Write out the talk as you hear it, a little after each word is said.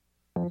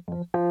All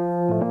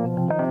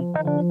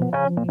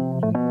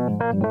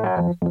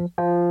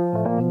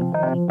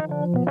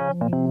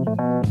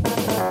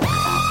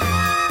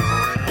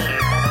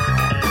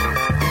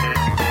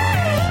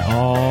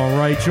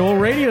right, Joel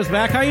Radio's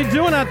back. How you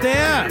doing out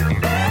there?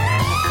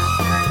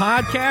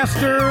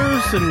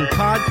 Podcasters and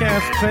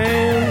podcast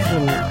fans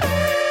and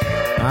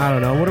I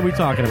don't know. What are we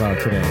talking about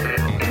today?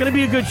 It's going to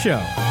be a good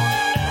show.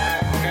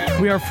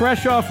 We are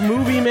fresh off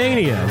Movie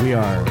Mania. We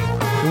are.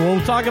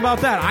 We'll talk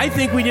about that. I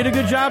think we did a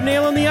good job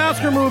nailing the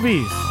Oscar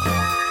movies.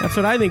 That's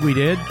what I think we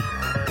did.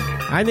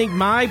 I think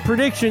my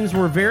predictions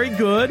were very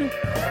good.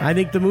 I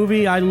think the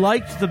movie I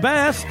liked the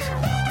best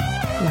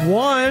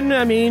won.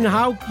 I mean,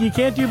 how you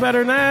can't do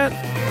better than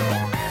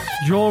that.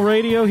 Joel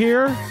Radio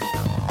here.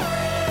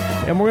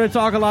 And we're going to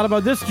talk a lot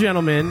about this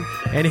gentleman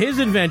and his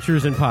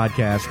adventures in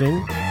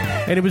podcasting.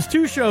 And it was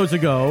 2 shows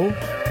ago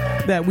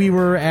that we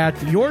were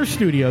at your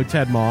studio,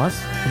 Ted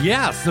Moss.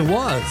 Yes, it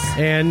was.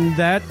 And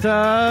that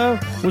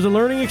was a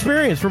learning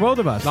experience for both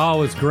of us. Oh,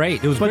 it was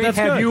great. It was great to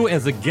have you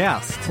as a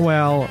guest.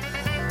 Well,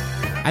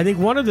 I think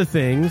one of the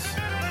things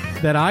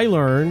that I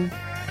learned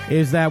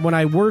is that when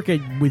I work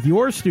with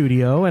your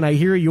studio and I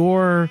hear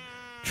your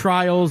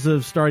trials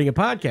of starting a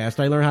podcast,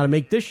 I learn how to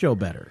make this show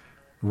better.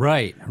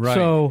 Right.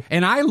 So,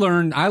 and I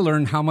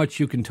learned how much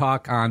you can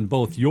talk on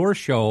both your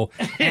show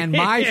and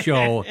my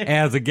show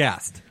as a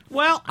guest.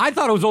 Well, I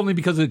thought it was only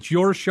because it's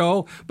your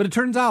show, but it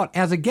turns out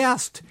as a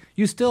guest,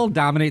 you still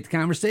dominate the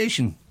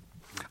conversation.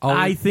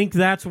 I think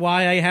that's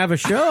why I have a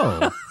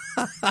show.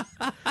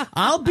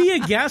 I'll be a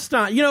guest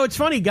on. You know, it's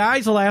funny.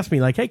 Guys will ask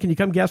me like, "Hey, can you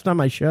come guest on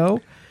my show?"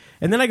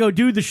 And then I go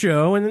do the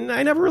show, and then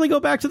I never really go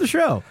back to the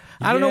show.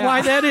 I don't know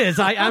why that is.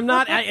 I'm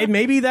not.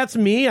 Maybe that's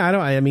me.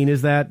 I mean,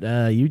 is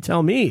that you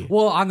tell me?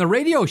 Well, on the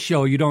radio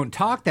show, you don't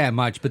talk that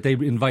much, but they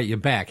invite you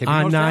back. Have you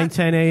on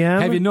 9:10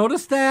 a.m. Have you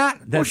noticed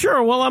that? Well,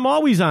 sure. Well, I'm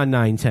always on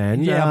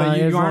 9:10. Yeah, but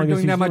you aren't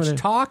doing that much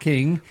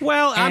talking.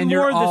 Well, and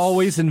you're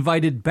always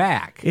invited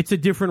back. It's a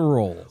different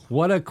role.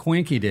 What a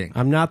quinky dink!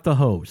 I'm not the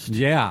host.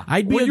 Yeah,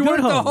 I'd be a you good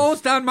weren't host. the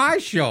host on my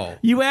show.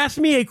 You asked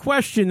me a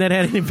question that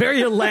had a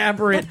very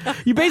elaborate.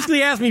 You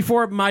basically asked me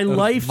for my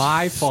life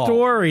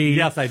story.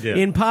 Yes, I did.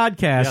 In podcasting.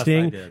 Yes,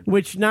 I did.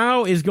 Which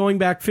now is going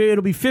back.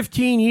 It'll be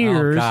 15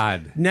 years. Oh,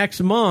 God. Next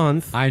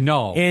month. I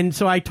know. And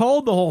so I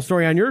told the whole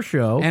story on your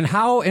show. And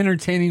how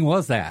entertaining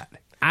was that?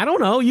 I don't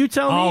know. You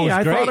tell me.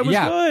 I thought it was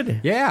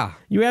good. Yeah.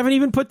 You haven't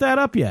even put that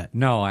up yet.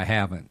 No, I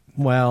haven't.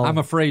 Well, I'm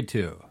afraid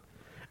to.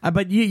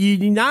 But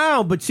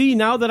now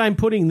that I'm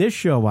putting this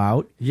show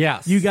out,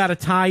 yes, you got to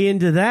tie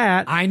into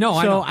that. I know.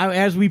 So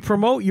as we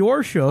promote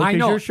your show, because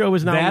your show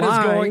is now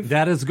live.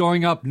 That is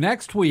going up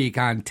next week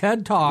on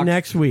TED Talks.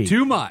 Next week.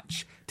 Too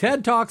Much.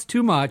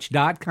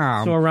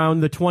 TEDTalksTooMuch.com. So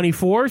around the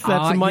 24th,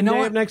 that's a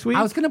Monday of next week?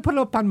 I was going to put it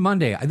up on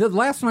Monday. The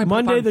last one I put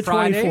Monday up on the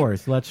Friday.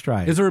 24th. Let's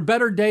try it. Is there a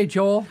better day,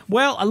 Joel?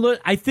 Well,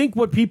 I think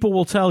what people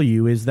will tell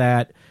you is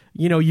that,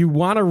 you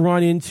want to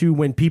run into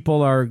when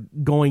people are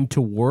going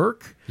to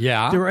work.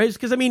 Yeah. There is,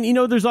 because,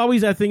 there's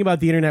always that thing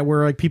about the internet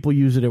where, like, people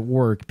use it at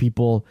work.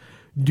 People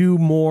do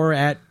more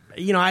at...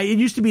 it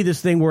used to be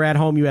this thing where at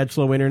home you had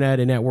slow internet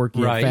and at work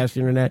you had fast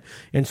internet.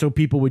 And so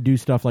people would do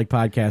stuff like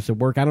podcasts at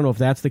work. I don't know if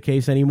that's the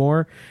case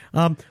anymore.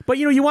 But,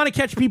 you want to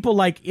catch people,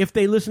 like, if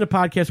they listen to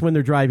podcasts when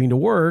they're driving to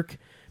work,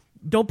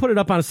 don't put it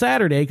up on a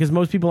Saturday because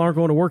most people aren't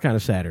going to work on a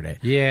Saturday.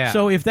 Yeah.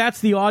 So if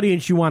that's the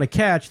audience you want to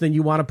catch, then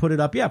you want to put it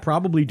up,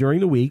 probably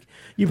during the week.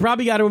 You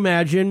probably got to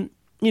imagine,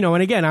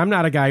 and again, I'm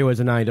not a guy who has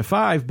a 9 to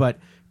 5, but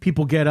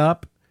people get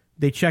up.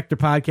 They check their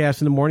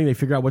podcast in the morning. They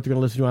figure out what they're going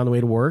to listen to on the way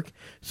to work.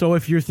 So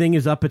if your thing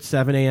is up at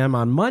 7 a.m.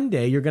 on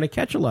Monday, you're going to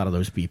catch a lot of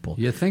those people.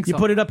 You think so? You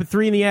put it up at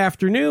 3 in the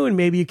afternoon,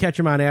 maybe you catch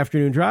them on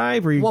afternoon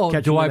drive, or you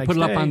catch them the next put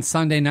it up day. on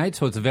Sunday night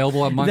so it's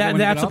available on Monday?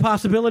 That's a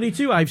possibility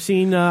too. I've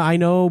seen. I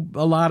know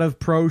a lot of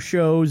pro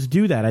shows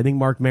do that. I think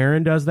Mark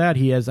Maron does that.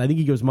 I think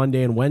he goes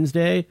Monday and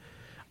Wednesday.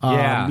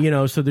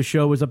 So the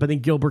show was up. I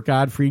think Gilbert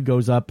Gottfried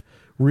goes up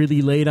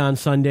really late on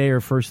Sunday or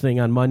first thing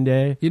on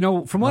Monday.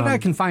 From what I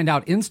can find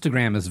out,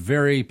 Instagram is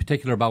very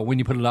particular about when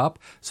you put it up,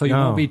 so you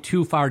won't be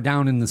too far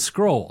down in the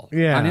scroll on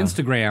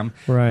Instagram.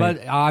 Right.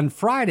 But on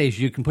Fridays,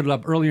 you can put it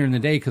up earlier in the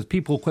day because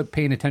people quit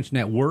paying attention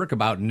at work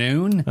about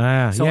noon.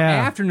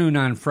 Afternoon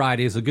on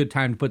Friday is a good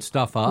time to put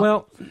stuff up.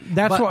 Well,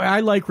 that's why I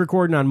like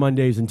recording on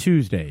Mondays and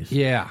Tuesdays.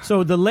 Yeah.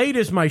 So the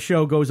latest my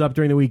show goes up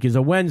during the week is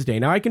a Wednesday.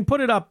 Now, I can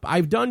put it up.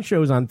 I've done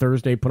shows on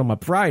Thursday, put them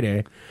up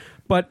Friday.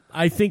 But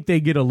I think they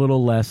get a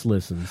little less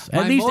listens.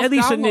 At least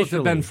initially.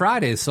 Have been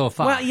Fridays so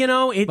far.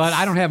 Well, but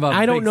I don't have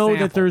I don't know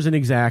sample. that there's an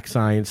exact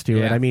science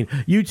to it. I mean,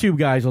 YouTube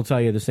guys will tell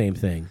you the same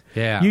thing.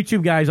 Yeah.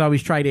 YouTube guys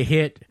always try to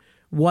hit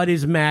what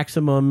is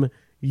maximum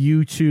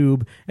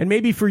YouTube, and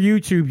maybe for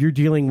YouTube you're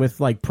dealing with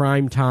like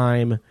prime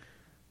time.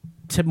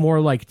 More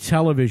like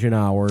television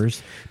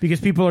hours because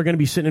people are going to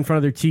be sitting in front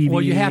of their TV.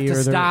 Well, you have to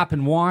stop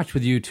and watch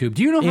with YouTube.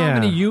 Do you know how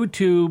many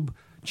YouTube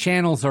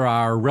channels there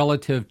are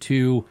relative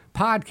to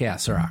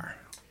podcasts there are?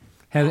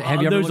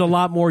 Have you ever there's a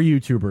lot more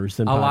YouTubers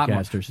than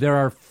podcasters. There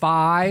are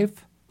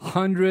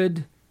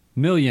 500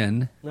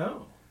 million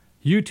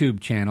YouTube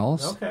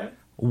channels. Okay.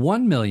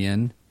 1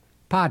 million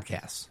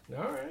podcasts.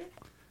 All right.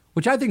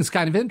 Which I think is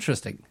kind of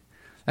interesting.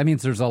 That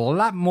means there's a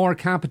lot more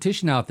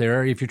competition out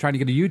there if you're trying to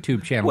get a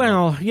YouTube channel.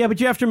 Well, yeah, but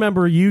you have to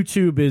remember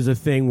YouTube is a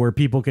thing where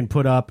people can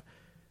put up,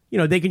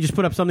 they can just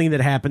put up something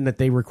that happened that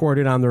they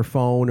recorded on their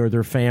phone or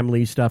their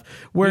family stuff.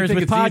 Whereas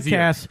with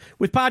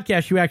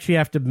podcasts, you actually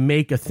have to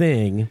make a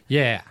thing.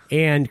 Yeah.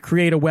 And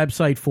create a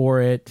website for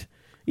it.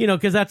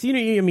 Because that's, I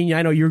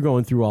know you're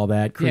going through all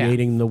that,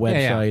 creating the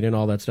website and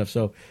all that stuff.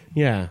 So,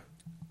 yeah.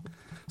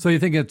 So you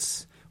think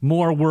it's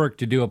more work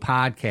to do a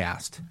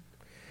podcast?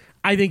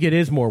 I think it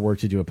is more work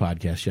to do a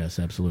podcast. Yes,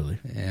 absolutely.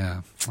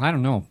 Yeah. I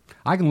don't know.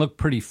 I can look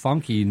pretty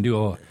funky and do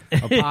a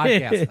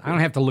podcast. I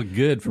don't have to look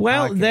good for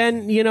Well, podcasts.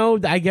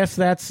 then, I guess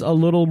that's a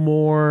little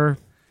more...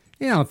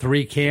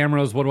 3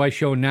 cameras. What do I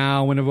show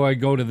now? When do I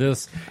go to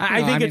this?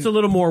 I think it's a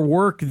little more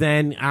work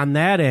than on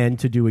that end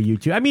to do a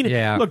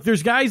YouTube. Look,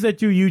 there's guys that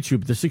do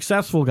YouTube, the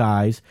successful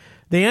guys.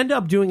 They end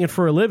up doing it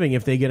for a living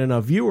if they get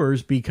enough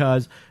viewers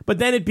but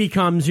then it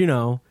becomes,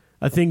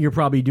 a thing you're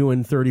probably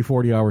doing 30,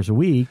 40 hours a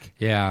week.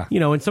 Yeah.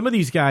 And some of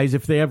these guys,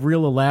 if they have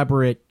real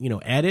elaborate,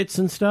 edits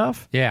and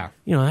stuff. Yeah.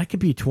 That could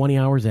be 20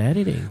 hours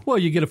editing. Well,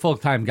 you get a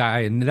full-time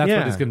guy, and that's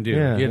what he's going to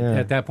do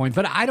at that point.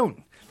 But I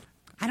don't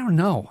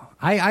know.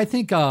 I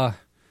think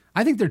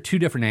they're two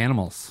different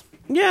animals.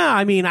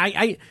 Yeah,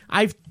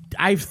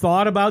 I've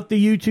thought about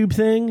the YouTube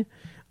thing,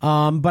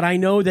 but I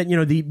know that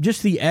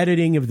the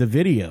editing of the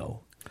video.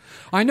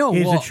 I know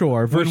is a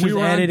chore versus when we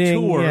were editing.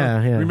 On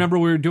tour, remember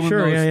we were doing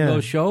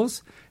those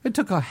shows? It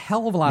took a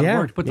hell of a lot of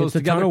work to put those together.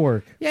 It's a ton of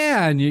work.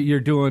 Yeah, and you're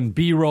doing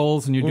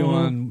B-rolls and you're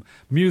doing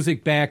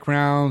music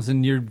backgrounds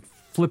and you're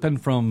flipping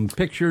from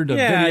picture to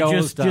video.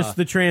 Just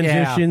the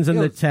transitions and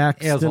the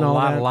text and all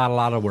that. A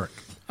lot of work.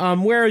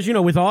 Whereas,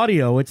 with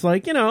audio, it's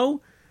like,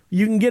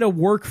 you can get a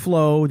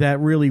workflow that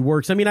really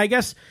works. I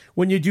guess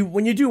when you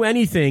do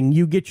anything,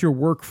 you get your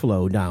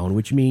workflow down,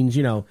 which means,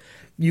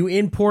 you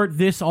import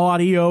this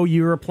audio,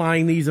 you're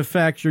applying these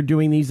effects, you're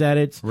doing these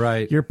edits,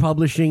 right? You're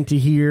publishing to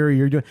here,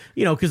 you're doing,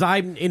 because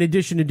I'm, in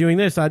addition to doing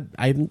this, I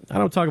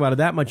don't talk about it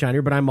that much on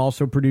here, but I'm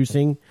also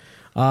producing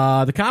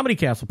the Comedy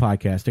Castle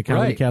podcast at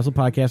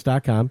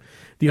comedycastlepodcast.com,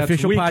 That's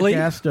official weekly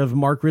podcast of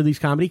Mark Ridley's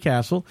Comedy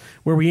Castle,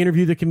 where we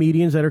interview the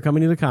comedians that are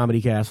coming to the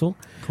Comedy Castle.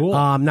 Cool.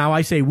 Now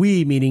I say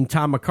we, meaning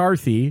Tom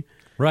McCarthy,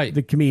 right,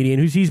 the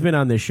comedian, he's been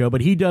on this show,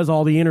 but he does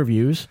all the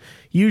interviews.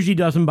 He usually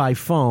does them by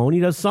phone. He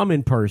does some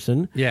in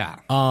person. Yeah.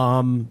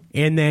 And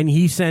then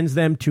he sends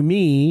them to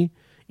me,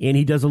 and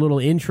he does a little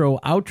intro,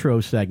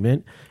 outro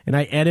segment, and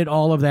I edit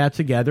all of that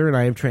together, and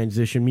I have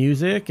transition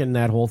music and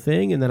that whole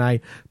thing, and then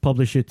I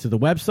publish it to the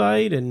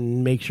website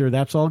and make sure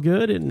that's all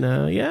good, and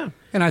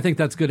And I think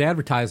that's good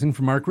advertising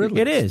for Mark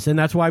Ridley. It is, and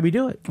that's why we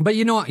do it. But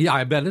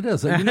I bet it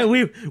is.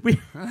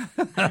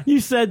 You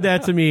said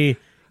that to me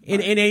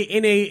in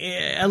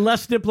a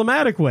less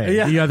diplomatic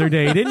way the other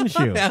day, didn't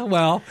you? Yeah,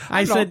 well,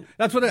 I said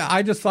that's what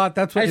I just thought.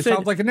 That's what it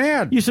sounds like an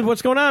ad. You said,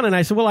 "What's going on?" And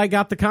I said, "Well, I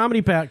got the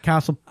Comedy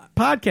Castle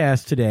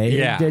podcast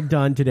today.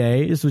 Done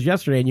today. This was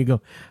yesterday." And you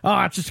go,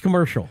 "Oh, it's just a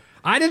commercial."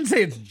 I didn't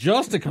say it's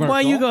just a commercial.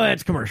 Well, you go,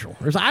 it's commercial.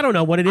 I don't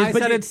know what it is. I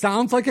said it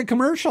sounds like a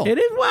commercial. It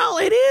is. Well,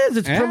 it is.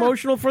 It's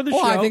promotional for the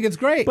show. I think it's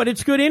great. But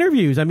it's good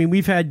interviews.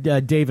 We've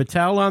had Dave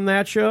Attell on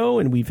that show,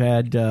 and we've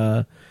had...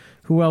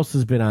 who else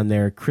has been on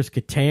there? Chris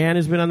Kattan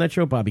has been on that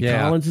show. Bobby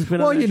Collins has been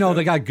on that show. Well,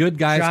 they got good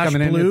guys Josh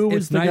coming Blue in.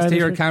 It's nice to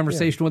hear a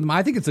conversation with them.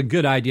 I think it's a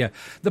good idea.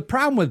 The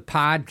problem with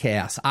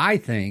podcasts, I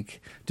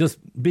think, just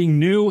being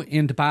new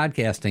into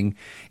podcasting,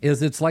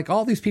 is it's like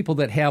all these people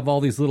that have all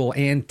these little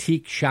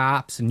antique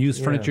shops and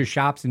used furniture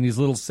shops in these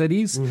little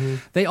cities. Mm-hmm.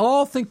 They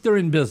all think they're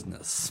in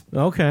business.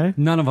 Okay.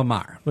 None of them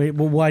are. Wait,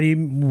 well, why do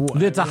you...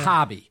 It's a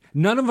hobby.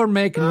 None of them are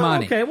making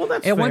money. Okay, well,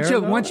 that's and fair.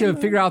 Once you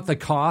figure out the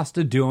cost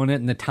of doing it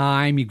and the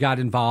time you got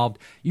involved,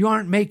 you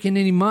aren't making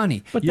any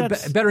money. But you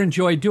better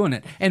enjoy doing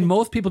it. And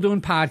most people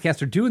doing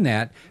podcasts are doing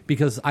that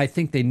because I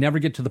think they never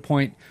get to the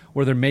point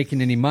where they're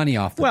making any money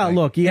off the thing.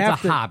 Look, it's a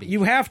hobby.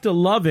 You have to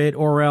love it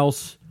or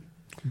else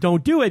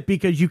don't do it,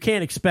 because you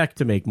can't expect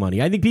to make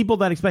money. I think people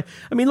that expect...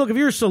 look, if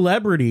you're a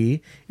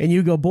celebrity and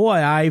you go, boy,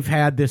 I've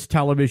had this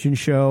television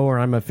show, or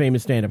I'm a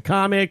famous stand-up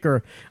comic,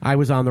 or I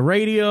was on the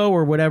radio,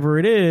 or whatever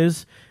it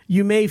is,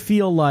 you may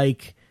feel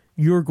like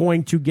you're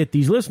going to get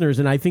these listeners.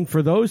 And I think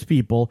for those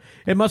people,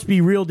 it must be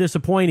real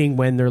disappointing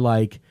when they're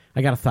like,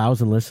 I got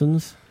 1,000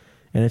 listens.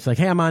 And it's like,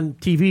 hey, I'm on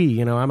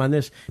TV, I'm on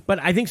this. But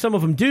I think some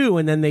of them do,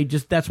 and then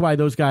that's why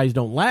those guys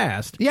don't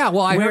last. Yeah,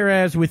 well,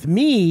 Whereas with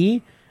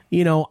me...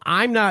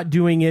 I'm not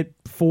doing it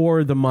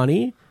for the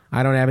money.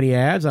 I don't have any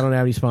ads. I don't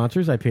have any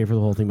sponsors. I pay for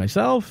the whole thing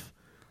myself,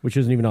 which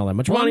isn't even all that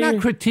much money. I'm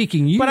not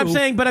critiquing you, but I'm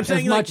saying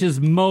as much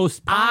as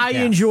most podcasts. I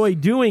enjoy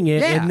doing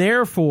it, and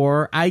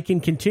therefore I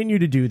can continue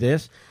to do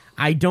this.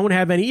 I don't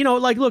have any,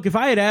 look, if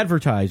I had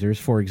advertisers,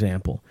 for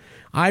example,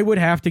 I would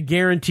have to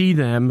guarantee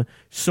them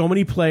so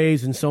many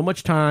plays and so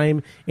much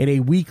time in a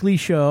weekly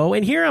show.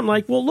 And here I'm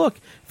like, well, look,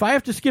 if I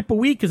have to skip a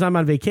week because I'm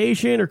on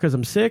vacation or because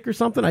I'm sick or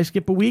something, I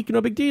skip a week,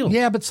 no big deal.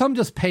 Yeah, but some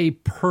just pay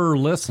per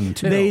listen,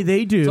 too.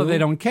 They do. So they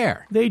don't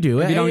care. They do.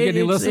 If you don't get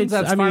any listens,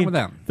 that's fine with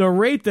them. The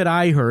rate that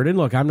I heard, and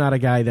look, I'm not a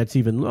guy that's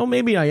even,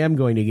 maybe I am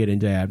going to get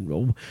into ad.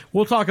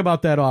 We'll talk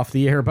about that off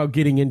the air, about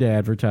getting into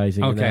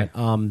advertising. Okay.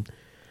 And that.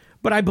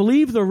 But I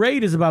believe the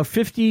rate is about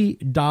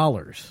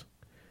 $50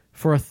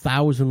 for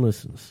 1,000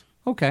 listens.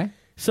 Okay.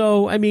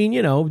 So, I mean,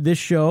 this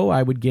show,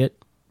 I would get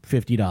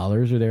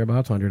 $50 or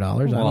thereabouts, $100.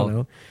 I don't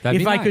know.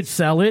 If I could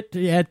sell it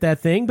at that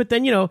thing. But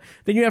then, then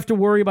you have to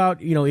worry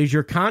about, is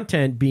your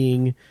content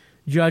being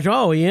judged?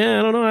 Oh, yeah,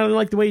 I don't know. I don't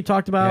like the way you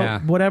talked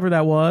about whatever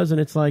that was.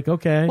 And it's like,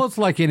 okay. Well, it's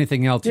like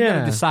anything else. You got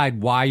to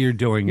decide why you're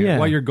doing it,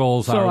 what your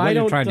goals are, what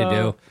you're trying to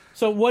do.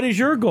 So what is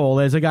your goal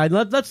as a guy?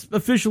 Let's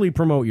officially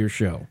promote your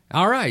show.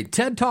 All right.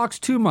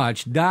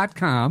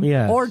 TedTalks2much.com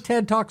or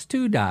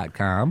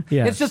TedTalks2.com.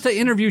 Yes. It's just an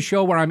interview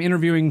show where I'm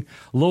interviewing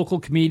local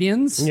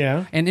comedians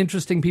and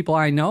interesting people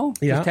I know.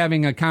 Just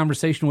having a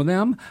conversation with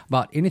them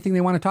about anything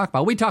they want to talk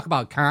about. We talk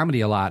about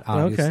comedy a lot,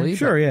 obviously. Okay.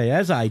 Sure,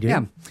 as I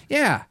do.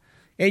 Yeah.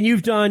 And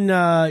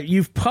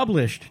you've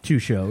published 2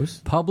 shows.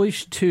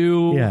 Published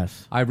 2.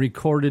 Yes. I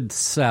recorded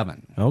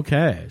 7.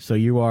 Okay. So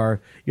you have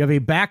a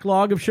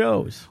backlog of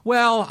shows.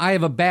 Well, I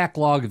have a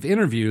backlog of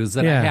interviews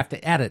that I have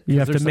to edit. You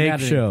have to make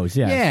shows,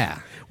 Yeah.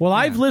 Well,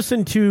 I've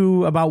listened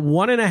to about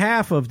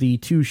 1.5 of the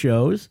 2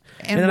 shows.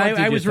 And then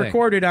I was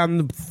recorded on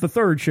the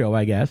 3rd show,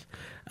 I guess.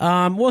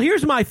 Well,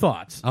 here's my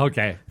thoughts.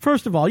 Okay.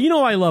 First of all,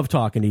 I love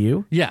talking to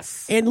you.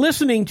 Yes. And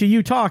listening to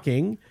you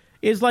talking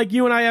is like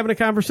you and I having a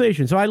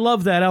conversation. So I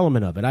love that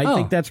element of it. I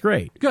think that's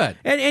great. Good.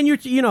 And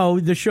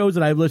the shows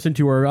that I've listened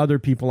to are other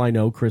people I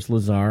know, Chris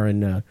Lazar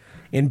and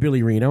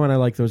Billy Reno, and I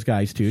like those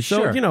guys too.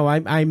 So, sure.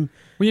 I'm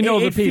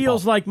it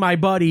feels like my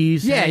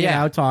buddies hanging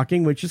out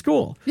talking, which is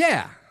cool.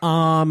 Yeah.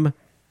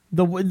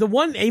 The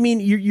one, I mean,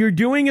 you're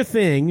doing a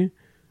thing,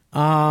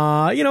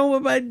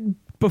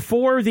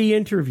 before the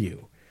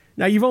interview.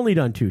 Now, you've only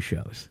done 2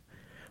 shows,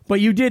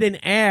 but you did an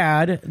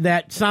ad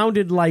that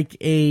sounded like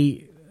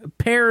a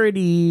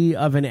parody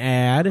of an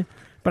ad,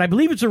 but I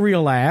believe it's a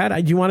real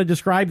ad. Do you want to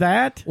describe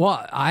that?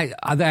 Well, I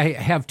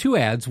have 2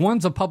 ads.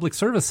 One's a public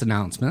service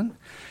announcement,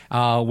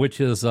 which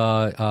is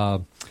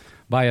by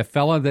a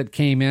fella that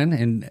came in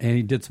and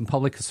he did some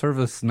public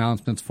service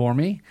announcements for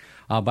me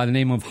by the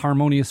name of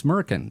Harmonious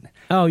Merkin.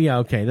 Oh, yeah,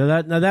 okay.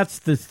 Now that's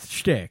the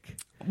shtick.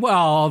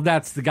 Well,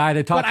 that's the guy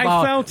that talks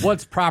about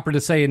what's proper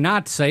to say and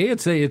not to say.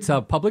 It's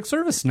a public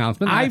service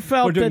announcement. I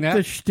felt that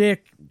the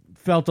shtick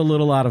felt a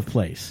little out of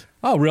place.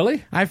 Oh,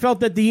 really? I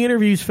felt that the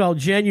interviews felt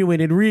genuine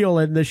and real,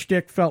 and the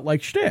shtick felt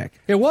like shtick.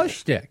 It was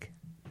shtick.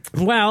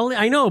 Well,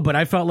 I know, but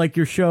I felt like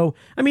your show...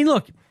 I mean,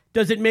 look,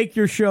 does it make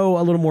your show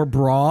a little more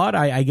broad?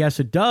 I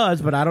guess it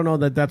does, but I don't know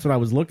that that's what I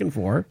was looking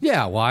for.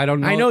 Yeah, well, I don't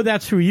know. I know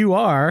that's who you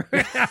are.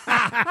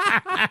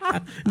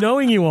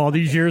 Knowing you all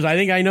these years, I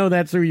think I know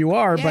that's who you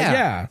are, but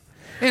yeah.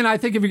 And I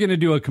think if you're going to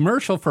do a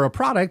commercial for a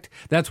product,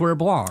 that's where it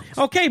belongs.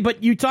 Okay,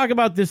 but you talk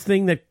about this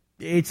thing that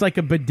it's like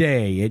a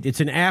bidet. It's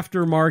an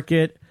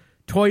aftermarket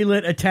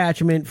toilet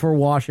attachment for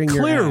washing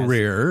your ass.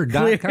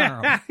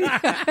 Clearrear.com.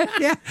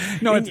 Yeah.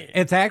 No,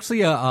 it's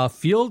actually a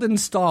field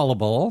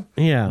installable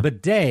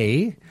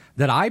bidet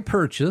that I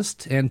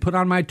purchased and put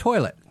on my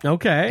toilet.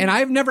 Okay. And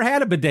I've never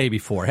had a bidet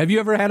before. Have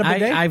you ever had a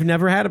bidet? I've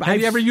never had a bidet.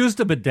 Have you ever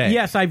used a bidet?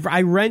 Yes,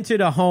 I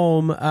rented a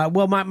home.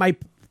 My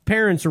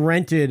parents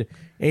rented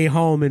a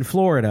home in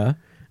Florida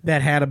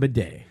that had a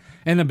bidet.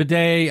 And a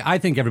bidet, I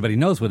think everybody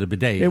knows what a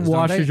bidet is. It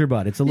washes your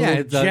butt. It's a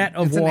little jet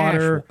of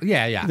water.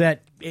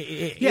 That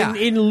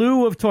in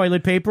lieu of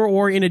toilet paper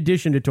or in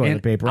addition to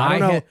toilet paper. I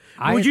don't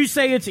know. Would you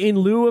say it's in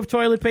lieu of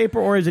toilet paper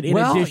or is it in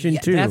addition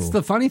to? That's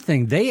the funny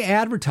thing. They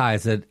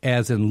advertise it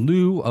as in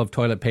lieu of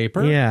toilet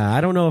paper. Yeah,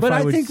 I don't know if I would say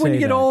that. But I think when you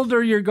get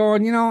older, you're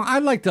going,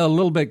 I'd like a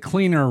little bit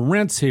cleaner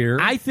rinse here.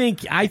 I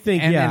think,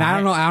 and I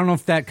don't know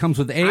if that comes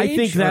with age. I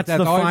think that's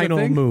the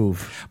final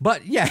move.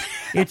 But yeah.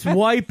 It's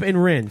wipe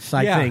and rinse,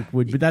 I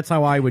think. That's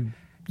how I would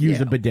use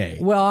a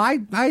bidet. Well, I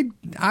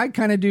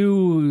kind of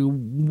do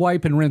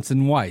wipe and rinse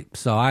and wipe,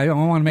 so I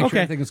want to make sure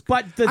everything is.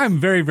 But I'm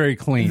very, very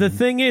clean. The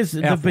thing is,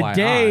 the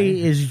bidet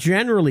is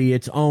generally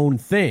its own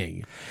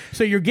thing.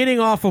 So you're getting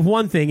off of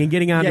one thing and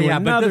getting onto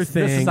another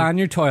thing. This is on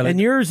your toilet,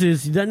 and yours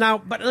is now.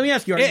 But let me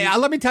ask you.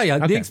 Let me tell you,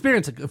 the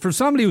experience for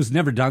somebody who's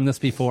never done this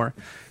before,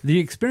 the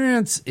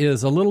experience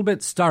is a little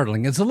bit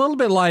startling. It's a little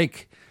bit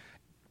like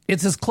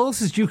it's as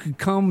close as you could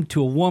come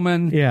to a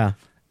woman,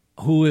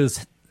 who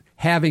is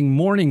having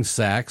morning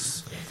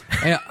sex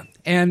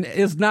and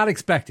is not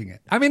expecting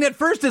it. I mean, at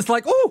first it's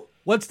like, oh,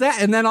 what's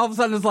that? And then all of a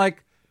sudden it's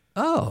like,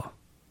 oh,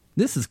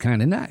 this is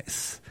kind of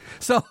nice.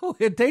 So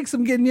it takes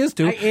some getting used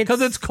to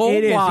because it's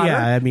cold water.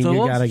 Yeah, I mean, so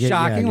you got to get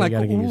shocking. used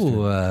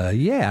to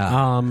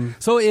it.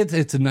 So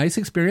it's a nice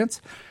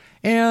experience.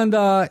 And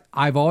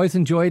I've always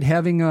enjoyed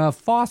having a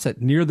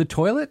faucet near the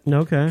toilet.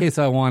 Okay. In case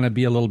I want to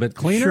be a little bit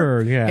cleaner.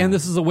 Sure, yeah. And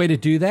this is a way to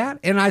do that.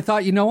 And I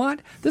thought, you know what?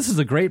 This is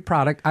a great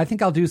product. I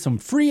think I'll do some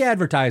free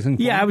advertising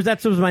for it.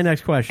 That was my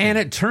next question. And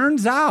it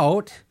turns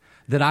out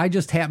that I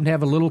just happen to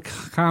have a little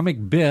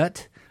comic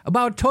bit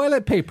about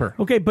toilet paper.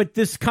 Okay, but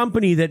this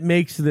company that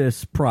makes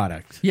this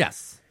product,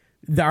 Yes.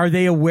 are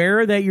they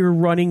aware that you're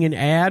running an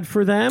ad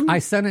for them? I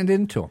sent it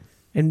in to them.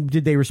 And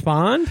did they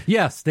respond?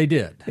 Yes, they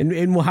did.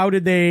 And how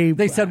did they?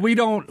 They said we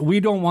don't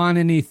want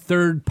any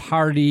third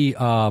party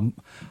sales,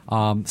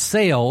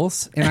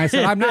 and I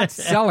said I'm not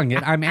selling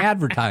it, I'm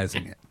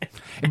advertising it.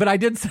 But I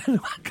did send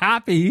them a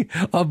copy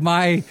of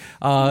my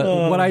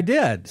what I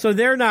did. So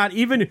they're not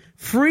even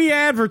free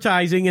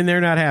advertising, and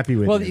they're not happy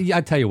with it. Well,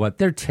 I tell you what,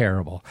 they're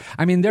terrible.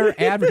 I mean, they're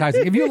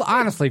advertising.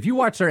 If you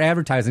watch their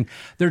advertising,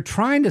 they're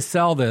trying to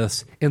sell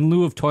this in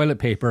lieu of toilet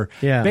paper,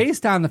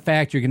 based on the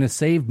fact you're going to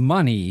save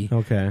money.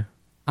 Okay.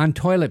 On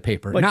toilet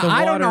paper. Like now, the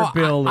I don't water know.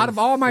 bill Out of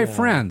all my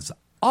friends,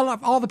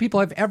 all the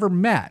people I've ever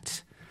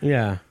met,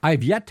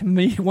 I've yet to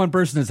meet one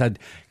person that said,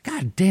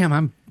 "God damn,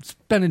 I'm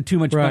spending too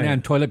much money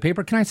on toilet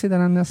paper." Can I say that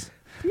on this?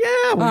 Yeah.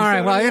 All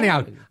right. Well,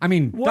 anyhow, I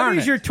mean, what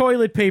is your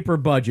toilet paper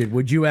budget?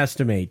 Would you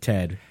estimate,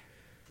 Ted?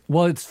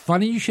 Well, it's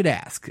funny you should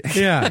ask.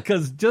 Yeah.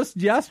 Because just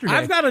yesterday,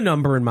 I've got a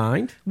number in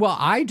mind. Well,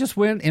 I just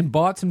went and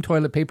bought some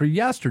toilet paper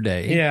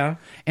yesterday. Yeah.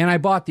 And I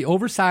bought the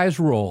oversized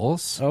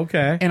rolls.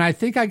 Okay. And I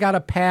think I got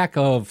a pack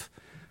of.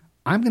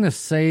 I'm going to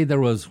say there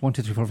was 1,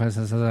 2, 3, 4, 5,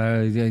 6,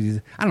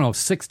 7, I don't know,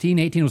 16,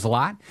 18 was a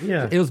lot.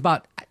 Yeah. It was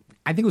about,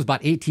 I think it was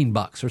about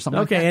 $18 or something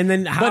like that. Okay, and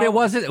then but it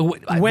wasn't.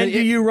 When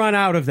do you run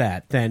out of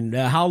that then?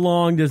 How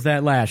long does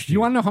that last you? You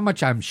want to know how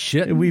much I'm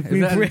shitting?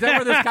 Is that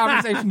where this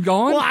conversation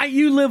going? Well,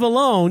 you live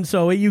alone,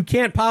 so you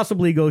can't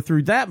possibly go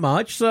through that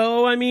much.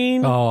 So, I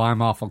mean. Oh,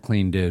 I'm awful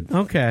clean, dude.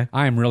 Okay.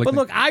 I am really But clean.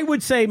 look, I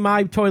would say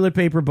my toilet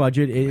paper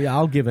budget,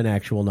 I'll give an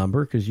actual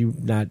number because you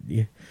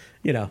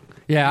know.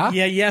 Yeah?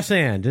 Yeah, yes,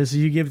 and. As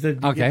you give the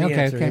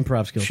answer,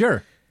 improv skills.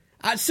 Sure.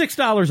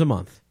 $6 a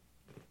month.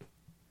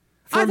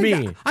 For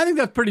me. I think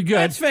that's pretty good.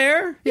 That's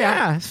fair.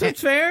 Yeah,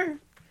 it's fair.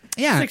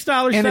 Yeah,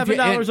 $6, $7 a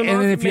month.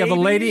 And if you have a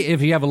lady,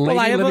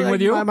 living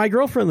with you, my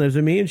girlfriend lives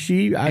with me, and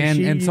she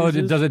so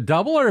does it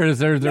double, or is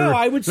there? No,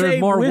 I would say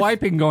more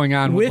wiping going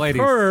on with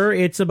ladies. With her,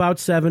 it's about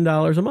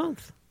 $7 a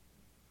month.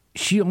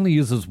 She only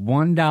uses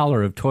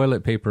 $1 of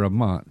toilet paper a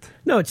month.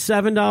 No, it's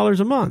 $7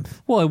 a month.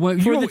 Well,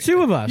 for the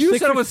two of us. You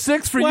said it was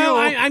 6 for you.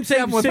 I'm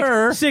saying with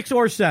her 6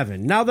 or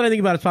 7. Now that I think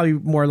about it, it's probably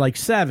more like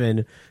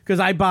 7 because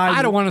I buy.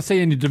 I don't want to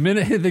say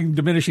anything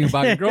diminishing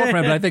about your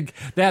girlfriend, but I think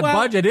that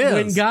budget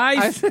is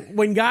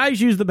when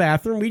guys use the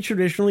bathroom, we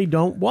traditionally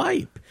don't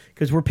wipe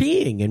because we're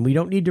peeing and we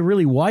don't need to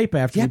really wipe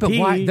after we pee.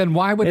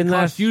 Why would it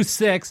cost you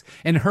 6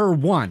 and her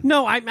 1?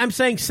 No, I'm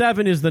saying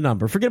 7 is the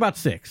number. Forget about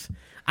 6.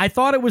 I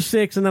thought it was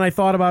 6, and then I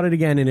thought about it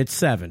again, and it's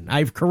 7.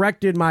 I've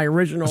corrected my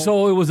original.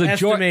 So it was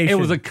estimation. It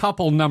was a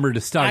couple number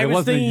to start. It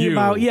wasn't you.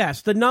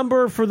 Yes, the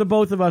number for the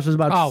both of us is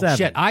about 7. Oh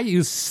shit! I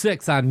use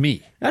 6 on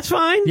me. That's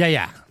fine.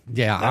 Yeah.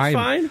 That's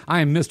fine.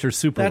 I am Mr.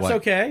 Super That's White.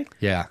 okay.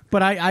 Yeah.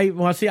 But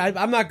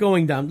I'm not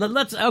going down.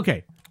 Let's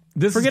okay.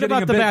 Forget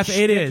about the bath.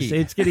 Shticky. It is.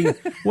 It's getting.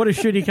 What a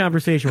shitty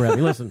conversation we're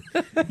having. Listen,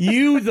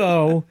 you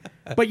though,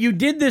 but you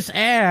did this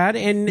ad,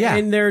 and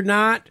they're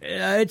not.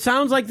 It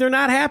sounds like they're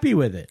not happy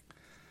with it.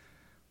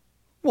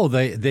 Well,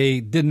 they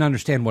didn't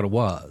understand what it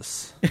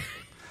was.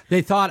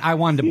 They thought I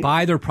wanted to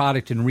buy their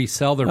product and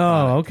resell their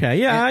product. Oh, okay.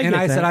 Yeah, and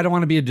I said I don't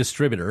want to be a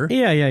distributor.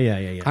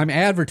 Yeah. I'm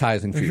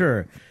advertising for you.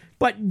 Sure.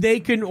 But they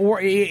can, or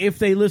if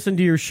they listen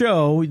to your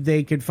show,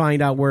 they could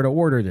find out where to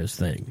order this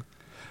thing.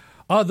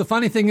 Oh, the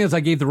funny thing is I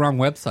gave the wrong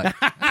website.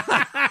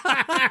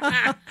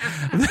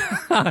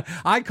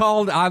 I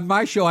called on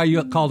my show. I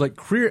called it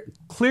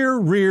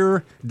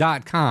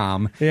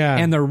clearrear.com. Yeah.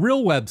 And their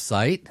real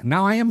website,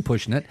 now I am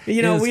pushing it,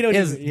 we don't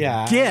is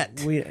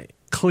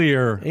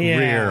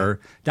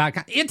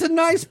getclearrear.com. It's a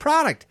nice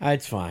product.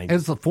 It's fine.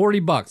 It's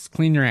 $40.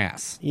 Clean your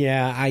ass.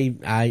 Yeah, I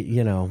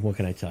what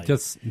can I tell you?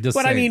 Just but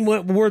saying. I mean,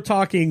 we're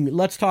talking.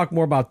 Let's talk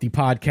more about the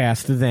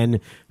podcast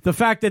than the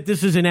fact that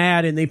this is an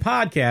ad in the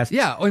podcast.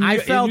 Yeah, I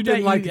felt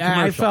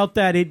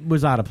that it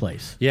was out of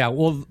place. Yeah,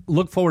 well,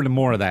 look forward to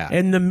more of that.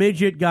 And the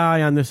midget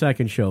guy on the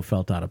second show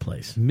felt out of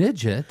place.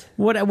 Midget?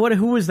 What?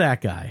 Who was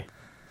that guy?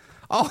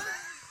 Oh,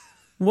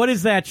 what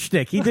is that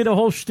shtick? He did a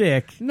whole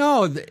shtick.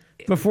 No.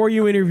 Before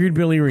you interviewed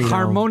Billy Reno.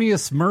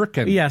 Harmonious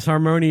Merkin. Yes,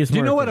 Harmonious Merkin. Do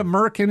you know what a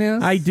Merkin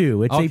is? I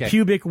do. It's a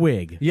pubic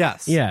wig.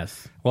 Yes.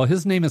 Well,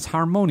 his name is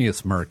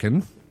Harmonious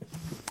Merkin.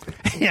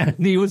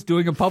 And he was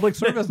doing a public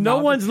service. No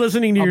one's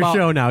listening to your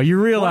show now. You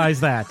realize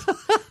that.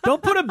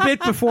 Don't put a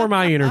bit before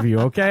my interview,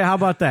 okay? How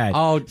about that?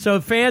 Oh.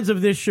 So fans of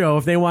this show,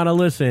 if they want to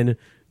listen,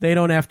 they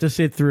don't have to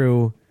sit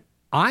through.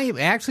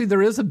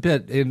 There is a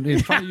bit in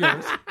front of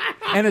yours.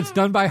 And it's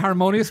done by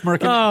Harmonious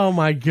Merkin. Oh,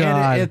 my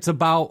God. And it's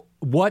about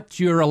what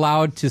you're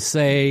allowed to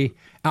say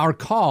or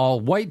call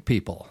white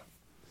people.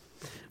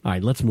 All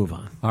right, let's move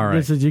on. All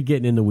right. You're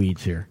getting in the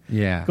weeds here.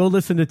 Yeah. Go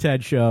listen to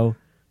Ted's show.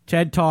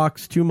 Ted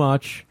talks too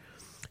much.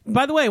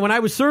 By the way, when I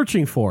was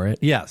searching for it,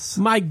 Yes.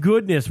 my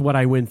goodness, what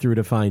I went through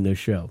to find this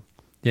show.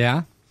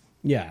 Yeah.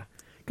 Yeah.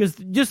 Because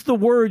just the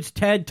words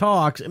TED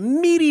Talks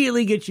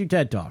immediately gets you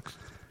TED Talks.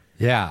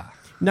 Yeah.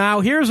 Now,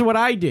 here's what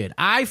I did.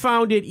 I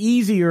found it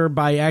easier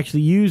by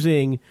actually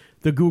using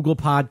the Google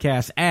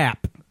Podcast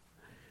app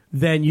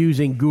than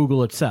using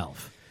Google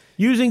itself.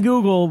 Using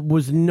Google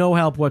was no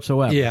help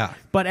whatsoever. Yeah.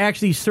 But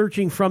actually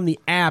searching from the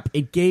app,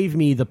 it gave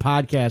me the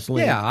podcast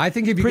link. Yeah, I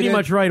think if you pretty get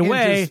much right into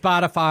away.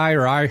 Spotify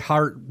or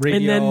iHeartRadio,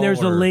 And then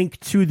there's a link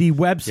to the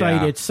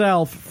website Yeah.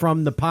 itself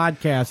from the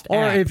podcast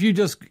or app. if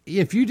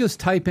you just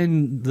type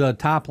in the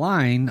top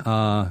line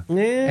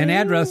an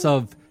address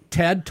of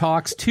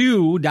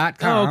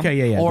TEDTalks2.com. Oh,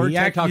 okay, yeah. Or the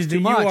TED Talks the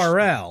Too Much.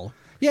 URL.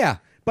 Yeah.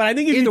 But I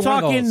think if you Either one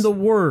of talk in those. the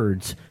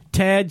words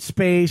TED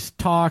space,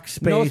 talk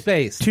space, No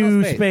space, two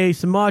no space.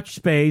 space, much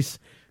space,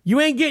 you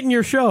ain't getting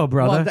your show,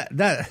 brother.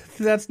 Well,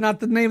 that's not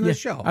the name of the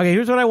show. Okay,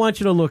 here's what I want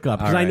you to look up,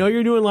 because All I right. know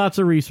you're doing lots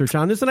of research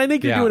on this, and I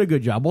think you're Yeah. doing a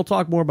good job. We'll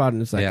talk more about it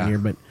in a second Yeah. here,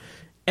 but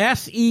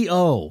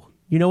SEO,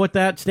 you know what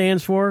that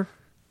stands for?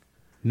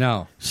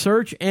 No.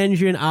 Search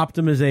Engine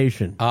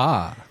Optimization.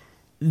 Ah.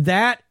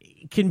 That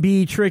can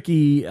be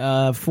tricky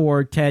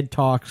for TED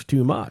Talks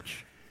Too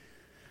Much.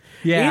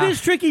 Yeah. It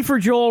is tricky for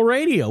Joel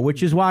Radio,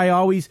 which is why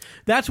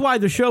that's why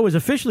the show is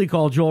officially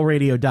called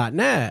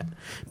JoelRadio.net,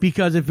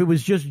 because if it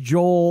was just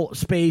Joel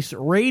Space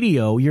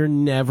Radio, you're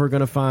never going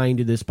to find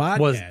this podcast.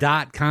 Was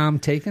 .com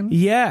taken?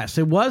 Yes,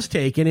 it was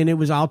taken, and it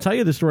was, I'll tell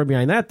you the story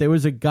behind that. There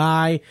was a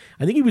guy,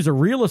 I think he was a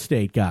real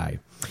estate guy,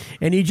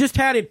 and he just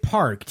had it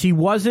parked. He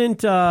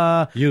wasn't,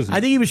 Using it.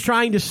 I think he was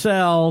trying to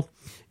sell,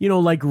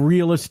 like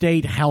real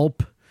estate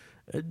help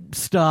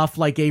stuff,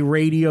 like a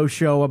radio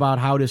show about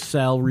how to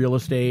sell real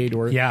estate,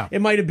 or Yeah.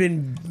 it might have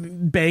been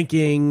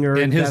banking, or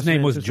And his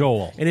name was investments or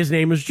Joel. something. And his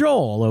name was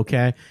Joel,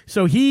 okay?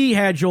 So he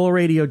had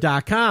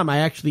JoelRadio.com. I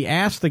actually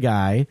asked the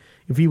guy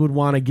if he would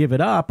want to give it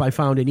up. I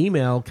found an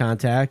email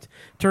contact.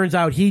 Turns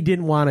out he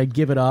didn't want to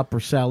give it up or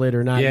sell it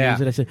or not Yeah.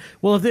 use it. I said,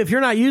 well, if you're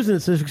not using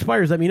it, since it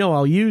expires, let me know.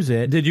 I'll use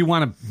it. Did you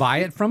want to buy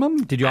it from him?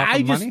 Did you offer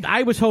him money?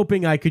 I was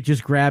hoping I could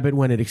just grab it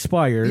when it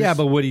expires. Yeah,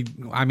 but would you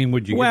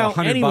Well, give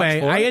 $100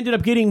 anyway, for it? I ended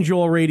up getting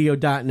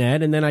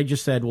JoelRadio.net, and then I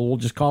just said, well, we'll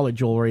just call it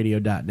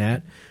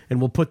JoelRadio.net, and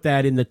we'll put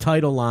that in the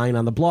title line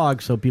on the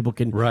blog so people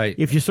can, Right.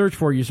 if you search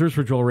for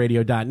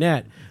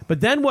JoelRadio.net.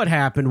 But then what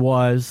happened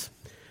was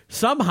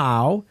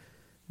somehow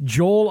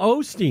Joel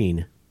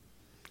Osteen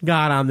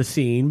got on the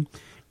scene,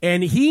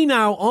 and he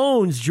now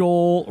owns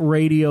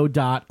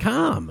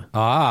JoelRadio.com,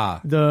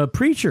 the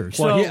preacher.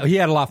 Well, So he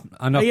had enough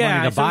money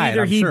to so buy it.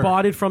 either I'm he sure.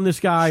 bought it from this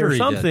guy Sure or he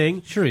did.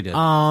 something. Sure he did.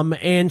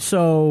 And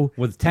so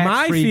With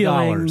tax-free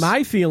dollars.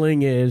 My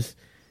feeling is,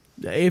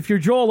 if you're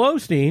Joel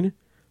Osteen,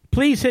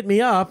 please hit me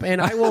up,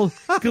 and I will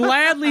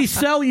gladly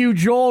sell you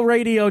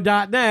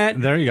JoelRadio.net.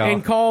 There you go.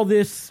 And call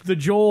this the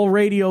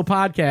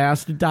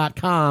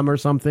JoelRadioPodcast.com or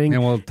something.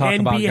 And we'll talk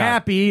and about be God.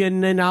 happy,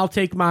 and then I'll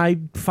take my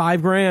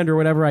 $5,000 or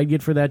whatever I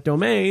get for that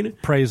domain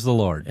Praise the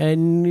Lord.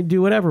 and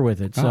do whatever with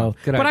it. So,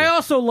 good but I idea.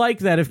 also like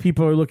that if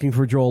people are looking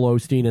for Joel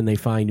Osteen and they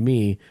find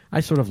me,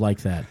 I sort of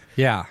like that.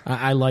 Yeah.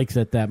 I like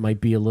that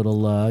might be a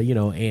little, a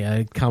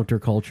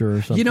counterculture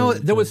or something.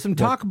 There was some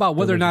talk about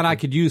whether or not I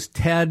could use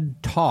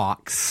TED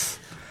Talks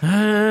 2,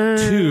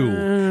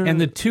 and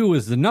the 2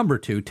 is the number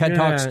 2. TED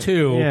Talks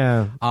 2.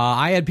 yeah.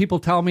 I had people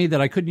tell me that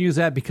I couldn't use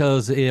that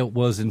because it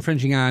was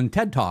infringing on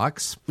TED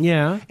Talks.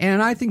 Yeah.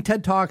 And I think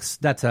TED Talks,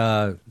 that's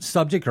a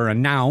subject or a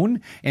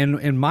noun. And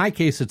in my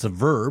case, it's a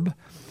verb.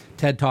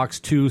 TED Talks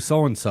to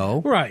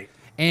so-and-so. Right.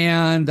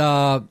 And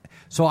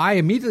so I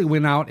immediately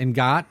went out and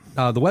got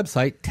the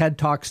website,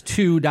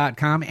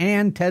 TEDTalks2.com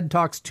and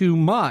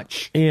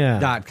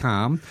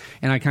TEDTalks2much.com.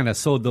 And I kind of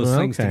sewed those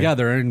things Okay.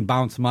 together and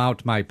bounced them out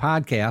to my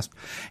podcast.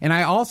 And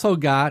I also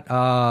got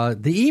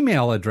the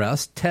email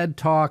address,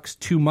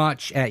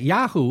 TEDTalks2much at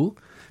Yahoo.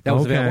 That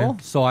was Okay. available.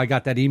 So I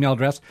got that email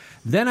address.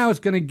 Then I was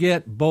going to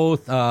get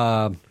both...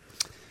 what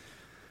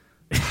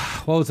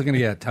was I going to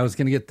get? I was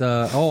going to get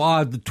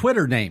the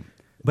Twitter name.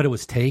 But it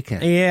was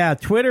taken. Yeah,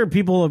 Twitter,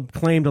 people have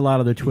claimed a lot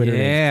of the Twitter.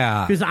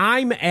 Yeah. Because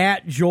I'm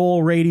at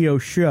Joel Radio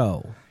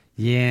Show.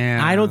 Yeah.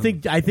 I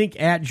think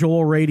at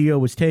Joel Radio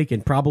was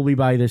taken, probably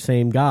by the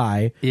same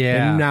guy.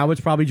 Yeah. And now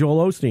it's probably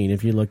Joel Osteen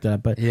if you looked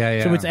up. But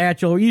Yeah. So it's at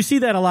Joel. You see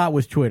that a lot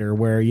with Twitter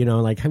where,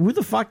 like, who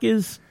the fuck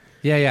is...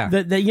 Yeah. Well, I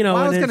was and going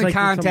it's to like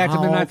contact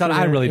him, and I thought,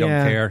 I really don't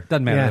care.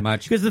 Doesn't matter that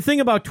much. Because the thing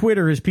about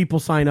Twitter is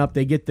people sign up,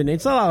 they get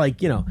it's not like,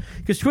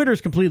 because Twitter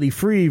is completely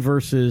free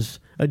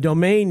versus a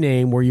domain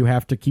name where you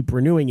have to keep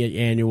renewing it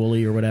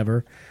annually or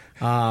whatever.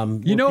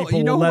 People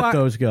will let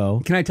those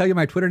go. Can I tell you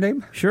my Twitter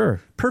name? Sure.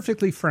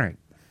 Perfectly frank.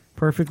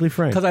 Perfectly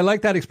frank. Because I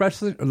like that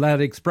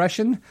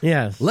expression.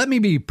 Yes. Let me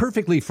be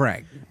perfectly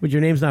frank. But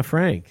your name's not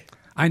Frank.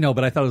 I know,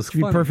 but I thought it was It should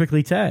be funny.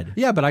 Perfectly Ted.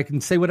 Yeah, but I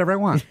can say whatever I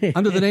want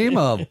under the name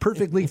of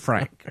Perfectly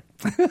Frank.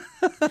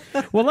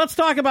 Well, let's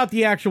talk about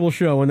the actual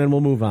show, and then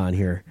we'll move on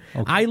here.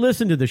 Okay. I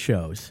listened to the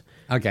shows.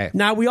 Okay.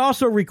 Now, we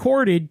also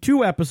recorded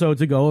 2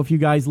 episodes ago. If you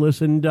guys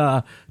listened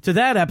to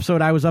that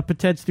episode, I was up at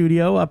Ted's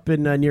studio up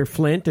in near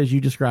Flint, as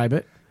you describe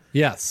it,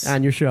 Yes.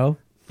 on your show.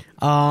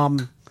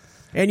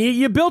 And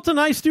you built a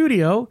nice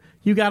studio.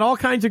 You got all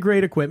kinds of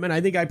great equipment.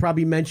 I think I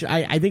probably mentioned.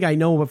 I think I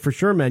know for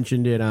sure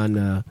mentioned it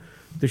on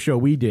the show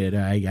we did.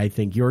 I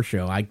think your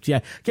show. I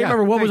can't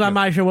remember what was on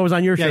my show, what was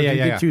on your show. You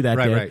did too that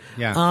day. Right.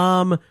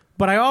 Yeah.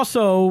 But I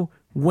also,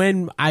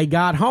 when I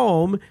got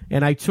home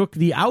and I took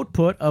the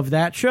output of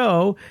that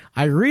show,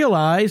 I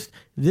realized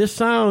this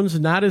sounds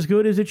not as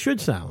good as it should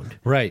sound.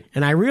 Right.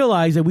 And I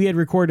realized that we had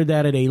recorded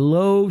that at a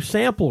low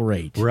sample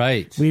rate.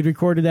 Right. We had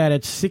recorded that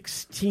at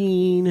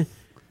 16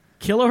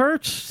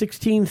 kilohertz,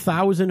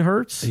 16,000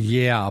 hertz.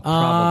 Yeah,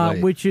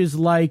 probably. Which is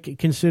like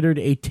considered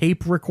a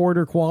tape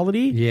recorder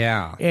quality.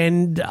 Yeah.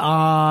 And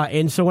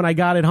so when I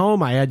got it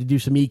home, I had to do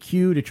some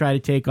EQ to try to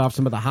take off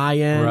some of the high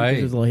end. Right.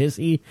 It was a little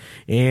hissy.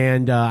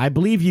 And I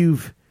believe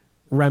you've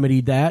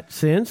remedied that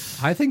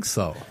since. I think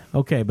so.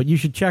 Okay, but you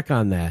should check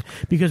on that.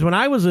 Because when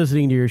I was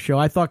listening to your show,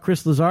 I thought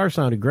Chris Lazar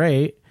sounded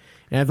great.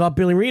 And I thought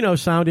Billy Reno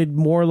sounded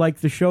more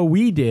like the show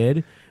we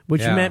did,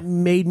 which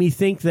made me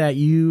think that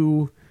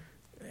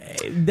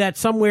that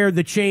somewhere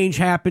the change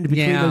happened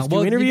between those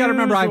two interviews. You got to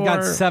remember, I've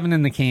got 7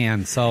 in the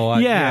can, so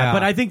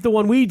but I think the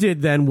one we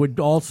did then would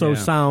also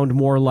sound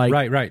more like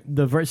right.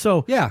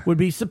 Would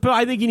be.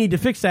 I think you need to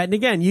fix that. And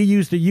again, you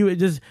used if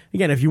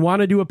you want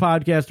to do a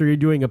podcast or you're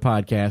doing a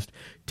podcast,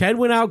 Ted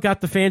went out,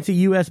 got the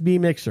fancy USB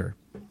mixer,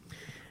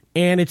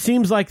 and it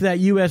seems like that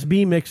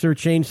USB mixer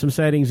changed some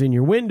settings in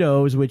your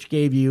Windows, which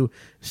gave you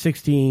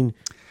 16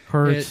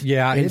 hertz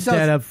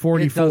instead of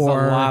 44 it does a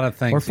lot of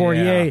things, or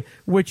 48,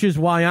 which is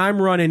why I'm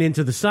running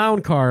into the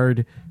sound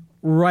card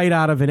right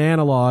out of an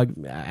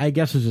analog. I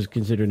guess this is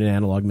considered an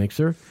analog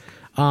mixer.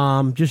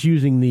 Just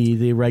using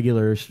the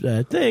regular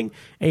thing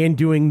and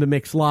doing the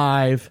mix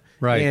live,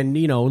 and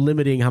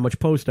limiting how much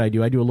post I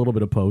do. I do a little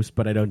bit of post,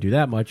 but I don't do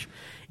that much.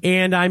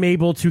 And I'm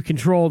able to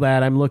control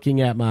that. I'm looking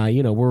at my,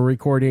 we're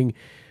recording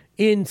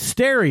in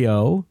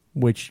stereo,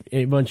 which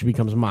eventually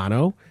becomes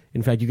mono.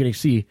 In fact, you're going to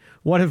see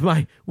one of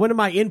my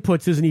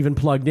inputs isn't even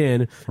plugged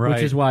in,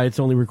 which is why it's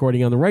only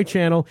recording on the right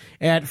channel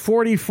at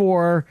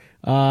 44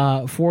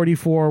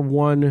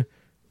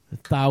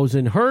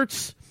 1,000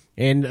 hertz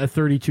and a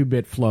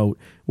 32-bit float,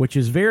 which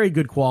is very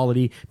good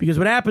quality. Because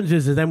what happens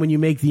is then when you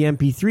make the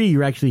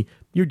MP3,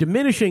 you're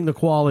diminishing the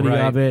quality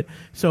of it.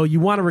 So you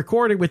want to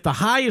record it with the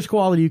highest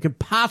quality you can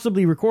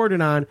possibly record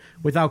it on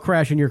without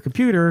crashing your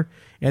computer,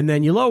 and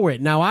then you lower it.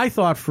 Now, I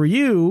thought for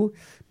you,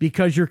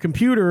 because your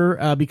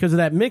computer, because of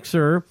that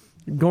mixer,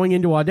 going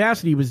into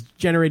Audacity was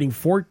generating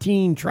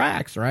 14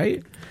 tracks,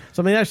 right?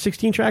 Something that's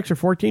 16 tracks or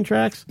 14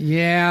 tracks?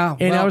 Yeah.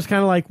 And I was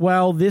kind of like,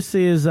 well, this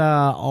is a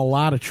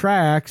lot of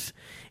tracks,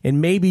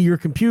 and maybe your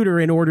computer,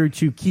 in order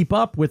to keep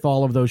up with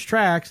all of those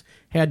tracks,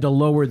 had to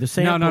lower the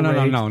sample rate.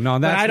 No.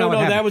 But I don't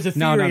know. That was a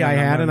theory I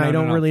had, and I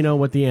don't really know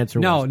what the answer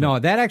was. No,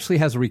 that actually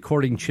has a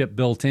recording chip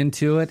built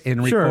into it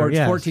and records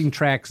 14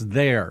 tracks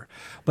there.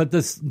 But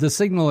the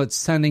signal it's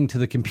sending to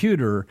the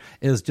computer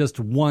is just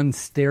one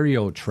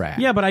stereo track.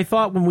 Yeah, but I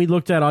thought when we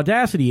looked at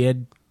Audacity, it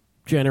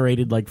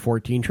generated like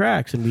 14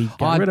 tracks, and we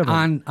got rid of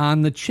them.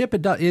 On the chip,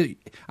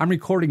 I'm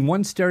recording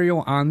one stereo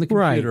on the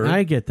computer. Right,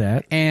 I get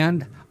that.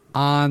 And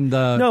on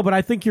the... No, but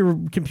I think your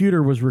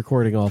computer was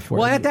recording all 4.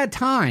 Well, at that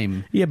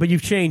time... Yeah, but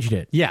you've changed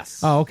it. Yes.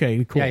 Oh,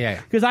 okay, cool. Yeah.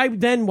 Because I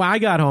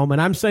got home,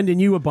 and I'm sending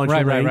you a bunch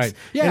of links, right.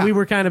 Yeah. and we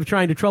were kind of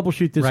trying to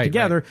troubleshoot this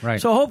together. Right.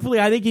 So hopefully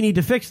I think you need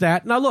to fix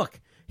that. Now, look,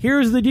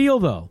 here's the deal,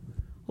 though.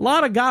 A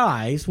lot of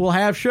guys will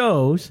have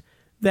shows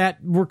that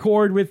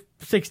record with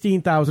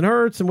 16,000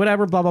 hertz and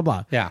whatever, blah, blah,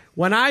 blah. Yeah.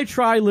 When I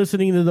try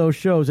listening to those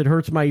shows, it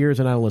hurts my ears,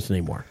 and I don't listen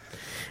anymore.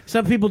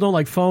 Some people don't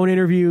like phone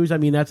interviews. I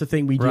mean, that's a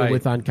thing we deal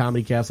with on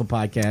Comedy Castle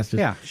podcast.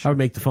 How to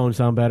make the phone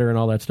sound better and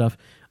all that stuff.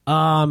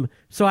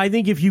 So I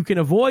think if you can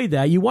avoid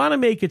that, you want to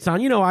make it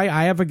sound.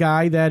 I have a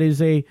guy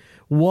that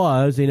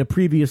was in a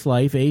previous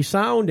life a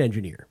sound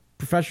engineer,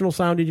 professional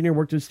sound engineer,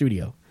 worked in the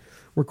studio,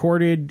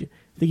 recorded.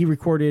 I think he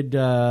recorded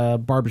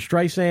Barbra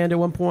Streisand at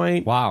one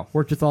point. Wow,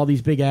 worked with all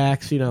these big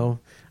acts, and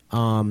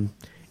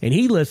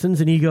he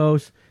listens and he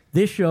goes,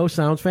 "This show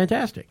sounds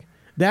fantastic."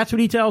 That's what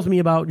he tells me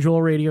about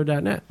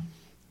JoelRadio.net.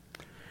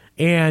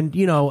 And,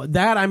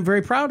 that I'm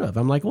very proud of.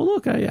 I'm like, well,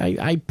 look,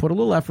 I put a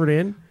little effort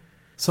in.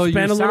 So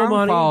your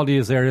sound quality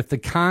is there. If the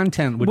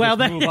content would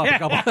just move up a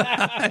couple,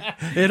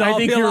 I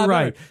think you're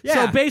right.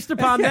 Yeah. So based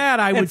upon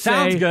that, I would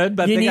say good,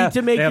 but you need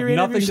to make your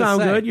interview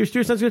sound good. Your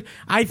studio sounds good.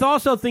 I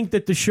also think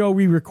that the show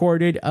we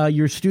recorded,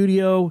 your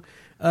studio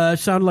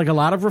sounded like a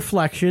lot of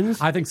reflections.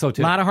 I think so,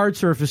 too. A lot of hard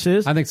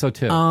surfaces. I think so,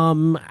 too.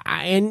 And,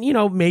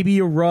 maybe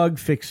a rug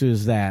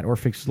fixes that or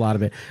fixes a lot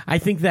of it. I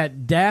think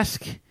that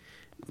desk...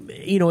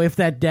 if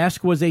that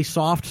desk was a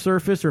soft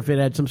surface or if it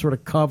had some sort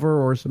of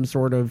cover or some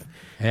sort of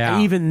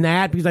even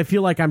that, because I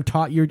feel like I'm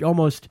taught you're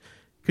almost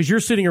because you're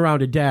sitting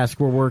around a desk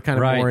where we're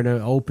kind of more in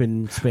an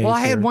open space. Well,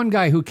 I had one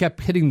guy who kept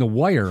hitting the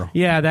wire.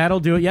 Yeah, that'll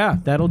do it. Yeah,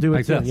 that'll do it.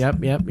 Like too. This.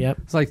 Yep.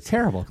 It's like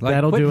terrible. Like,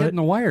 that'll do hitting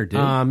the wire, dude.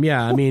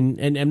 Yeah, I mean,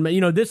 and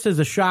this is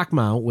a shock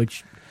mount,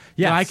 which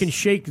I can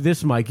shake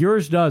this mic.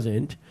 Yours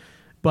doesn't.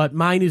 But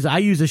mine is, I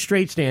use a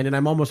straight stand, and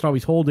I'm almost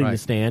always holding the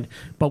stand.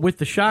 But with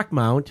the shock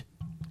mount,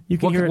 you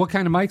can hear it. What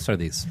kind of mics are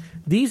these?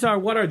 These are,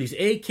 what are these?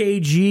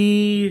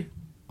 AKG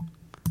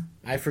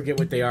I forget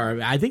what they are.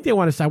 I think I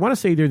want to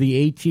say they're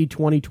the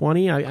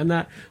AT2020. I'm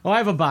not. Oh, I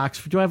have a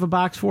box. Do I have a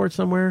box for it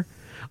somewhere?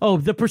 Oh,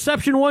 the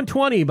Perception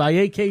 120 by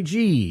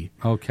AKG.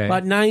 Okay.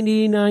 About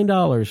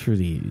 $99 for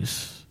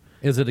these.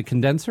 Is it a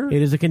condenser?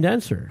 It is a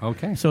condenser.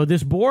 Okay. So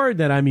this board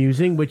that I'm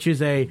using, which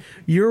is a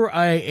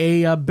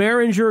Behringer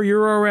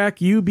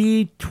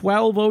Eurorack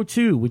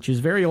UB1202, which is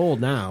very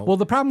old now. Well,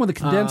 the problem with the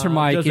condenser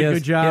mic does a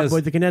good job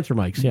with the condenser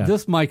mics. Yeah.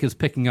 This mic is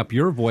picking up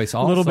your voice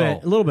also.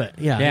 A little bit.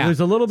 Yeah. There's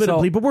a little bit of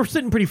bleep, but we're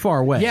sitting pretty far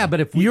away. Yeah, but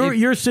if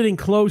you're sitting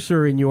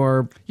closer in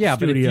your studio,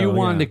 but if you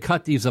wanted to to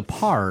cut these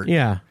apart,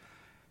 yeah,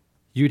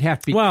 you'd have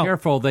to be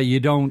careful that you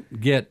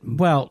don't get.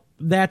 Well,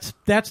 that's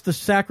the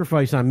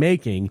sacrifice I'm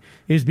making,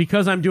 is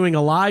because I'm doing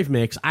a live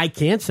mix, I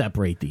can't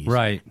separate these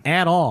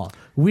at all.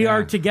 We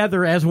are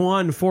together as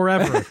one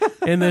forever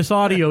in this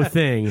audio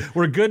thing.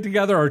 We're good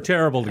together or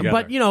terrible together.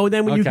 But,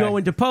 then when you go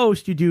into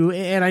post, you do,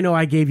 and I know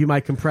I gave you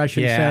my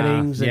compression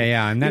settings.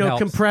 And that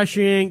helps.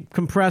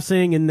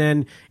 Compressing, and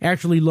then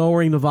actually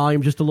lowering the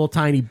volume just a little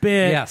tiny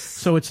bit. Yes.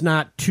 So it's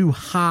not too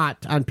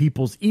hot on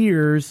people's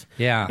ears.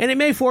 Yeah. And it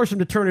may force them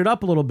to turn it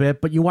up a little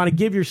bit, but you want to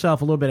give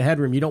yourself a little bit of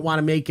headroom. You don't want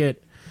to make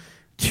it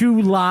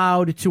too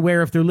loud to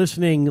where if they're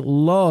listening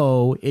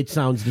low, it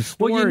sounds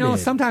distorted. Well,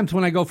 sometimes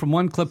when I go from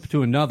one clip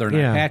to another and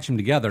I patch them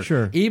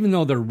together, even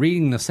though they're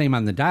reading the same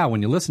on the dial,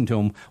 when you listen to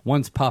them,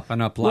 one's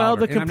popping up louder. Well,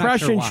 the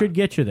compression should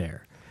get you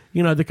there.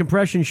 The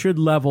compression should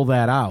level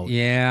that out.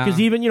 Yeah. Because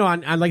even,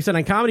 on like I said,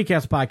 on Comedy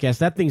Cast podcast,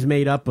 that thing's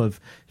made up of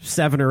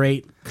 7 or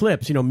 8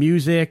 clips,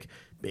 music,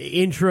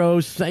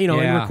 intros,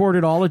 and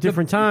recorded all at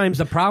different times.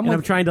 The problem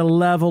I'm trying to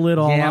level it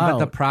all out. Yeah, but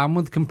the problem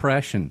with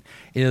compression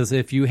is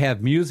if you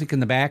have music in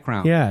the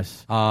background.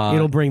 Yes,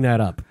 it'll bring that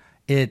up.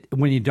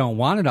 When you don't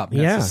want it up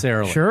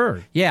necessarily. Yeah,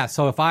 sure. Yeah,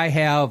 so if I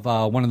have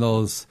one of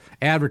those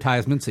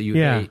advertisements that you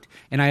hate,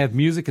 and I have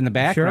music in the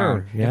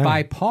background, if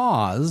I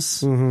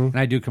pause and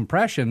I do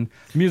compression,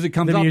 music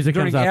comes up.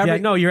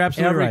 You're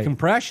absolutely right. Every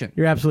compression.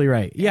 You're absolutely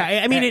right. Yeah,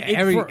 I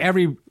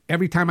mean,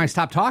 every time I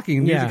stop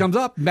talking, music comes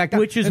up, back down.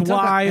 Which is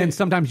why, and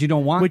sometimes you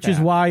don't want. Which is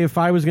why, if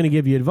I was going to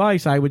give you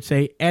advice, I would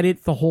say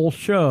edit the whole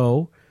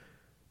show,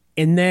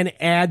 and then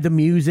add the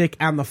music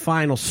on the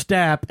final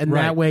step, and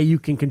that way you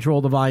can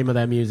control the volume of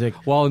that music.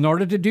 Well, in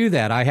order to do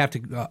that, I have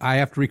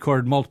to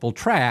record multiple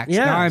tracks.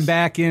 Yes. Now I'm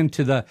back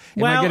into the.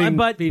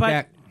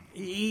 Feedback?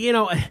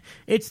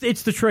 It's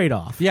the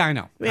trade-off. Yeah, I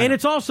know.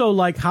 It's also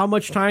like, how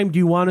much time do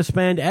you want to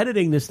spend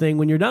editing this thing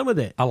when you're done with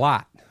it? A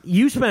lot.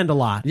 You spend a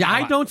lot. Yeah,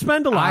 I don't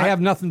spend a lot. I have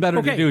nothing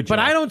better to do, Joe. But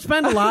I don't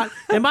spend a lot,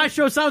 and my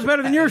show sounds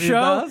better than your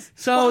show. Does?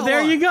 So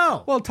there you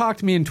go. Well, talk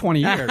to me in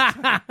 20 years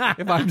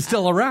if I'm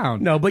still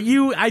around. No, but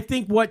I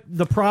think what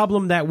the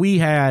problem that we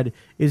had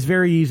is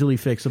very easily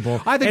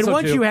fixable. I think and so,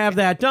 once too. you have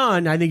that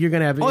done, I think you're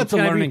going to have. It's a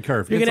learning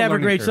curve. You're going to have a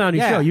great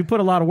sounding show. You put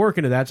a lot of work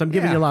into that, so I'm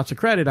giving you lots of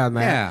credit on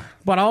that. Yeah.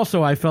 But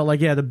also, I felt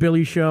like the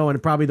Billy show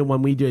and probably the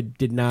one we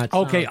did not.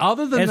 Okay, sound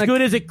other than as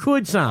good as it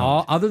could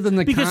sound. Other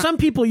than because some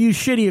people use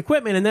shitty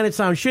equipment and then it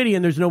sounds shitty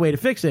and there's no way to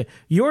fix it.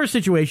 Your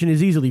situation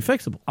is easily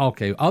fixable.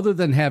 Okay, other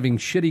than having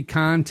shitty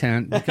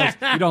content because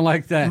you don't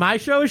like that. My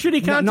show is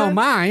shitty content? No,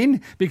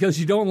 mine, because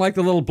you don't like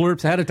the little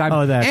blurps ahead of time.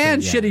 Oh, that's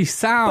and it, shitty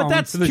sound. But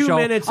that's 2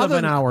 minutes of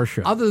an hour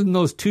show. Other than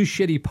those 2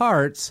 shitty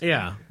parts.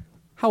 Yeah.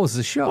 How was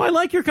the show? Well, I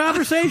like your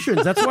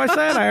conversations. That's what I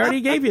said. I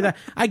already gave you that.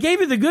 I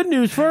gave you the good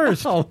news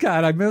first. Oh,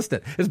 God, I missed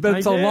it. It's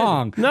been so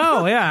long.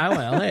 No,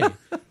 well, hey.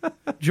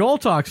 Joel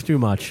talks too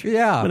much.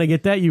 Yeah. I'm going to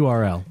get that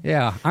URL.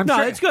 Yeah.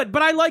 It's good.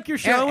 But I like your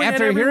show, and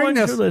everyone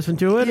should listen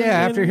to it. Yeah,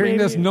 after hearing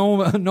this, no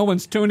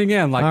one's tuning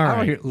in. Like, all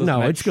right.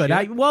 No, it's good.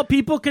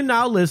 People can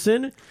now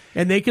listen,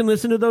 and they can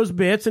listen to those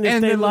bits, and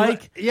if they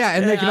like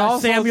and they can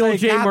also Samuel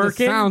J.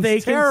 Merkin, they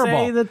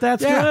can say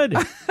that's good.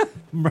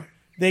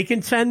 They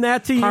can send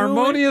that to you.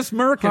 Harmonious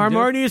Merkin.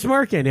 Harmonious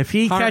Merkin. If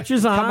he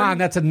catches on. Come on,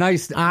 that's a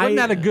nice. Wasn't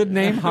that a good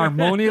name?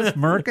 Harmonious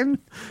Merkin?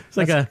 It's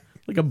like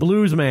a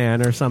blues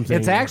man or something.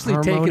 It's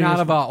actually taken out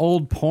of an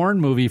old porn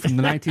movie from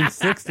the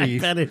 1960s. I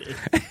bet it is.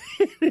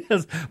 It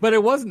is. But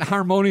it wasn't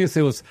harmonious.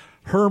 It was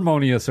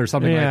harmonious or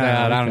something like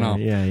that. I don't know.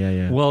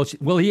 Yeah. Well,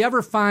 will he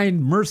ever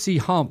find Mercy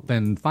Hump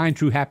and find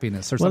true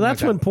happiness or something? Well,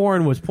 that's when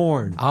porn was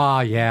porn.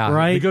 Ah, yeah.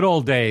 Right? The good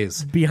old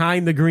days.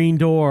 Behind the Green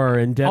Door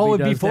and Debbie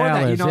Does before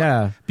Dallas.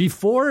 that,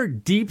 before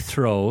Deep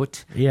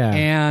Throat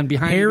and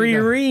Behind Harry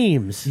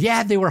Reams.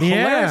 Yeah, they were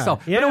hilarious though.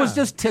 Yeah. But it was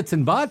just tits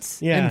and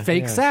butts and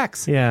fake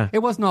sex. Yeah. It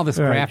wasn't all this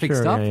graphic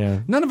stuff. Yeah.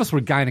 None of us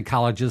were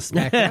gynecologists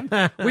back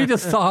then. We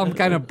just saw them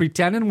kind of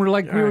pretending. We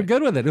were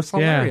good with it. It was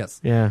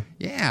hilarious. Yeah.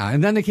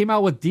 And then they came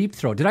out with Deep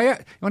Throat. You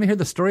want to hear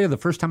the story of the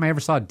first time I ever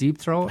saw Deep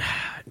Throat?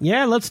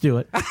 Yeah, let's do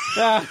it.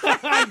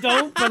 I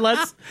don't, but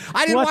let's.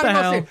 I didn't want to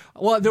go see.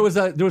 Well, there was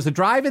a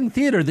drive-in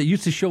theater that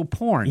used to show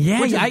porn.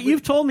 Yeah,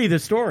 you've told me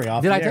this story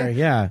off the air.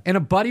 Yeah. And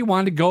a buddy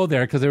wanted to go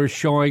there because they were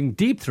showing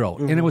Deep Throat,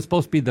 and it was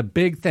supposed to be the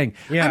big thing.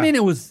 Yeah. I mean,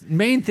 it was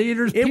main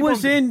theaters. It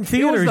was in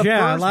theaters. It was the a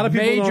first lot of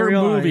people major don't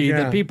realize, movie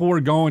that people were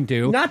going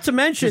to. Not to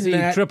mention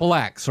that Triple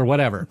X or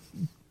whatever.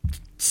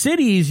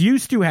 Cities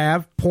used to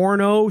have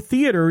porno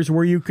theaters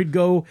where you could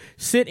go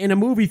sit in a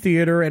movie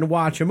theater and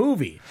watch a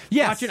movie.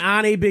 Yes. Watch it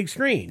on a big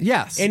screen.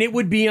 Yes. And it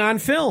would be on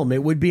film.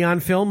 It would be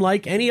on film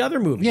like any other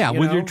movie. Yeah,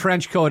 with know? your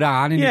trench coat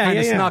on, and you kind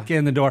of snuck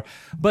in the door.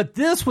 But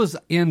this was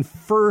in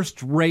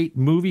first-rate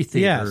movie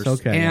theaters. Yes,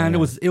 okay. And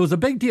it was a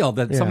big deal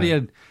that somebody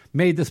had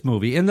made this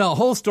movie. And the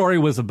whole story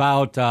was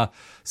about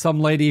some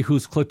lady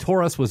whose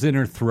clitoris was in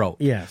her throat.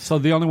 Yes. So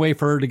the only way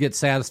for her to get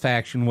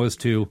satisfaction was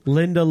to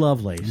Linda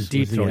Lovelace.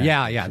 deep throat.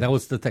 Yeah, that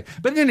was the thing.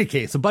 But in any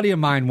case, a buddy of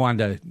mine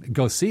wanted to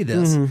go see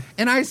this.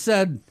 And I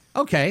said,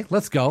 okay,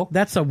 let's go.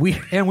 That's a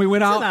weird... And we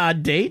went out. An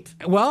odd date.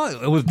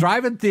 Well, it was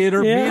drive-in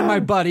theater, me and my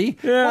buddy.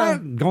 Yeah.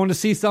 Going to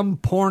see some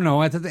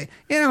porno at the thing.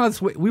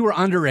 We were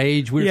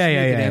underage. We were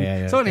sneaking in.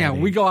 Yeah, so anyhow,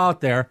 we go out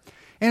there,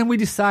 and we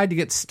decide to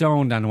get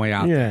stoned on the way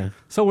out there.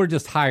 So we're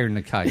just hiring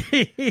the kite.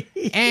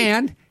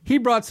 And he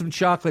brought some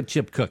chocolate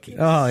chip cookies.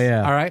 Oh,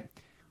 yeah. All right?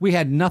 We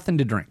had nothing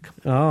to drink.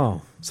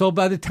 Oh. So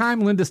by the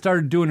time Linda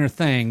started doing her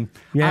thing,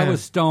 I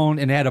was stoned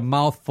and had a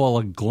mouthful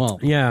of glump.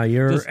 Yeah,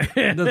 you're... Just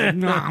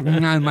in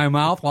my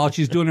mouth while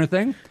she's doing her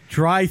thing.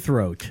 Dry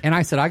throat. And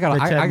I said, I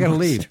gotta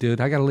leave,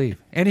 dude. I gotta leave.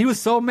 And he was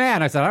so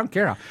mad. I said, I don't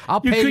care. I'll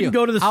pay you. You couldn't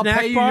go to the I'll snack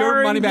pay you bar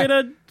your money and back.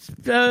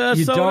 get a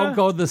You soda? don't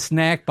go to the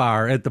snack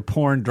bar at the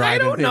porn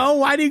drive-in. I don't know.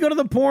 Why do you go to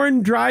the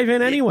porn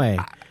drive-in anyway?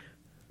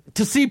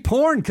 To see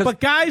porn,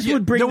 But guys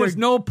would bring there was their-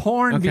 no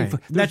porn. Okay,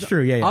 before. that's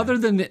true, yeah. Other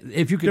than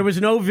if you could, There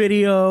was no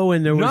video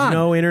and there was None.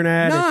 no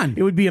internet. None.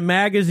 It would be a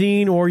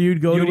magazine or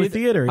you'd go to a either-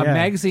 theater. a yeah.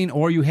 magazine,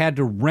 or you had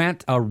to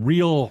rent a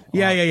real,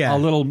 Yeah. a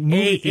little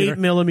movie theater. 8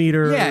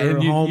 millimeter Yeah,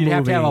 and home you'd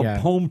have to have movie, a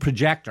home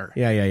projector.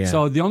 Yeah.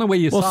 So the only way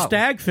you Well, saw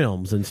stag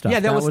films and stuff. yeah,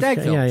 that was stag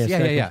films. Yeah.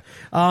 stag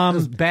films. It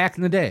was back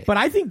in the day. But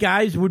I think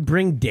guys would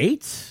bring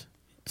dates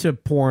to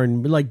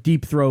porn, like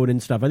Deep Throat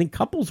and stuff. I think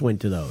couples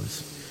went to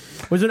those.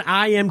 Was it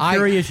I Am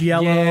Curious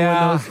Yellow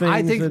and those things?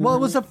 I think, and, well, it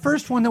was the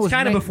first one that was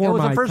kind of before It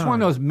was my the first time. one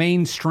that was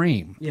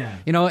mainstream. Yeah.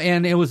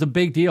 And it was a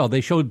big deal.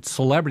 They showed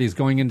celebrities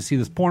going in to see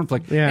this porn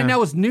flick. Yeah. And that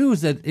was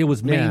news that it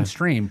was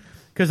mainstream.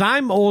 Because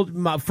I'm old.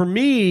 For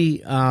me,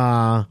 we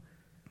had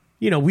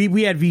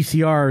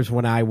VCRs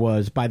when I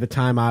was. By the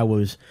time I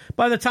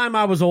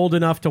was old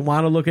enough to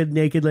want to look at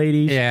naked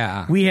ladies,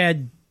 Yeah. we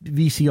had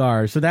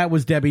VCRs. So that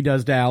was Debbie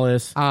Does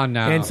Dallas. Oh,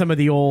 no. And some of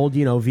the old,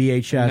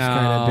 VHS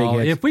kind of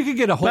big hits. If we could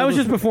get a hold that was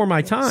of just before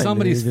my time.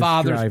 somebody's This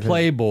father's drive-in.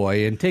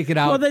 Playboy and take it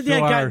out Well, to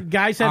our,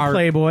 guys had our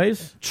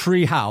Playboys.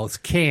 treehouse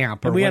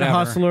camp or And we whatever. had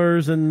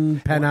Hustlers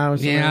and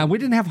Penthouse. Yeah, we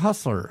didn't have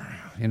Hustler.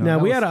 No,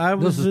 that we was, had. I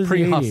was this was the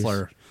 80s.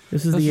 pre-Hustler.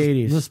 This is the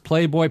 80s. This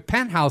Playboy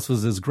Penthouse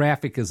was as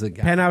graphic as it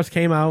got. Penthouse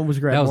came out and was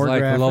great. That was more like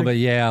graphic. a little bit,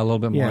 a little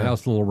bit more. Yeah. That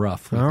was a little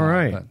rough. All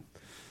right. But,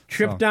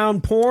 Trip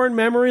down porn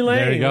memory lane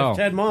There you go. with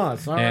Ted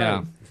Moss. All yeah,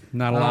 right.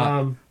 not a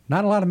lot.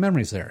 Not a lot of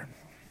memories there.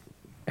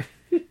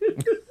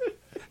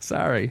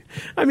 Sorry.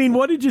 I mean,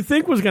 what did you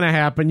think was going to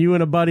happen? You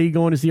and a buddy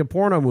going to see a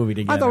porno movie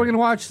together? I thought we were going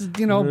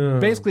to watch,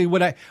 basically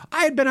what I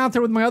had been out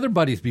there with my other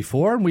buddies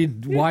before, and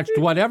we'd watched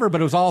whatever, but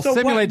it was all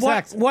simulated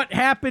sex. What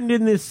happened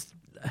in this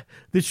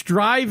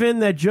drive-in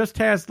that just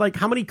has, like,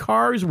 how many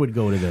cars would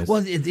go to this?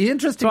 Well, the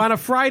interesting. So on a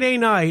Friday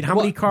night, how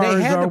many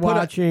cars are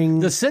watching?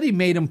 The city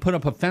made them put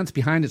up a fence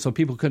behind it so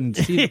people couldn't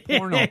see the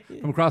porno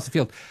from across the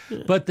field.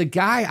 But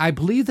I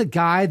believe the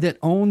guy that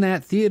owned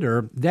that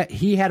theater, that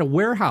he had a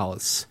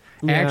warehouse.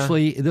 Yeah.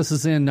 Actually, this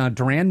is in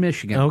Durand,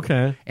 Michigan.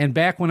 Okay. And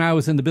back when I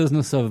was in the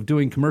business of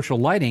doing commercial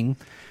lighting,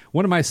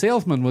 one of my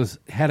salesmen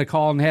had a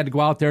call and had to go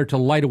out there to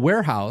light a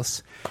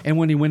warehouse. And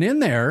when he went in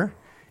there,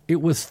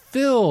 it was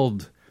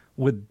filled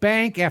with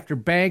bank after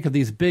bank of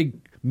these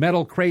big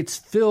metal crates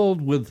filled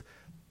with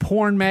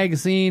porn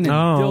magazine and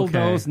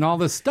dildos and all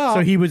this stuff.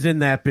 So he was in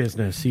that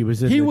business. He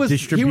was in the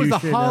distribution. He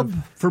was the hub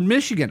for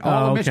Michigan.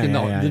 All of Michigan.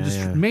 No, Yeah,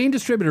 the main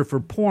distributor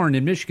for porn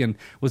in Michigan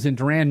was in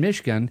Durand,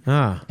 Michigan.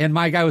 Ah. And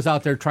my guy was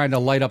out there trying to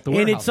light up the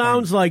warehouse. And it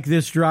sounds like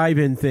this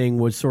drive-in thing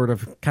was sort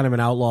of kind of an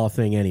outlaw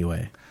thing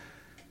anyway.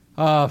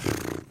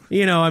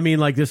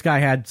 Like this guy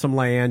had some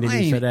land and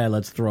he said, "Hey,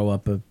 let's throw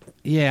up a."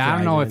 Yeah, I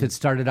don't know if it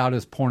started out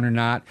as porn or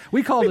not.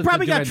 We called it.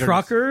 Probably got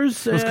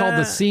truckers. It was called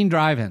the Scene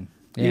Drive-In.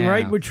 Yeah.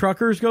 Right? Would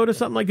truckers go to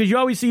something like? Because you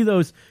always see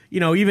those.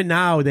 Even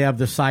now they have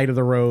the side of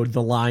the road,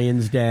 the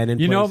Lion's Den, and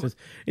places,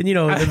 and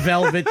the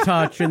Velvet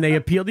Touch, and they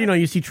appeal.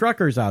 You see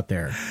truckers out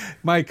there.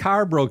 My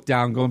car broke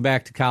down going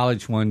back to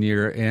college one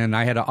year, and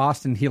I had an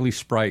Austin Healey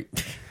Sprite,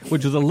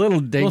 which was a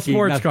little dinky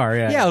sports car,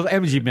 yeah,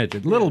 MG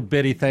midget, little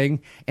bitty thing.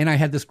 And I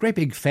had this great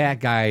big fat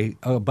guy,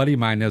 a buddy of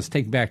mine, that was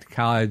taken back to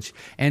college,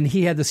 and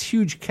he had this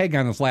huge keg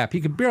on his lap. He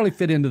could barely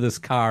fit into this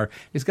car.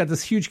 He's got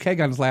this huge keg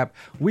on his lap.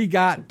 We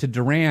got to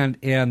Durand,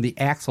 and the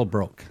axle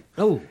broke.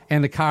 Oh,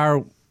 and the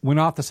car went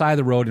off the side of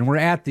the road, and we're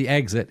at the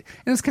exit,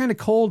 and it's kind of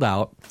cold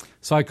out.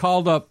 So I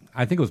called up,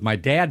 I think it was my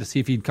dad, to see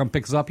if he'd come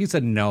pick us up. He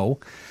said no.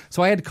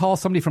 So I had to call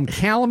somebody from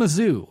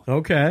Kalamazoo.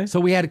 Okay. So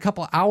we had a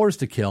couple hours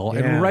to kill,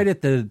 and we're right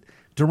at the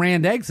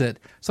Durand exit.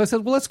 So I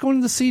said, well, let's go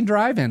into the Scene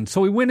Drive-In. So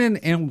we went in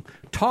and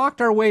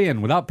talked our way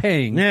in without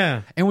paying.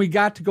 Yeah. And we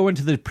got to go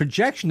into the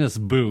projectionist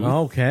booth.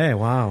 Okay,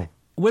 wow.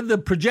 with the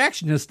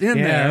projectionist in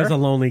Yeah, there. there's a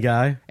lonely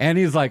guy. And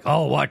he's like,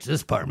 "Oh, watch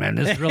this part, man.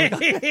 This is really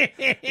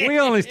good." We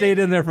only stayed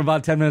in there for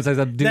about 10 minutes. I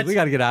said, "Dude, we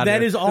got to get out of here.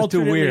 That is It's too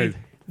alternately weird."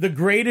 the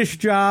greatest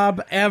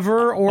job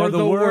ever or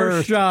the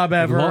worst job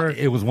ever.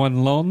 It was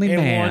one lonely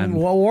man.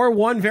 Or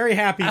one very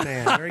happy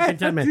man, very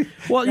content man.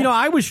 Well,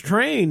 I was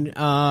trained.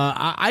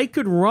 I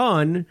could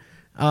run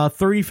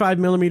 35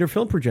 millimeter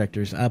film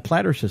projectors,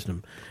 platter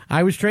system.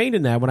 I was trained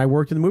in that when I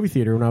worked in the movie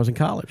theater when I was in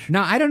college.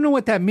 Now, I don't know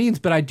what that means,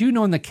 but I do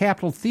know in the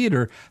Capitol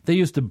Theater, they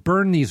used to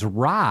burn these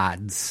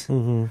rods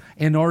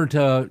in order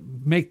to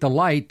make the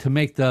light, to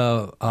make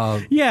the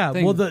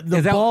thing. Well,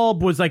 the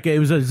bulb was it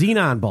was a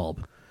xenon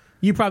bulb.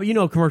 You probably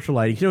commercial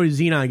lighting.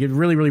 Xenon gets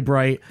really, really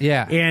bright.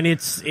 Yeah, and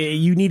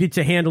you needed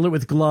to handle it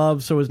with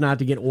gloves so as not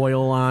to get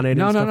oil on it.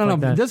 No.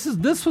 That.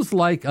 This was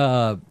like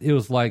it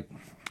was like,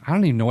 I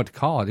don't even know what to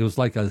call it. It was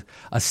like a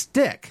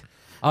stick.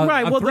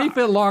 Right, a 3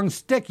 foot long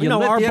stick.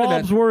 Our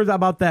bulbs were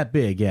about that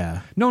big.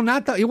 Yeah. No,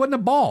 not that. It wasn't a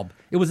bulb.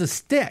 It was a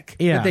stick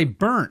that they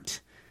burnt,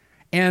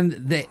 and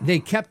they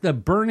kept the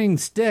burning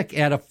stick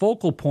at a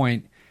focal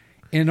point.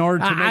 In order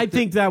to I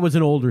think that was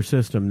an older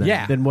system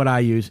than what I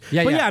use.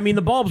 Yeah, but I mean,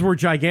 the bulbs were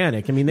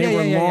gigantic. I mean, they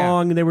were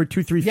long. They were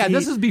 2-3 feet. Yeah,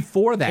 this is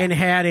before that. And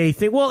had a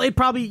thing. Well, it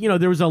probably,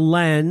 there was a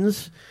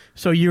lens.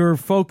 So you're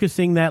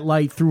focusing that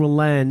light through a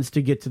lens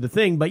to get to the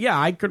thing. But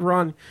yeah, I could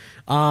run,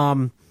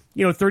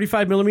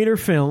 35 millimeter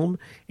film.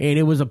 And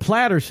it was a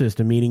platter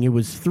system, meaning it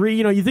was 3.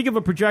 You think of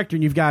a projector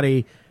and you've got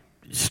a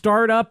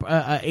startup,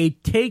 a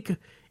take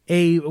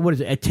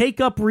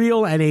up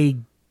reel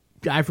and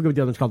I forget what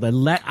the other one's called, the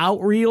let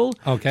out reel.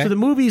 Okay. So the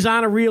movie's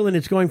on a reel and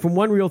it's going from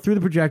one reel through the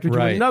projector to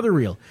another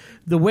reel.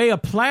 The way a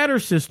platter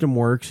system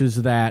works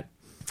is that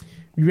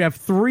you have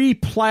 3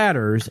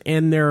 platters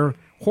and they're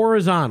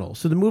horizontal.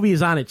 So the movie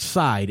is on its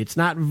side. It's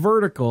not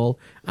vertical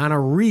on a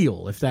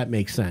reel, if that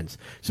makes sense.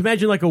 So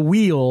imagine like a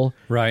wheel,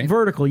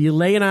 vertical. You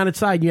lay it on its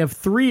side and you have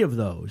 3 of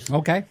those.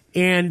 Okay.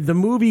 And the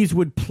movies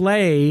would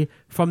play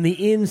from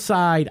the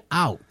inside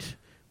out,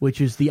 which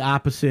is the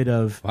opposite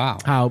of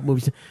how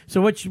movies.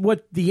 So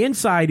what the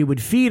inside, it would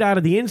feed out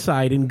of the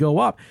inside and go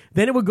up.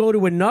 Then it would go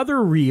to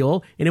another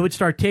reel, and it would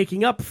start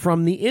taking up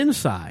from the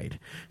inside.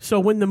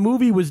 So when the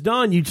movie was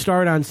done, you'd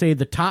start on, say,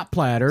 the top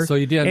platter. So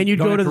you did, and you'd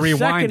go to the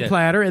second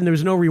platter, and there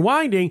was no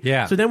rewinding.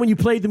 Yeah. So then when you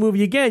played the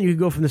movie again, you could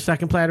go from the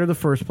second platter to the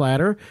first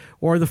platter,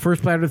 or the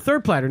first platter to the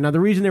third platter. Now, the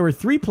reason there were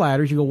 3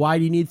 platters, you go, why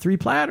do you need 3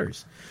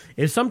 platters?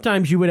 Is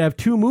sometimes you would have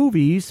 2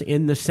 movies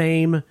in the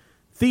same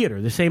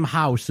theater, the same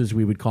house, as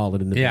we would call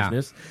it in the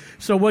business.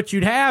 So what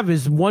you'd have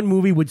is one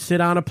movie would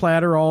sit on a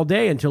platter all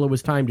day until it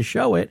was time to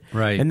show it.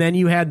 Right. And then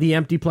you had the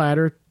empty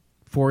platter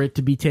for it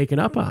to be taken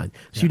up on.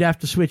 So you'd have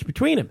to switch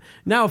between them.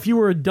 Now, if you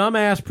were a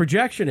dumbass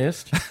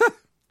projectionist,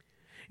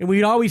 and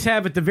we'd always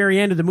have at the very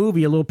end of the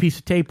movie a little piece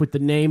of tape with the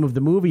name of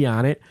the movie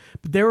on it,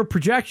 but there were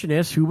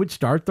projectionists who would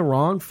start the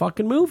wrong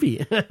fucking movie.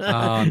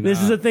 This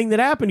is a thing that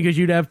happened because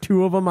you'd have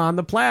 2 of them on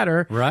the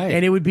platter,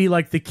 and it would be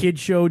like the kid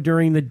show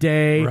during the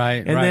day,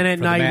 and then at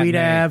night we'd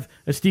have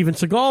a Steven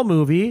Seagal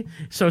movie.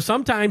 So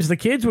sometimes the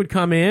kids would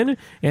come in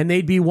and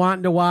they'd be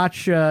wanting to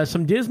watch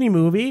some Disney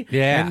movie,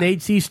 and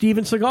they'd see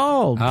Steven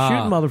Seagal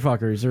shooting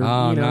motherfuckers,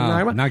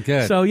 or not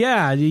good. So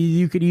yeah,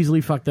 you could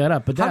easily fuck that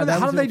up. But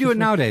how do they do it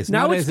nowadays?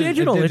 Now Nowadays it's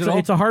digital.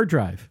 It's a hard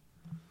drive.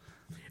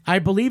 I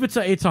believe it's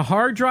a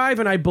hard drive,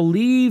 and I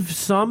believe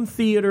some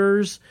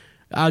theaters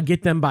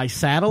get them by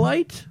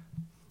satellite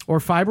or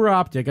fiber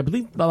optic. I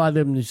believe a lot of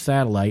them is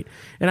satellite.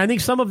 And I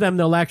think some of them,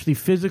 they'll actually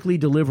physically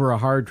deliver a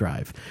hard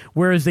drive,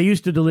 whereas they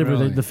used to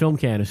deliver the film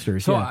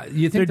canisters. So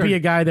you think there'd be a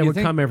guy that would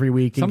come every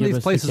week and some of give these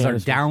us places the are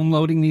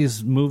downloading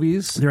these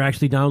movies? They're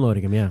actually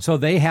downloading them, yeah. So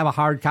they have a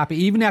hard copy.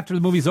 Even after the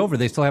movie's over,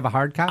 they still have a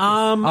hard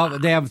copy?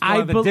 They have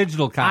a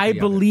digital copy. I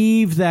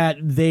believe that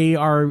they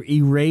are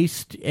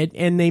erased,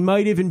 and they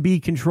might even be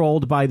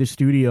controlled by the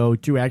studio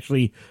to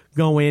actually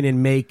go in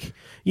and make,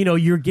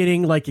 you're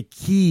getting like a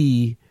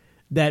key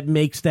that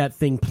makes that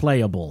thing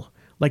playable,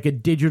 like a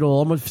digital,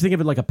 almost think of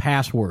it like a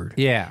password.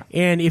 Yeah.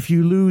 And if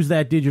you lose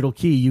that digital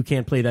key, you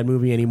can't play that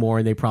movie anymore,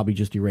 and they probably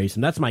just erase them.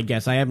 That's my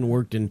guess. I haven't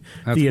worked in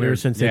theater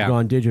since they've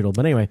gone digital.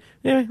 But anyway,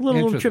 a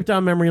little trip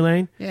down memory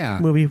lane,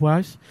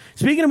 movie-wise.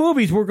 Speaking of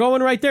movies, we're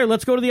going right there.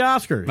 Let's go to the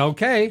Oscars.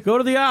 Okay. Go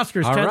to the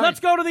Oscars, Ted. Right. Let's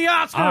go to the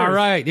Oscars. All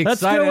right.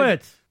 Excited. Let's do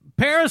it.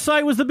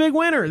 Parasite was the big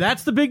winner.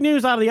 That's the big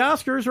news out of the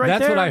Oscars there.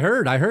 That's what I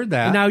heard. I heard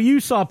that. Now, you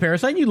saw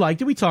Parasite and you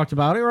liked it. We talked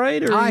about it,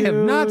 right? I have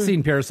not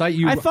seen Parasite.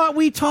 I thought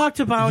we talked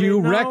about it.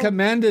 You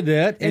recommended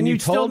it, and you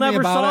still told me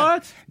never about saw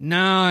it?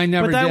 No, I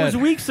never did. But that was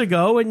weeks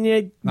ago, and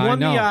you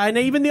won the and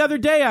even the other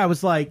day I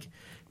was like,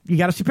 you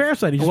got to see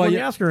Parasite. He just won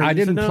the Oscar. I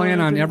didn't plan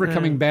on ever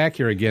coming back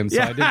here again,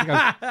 so I didn't think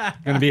I was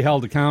going to be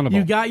held accountable.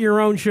 You got your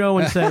own show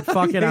and said,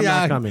 fuck it, I'm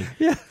not coming.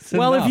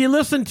 Well, if you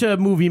listen to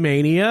Movie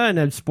Mania, and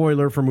a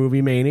spoiler for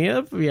Movie Mania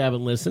if you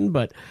haven't listened,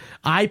 but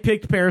I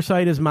picked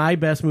Parasite as my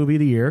best movie of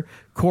the year.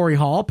 Corey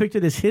Hall picked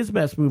it as his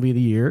best movie of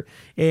the year.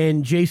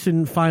 And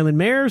Jason Filan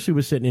Mayers, who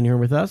was sitting in here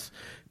with us,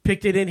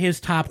 picked it in his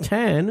top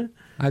 10.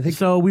 I think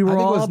so. We were I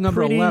think it all was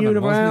number pretty 11.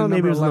 universal. Wasn't it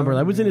Maybe it was number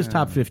 11. It was in his Yeah.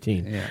 top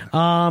 15.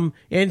 Yeah.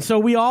 And so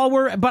we all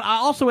were, but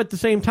also at the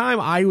same time,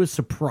 I was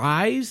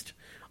surprised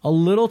a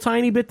little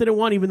tiny bit that it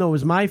won, even though it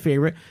was my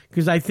favorite,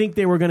 because I think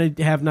they were going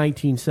to have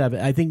 1917.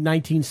 I think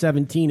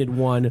 1917 had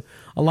won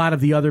a lot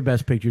of the other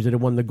Best Pictures. It had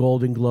won the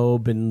Golden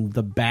Globe and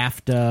the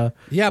BAFTA.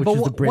 Yeah, which but is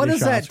the what British does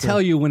that Oscar.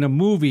 tell you when a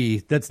movie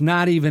that's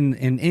not even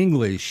in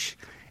English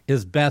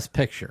is Best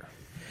Picture?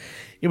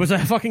 It was a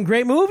fucking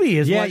great movie.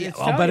 Is what it's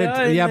but it,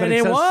 telling you, and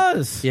it says,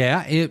 was.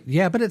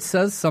 but it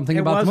says something It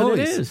about was the and it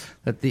movies is.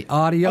 that the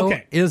audio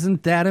Okay.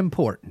 isn't that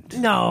important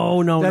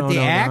No, That the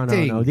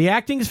acting- no. The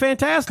acting is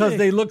fantastic. because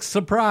they look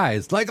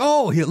surprised. Like,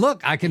 oh,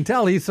 look, I can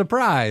tell he's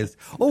surprised.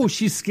 Oh,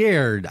 she's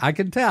scared. I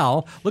can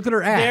tell. Look at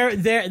her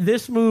act.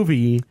 This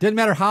movie. Didn't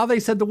matter how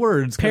they said the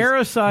words. 'cause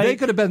Parasite- They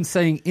could have been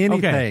saying anything.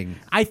 Okay.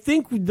 I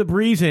think the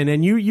reason,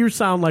 and you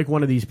sound like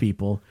one of these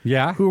people,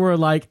 Yeah? who are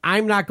like,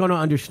 I'm not going to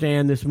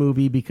understand this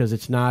movie because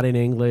it's not in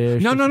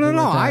English. No. or something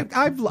like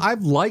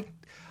that.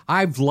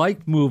 I've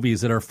liked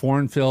movies that are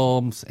foreign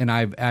films, and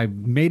I've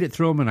made it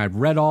through them, and I've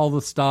read all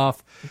the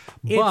stuff.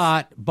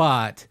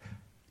 But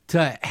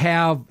to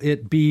have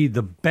it be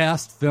the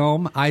best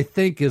film, I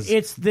think It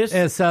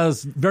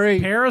says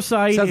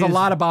Parasite says a is-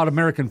 lot about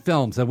American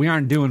films that we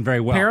aren't doing very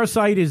well.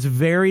 Parasite is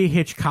very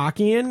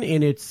Hitchcockian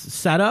in its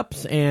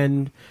setups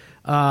and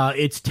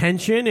its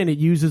tension, and it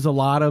uses a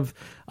lot of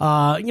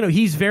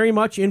he's very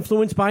much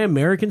influenced by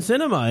American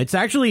cinema.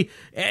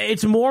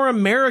 It's more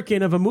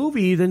American of a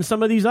movie than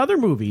some of these other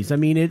movies. I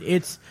mean,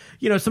 it's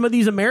some of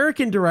these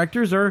American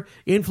directors are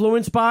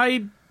influenced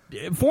by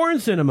foreign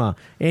cinema,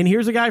 and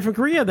here's a guy from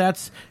Korea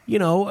that's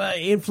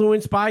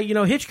influenced by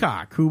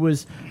Hitchcock, who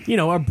was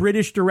a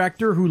British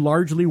director who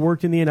largely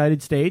worked in the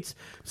United States.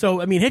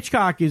 So I mean,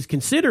 Hitchcock is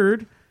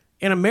considered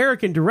an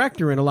American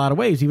director in a lot of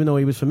ways, even though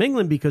he was from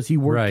England, because he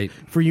worked Right.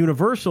 for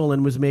Universal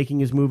and was making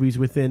his movies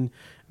within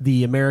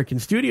the American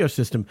studio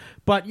system.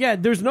 But yeah,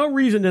 there's no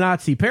reason to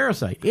not see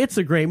Parasite. It's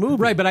a great movie.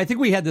 Right, but I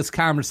think we had this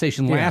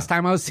conversation last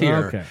time I was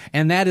here, Okay.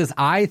 and that is,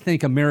 I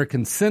think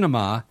American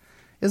cinema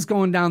is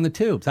going down the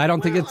tubes. I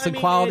don't think Well, it's I the mean,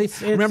 quality.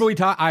 it's- Remember,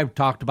 I've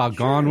talked about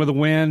Gone with the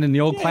Wind and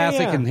the old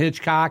classic yeah. and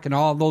Hitchcock and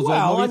all those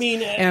Well, old I movies.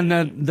 mean, and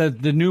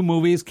the new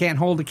movies can't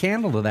hold a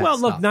candle to that. Well,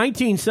 look, stuff.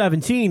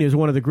 1917 is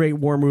one of the great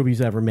war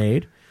movies ever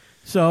made.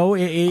 So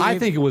I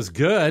think it was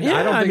good. Yeah,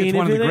 I don't think it's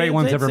one of the great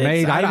ones ever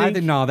made. I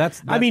think no.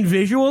 I mean,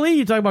 visually,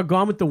 you talk about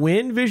Gone with the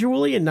Wind.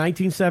 Visually, in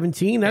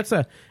 1917, that's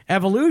a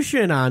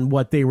evolution on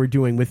what they were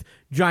doing with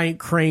giant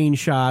crane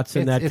shots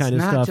and that kind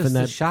of stuff. It's not just and the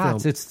that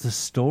shots; film. it's the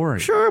story.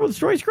 Sure, but the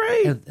story's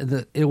great.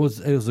 It was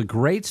a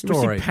great You ever see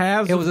story.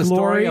 Paths It of was a Glory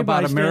story by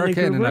about Stanley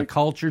America and a Kubrick?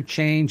 culture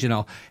change.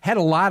 Had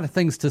a lot of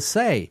things to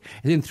say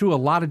and through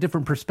a lot of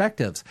different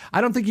perspectives.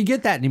 I don't think you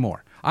get that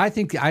anymore. I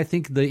think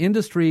the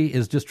industry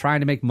is just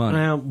trying to make money.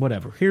 Well,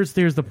 whatever. Here's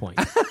the point.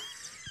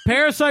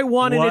 Parasite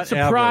won, and it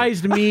Whatever.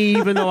 surprised me,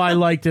 even though I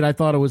liked it. I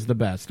thought it was the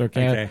best.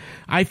 Okay?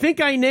 I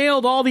think I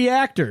nailed all the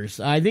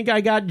actors. I think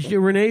I got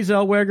Renee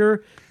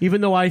Zellweger,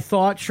 even though I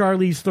thought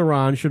Charlize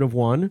Theron should have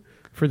won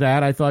for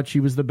that. I thought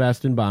she was the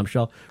best in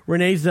Bombshell.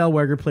 Renee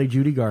Zellweger played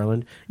Judy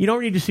Garland. You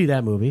don't need to see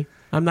that movie.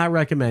 I'm not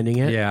recommending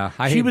it. Yeah,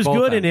 I she hate was both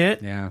good of in them.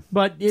 it. Yeah.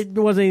 But it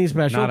wasn't anything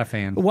special. Not a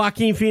fan.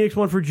 Joaquin Phoenix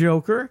won for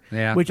Joker,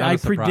 Yeah, which not I a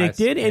surprise.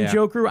 predicted, and Yeah.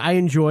 Joker. I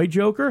enjoyed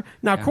Joker.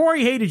 Now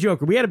Corey hated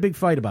Joker. We had a big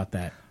fight about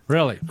that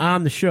Really,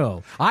 on the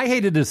show. I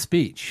hated his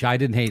speech. I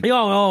didn't hate.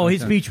 Oh,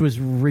 his speech was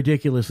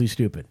ridiculously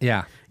stupid.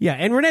 Yeah. Yeah,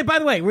 and by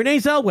the way, Renee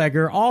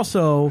Zellweger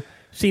also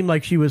seemed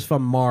like she was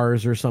from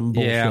Mars or some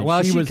bullshit. Yeah,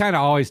 well, she was kind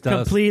of always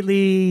does.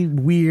 completely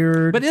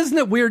weird. But isn't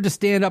it weird to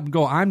stand up and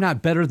go, I'm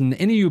not better than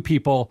any of you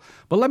people,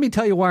 but let me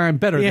tell you why I'm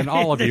better than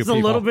all of you there's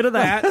people. a little bit of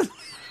that. There's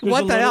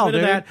What a the little hell, bit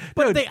of dude? that.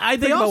 But Dude, they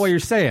think about also, what you're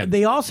saying.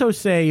 They also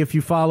say, if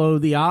you follow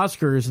the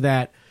Oscars,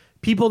 that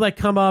people that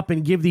come up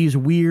and give these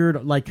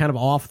weird, like kind of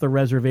off the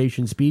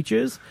reservation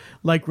speeches,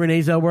 like Renee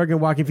Zellweger and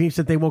Joaquin Phoenix,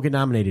 that they won't get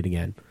nominated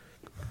again.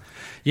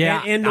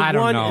 Yeah, and the I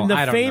don't know. And the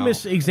I don't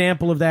famous know.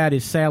 example of that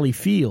is Sally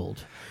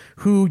Field,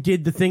 who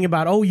did the thing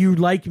about, oh, you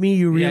like me,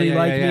 you really Yeah,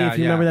 like yeah, me, yeah, if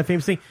you yeah. remember that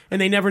famous thing,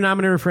 and they never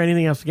nominated her for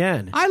anything else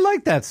again. I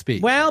like that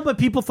speech. Well, but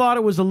people thought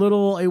it was a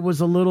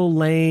little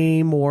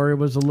lame, or it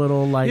was a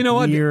little like You know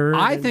what? weird.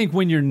 I and think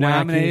when you're wacky.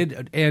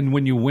 nominated and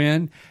when you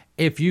win,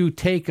 if you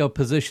take a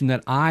position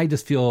that I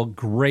just feel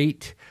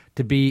great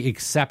to be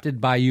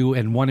accepted by you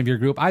and one of your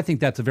group, I think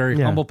that's a very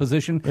humble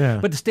position. Yeah.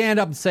 But to stand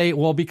up and say,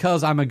 well,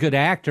 because I'm a good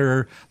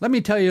actor, let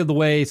me tell you the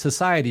way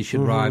society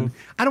should run,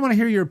 I don't want to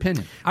hear your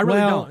opinion. I really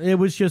well, don't. it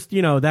was just,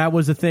 that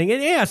was the thing.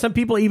 And yeah, some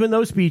people, even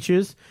those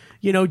speeches,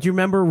 do you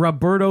remember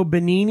Roberto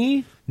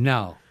Benigni?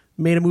 No.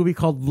 Made a movie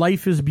called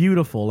Life is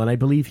Beautiful, and I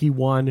believe he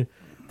won.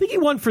 I think he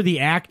won for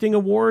the acting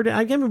award.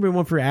 I can't remember if he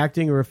won for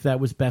acting or if that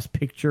was Best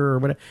Picture or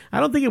whatever.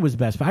 I don't think it was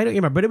Best. I don't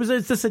remember. But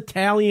it's this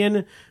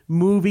Italian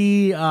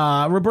movie.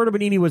 Roberto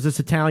Benigni was this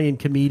Italian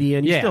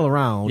comedian. He's Yeah. still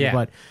around, Yeah.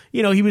 but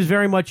he was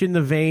very much in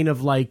the vein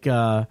of like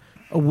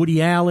a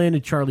Woody Allen, a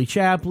Charlie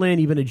Chaplin,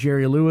 even a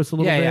Jerry Lewis a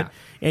little bit. Yeah.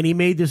 And he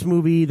made this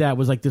movie that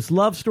was like this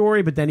love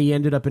story, but then he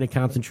ended up in a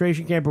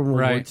concentration camp in World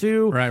War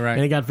II. Right.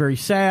 And it got very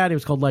sad. It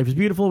was called Life is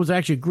Beautiful. It was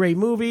actually a great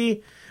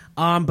movie.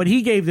 But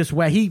he gave this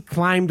way. He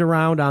climbed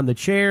around on the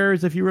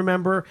chairs, if you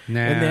remember. Nah.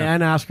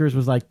 And Oscars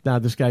was like, "No,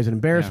 this guy's an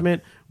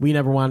embarrassment. We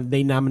never want."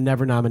 They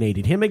never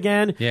nominated him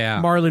again.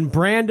 Yeah. Marlon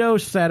Brando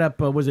set up.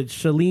 Was it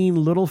Shailene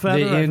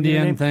Littlefeather? The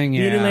Indian thing. The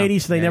Yeah. Indian lady.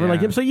 So they never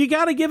liked Yeah. him. So you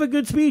got to give a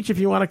good speech if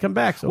you want to come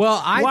back. So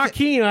Well,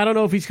 Joaquin, I don't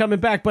know if he's coming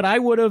back, but I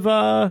would have.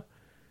 I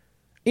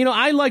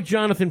like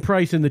Jonathan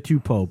Pryce in The Two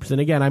Popes,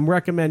 and again, I'm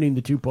recommending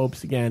The Two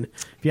Popes again.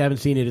 If you haven't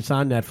seen it, it's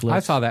on Netflix. I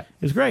saw that.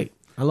 It's great.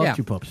 I love Yeah.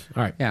 Two Popes.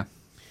 All right. Yeah.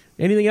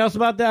 Anything else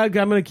about that? I'm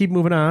going to keep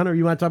moving on, or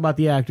you want to talk about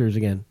the actors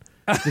again?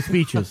 The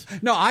speeches.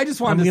 No, I just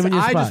wanted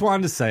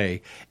to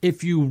say,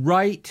 if you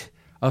write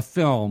a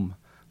film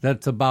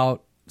that's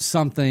about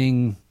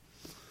some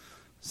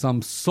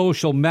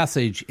social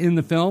message in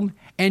the film,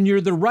 and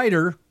you're the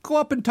writer, go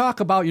up and talk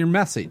about your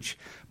message.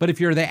 But if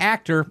you're the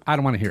actor, I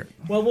don't want to hear it.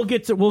 Well, we'll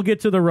get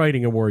to the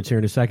writing awards here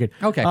in a second.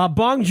 Okay.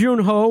 Bong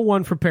Joon-ho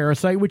won for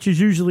Parasite, which is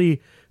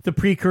usually the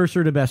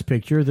precursor to Best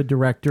Picture. The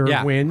director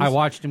wins. I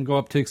watched him go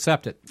up to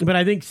accept it. But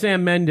I think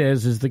Sam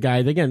Mendes is the guy.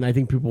 Again, I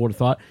think people would have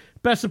thought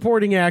Best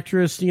Supporting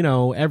Actress.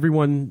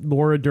 Everyone.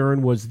 Laura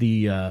Dern was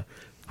the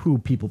who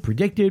people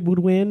predicted would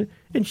win,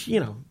 and she,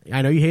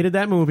 I know you hated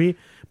that movie,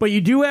 but you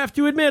do have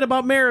to admit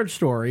about Marriage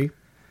Story,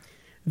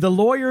 the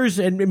lawyers,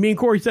 and me and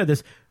Corey said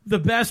this. The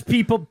best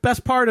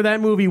part of that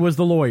movie was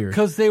the lawyers,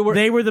 because they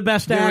were the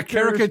best actors,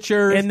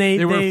 caricatures, and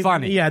they were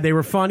funny. Yeah, they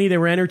were funny. They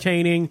were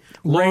entertaining.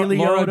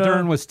 Laura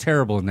Dern was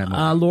terrible in that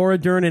movie. Laura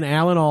Dern and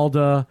Alan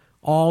Alda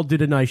all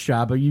did a nice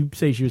job, but you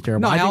say she was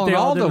terrible. No, I think Alan they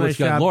all did Alda a was nice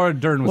good. job. Laura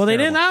Dern was Well, they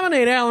terrible. didn't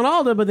nominate Alan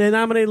Alda, but they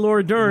nominated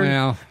Laura Dern.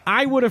 Well,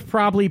 I would have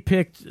probably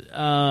picked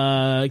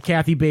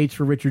Kathy Bates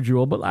for Richard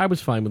Jewell, but I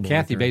was fine with Laura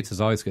Kathy Dern. Bates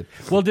is always good.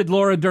 Well, did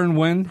Laura Dern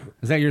win?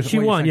 Is that your? She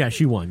won. Yeah,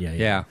 she won. Yeah.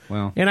 Yeah.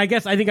 Well, and I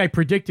think I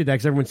predicted that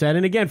because everyone said.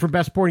 And again, for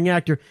Best Supporting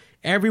Actor,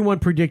 everyone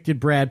predicted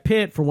Brad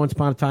Pitt for Once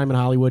Upon a Time in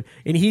Hollywood,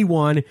 and he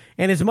won.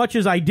 And as much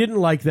as I didn't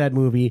like that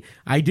movie,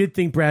 I did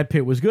think Brad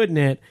Pitt was good in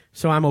it,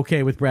 so I'm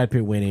okay with Brad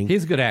Pitt winning.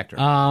 he's a good actor.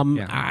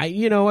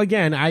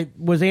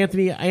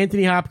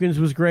 Anthony Hopkins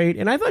was great,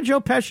 and I thought Joe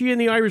Pesci in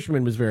The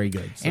Irishman was very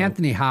good. So.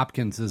 Anthony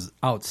Hopkins is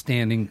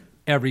outstanding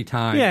every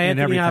time. Yeah, in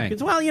Anthony everything.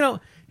 Hopkins.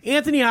 Well,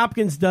 Anthony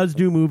Hopkins does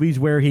do movies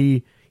where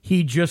he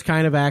just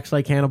kind of acts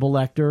like Hannibal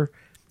Lecter,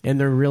 and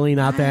they're really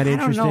not that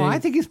interesting. I don't know. I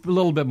think he's a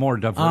little bit more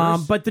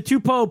diverse. But The Two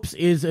Popes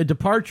is a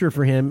departure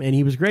for him, and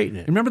he was great in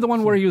it. Remember the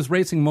one where he was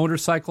racing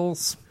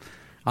motorcycles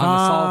on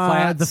the Salt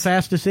Flats? The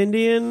Fastest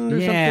Indian or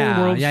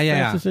something? World's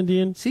Fastest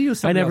Indian? See, you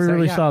I never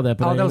really saw that.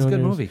 But that was a good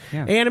it is. movie.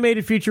 Yeah.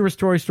 Animated feature was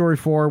Toy Story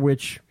 4,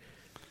 which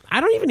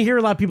I don't even hear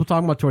a lot of people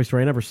talking about Toy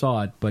Story. I never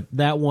saw it, but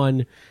that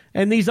one.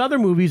 And these other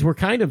movies were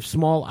kind of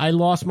small. I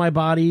Lost My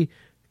Body,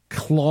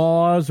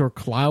 Klaus or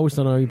Klaus, I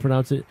don't know how you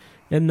pronounce it,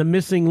 and The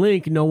Missing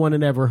Link, no one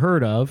had ever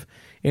heard of.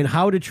 And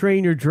How to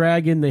Train Your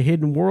Dragon, The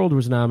Hidden World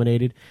was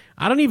nominated.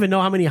 I don't even know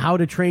how many How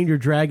to Train Your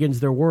Dragons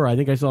there were. I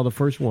think I saw the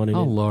first one.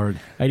 Oh, Lord.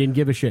 I didn't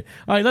give a shit.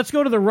 All right, let's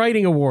go to the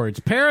writing awards.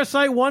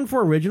 Parasite won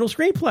for original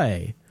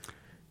screenplay.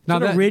 It's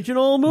an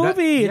original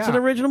movie. It's an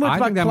original movie.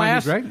 It's about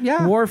class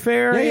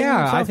warfare in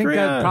South I think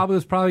Korea. that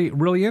was probably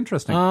really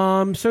interesting.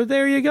 So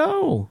there you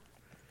go.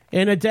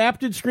 An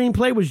adapted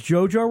screenplay was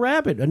Jojo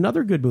Rabbit,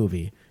 another good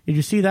movie. Did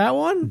you see that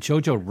one?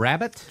 Jojo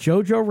Rabbit?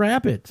 Jojo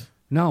Rabbit.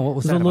 No, what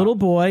was that There's a little about?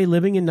 boy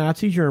living in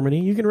Nazi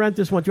Germany. You can rent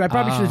this one too. I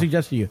probably should have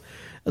suggested you.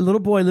 A little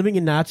boy living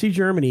in Nazi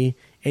Germany,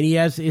 and he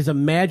has his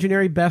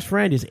imaginary best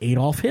friend is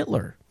Adolf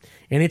Hitler.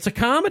 And it's a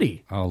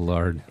comedy. Oh,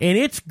 Lord. And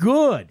it's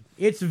good.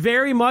 It's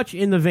very much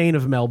in the vein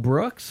of Mel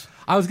Brooks.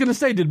 I was going to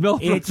say, did Mel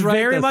Brooks It's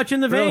very much in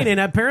the vein. Really? And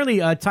apparently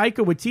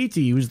Taika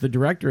Waititi, who's the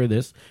director of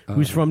this,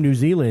 who's from New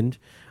Zealand,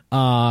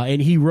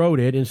 and he wrote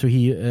it, and so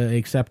he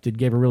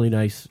gave a really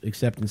nice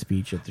acceptance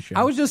speech at the show.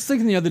 I was just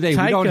thinking the other day,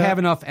 we don't have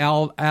enough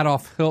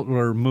Adolf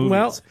Hitler movies.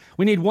 Well,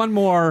 we need one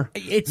more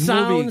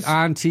movie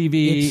on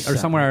TV or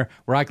somewhere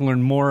where I can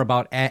learn more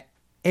about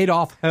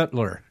Adolf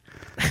Hitler.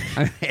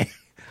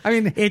 I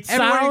mean, it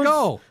everywhere sounds you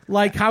go.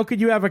 like, how could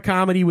you have a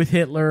comedy with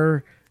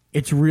Hitler?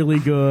 It's really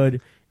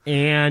good.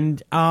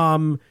 And,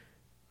 and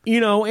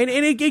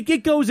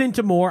it goes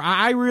into more.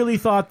 I really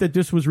thought that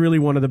this was really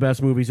one of the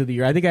best movies of the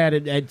year. I think I had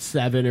it at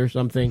 7 or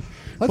something.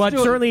 But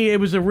certainly it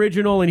was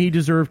original, and he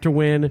deserved to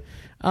win.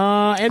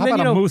 How about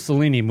a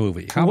Mussolini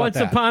movie? Once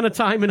Upon a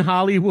Time in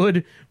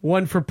Hollywood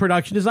won for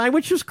production design,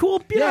 which was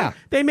cool. Yeah.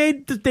 They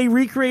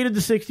recreated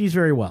the 60s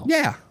very well.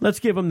 Yeah. Let's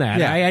give them that.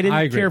 Yeah, I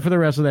didn't care for the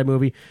rest of that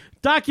movie.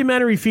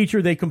 Documentary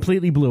feature, they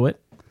completely blew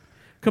it.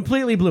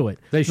 Completely blew it.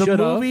 They should have.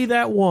 The movie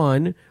that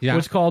won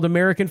was called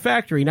American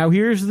Factory. Now,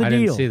 here's the deal. I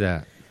didn't see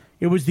that.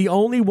 It was the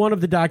only one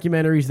of the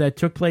documentaries that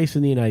took place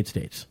in the United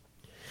States.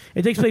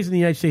 It takes place in the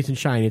United States in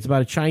China. It's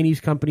about a Chinese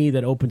company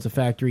that opens a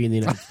factory in the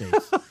United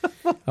States.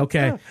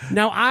 Okay.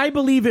 Now, I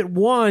believe it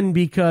won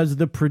because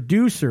the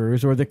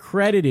producers or the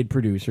credited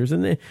producers,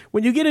 and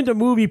when you get into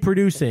movie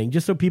producing,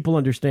 just so people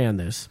understand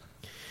this,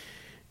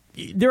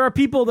 there are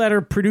people that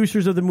are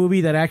producers of the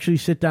movie that actually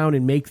sit down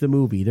and make the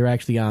movie. They're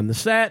actually on the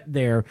set.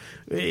 They're,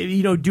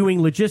 doing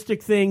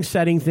logistic things,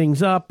 setting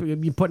things up,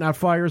 putting out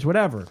fires,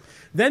 whatever.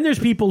 Then there's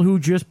people who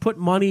just put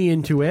money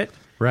into it,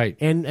 right,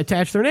 and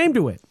attach their name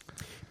to it.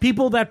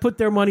 People that put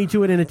their money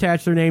to it and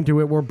attach their name to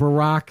it were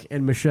Barack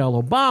and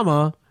Michelle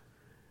Obama.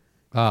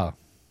 Oh.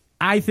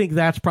 I think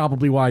that's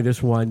probably why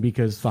this won,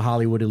 because the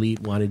Hollywood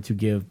elite wanted to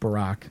give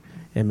Barack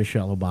and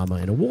Michelle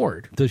Obama an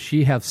award. Does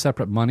she have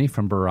separate money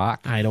from Barack?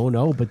 I don't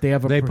know, but they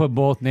have They put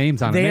both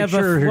names on it. Make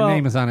sure her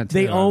name is on it, too.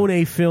 They own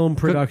a film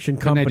production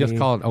company. Couldn't they just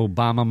call it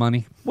Obama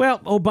money? Well,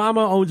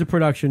 Obama owns a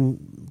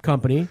production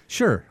company.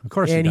 Sure, of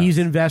course and he does. he's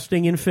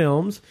investing in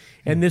films,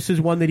 and this is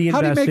one that he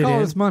invested in. How do you make all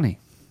this money?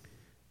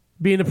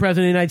 Being the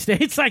president of the United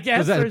States, I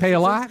guess. Does that pay a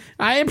lot?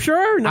 I am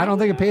sure. I don't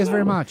think it pays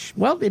very much.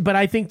 Well, but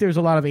I think there's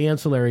a lot of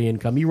ancillary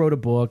income. He wrote a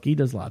book. He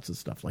does lots of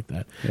stuff like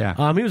that. Yeah.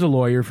 He was a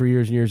lawyer for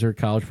years and years, or a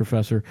college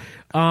professor.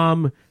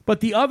 But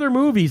the other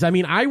movies,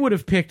 I would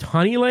have picked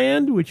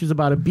Honeyland, which is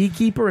about a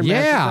beekeeper in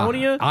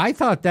Macedonia. I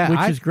thought that.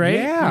 Which is great.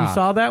 Yeah. You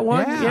saw that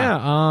one?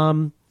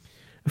 Yeah.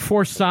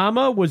 For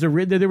Sama was there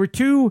were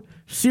two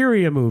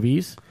Syria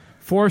movies,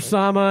 For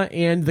Sama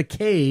and The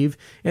Cave,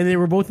 and they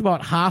were both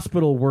about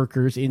hospital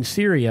workers in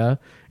Syria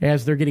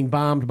as they're getting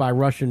bombed by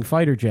Russian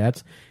fighter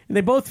jets. And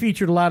they both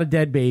featured a lot of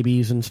dead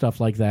babies and stuff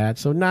like that.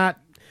 So not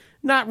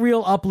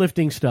real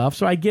uplifting stuff.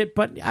 So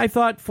but I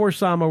thought For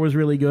Sama was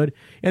really good.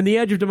 And The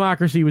Edge of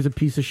Democracy was a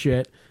piece of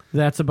shit.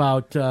 That's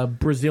about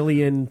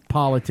Brazilian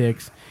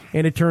politics.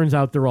 And it turns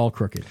out they're all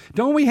crooked.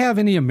 Don't we have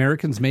any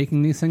Americans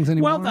making these things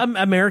anymore? Well,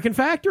 American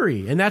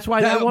Factory, and that's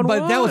why that one won.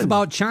 But that was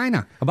about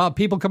China, about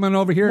people coming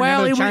over here.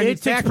 Well, and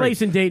it takes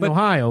place in Dayton,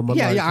 Ohio.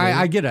 Yeah,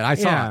 I get it. I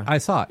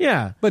saw it.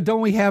 Yeah, but don't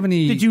we have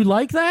any? Did you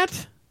like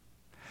that?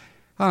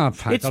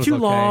 It's too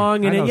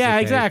long, and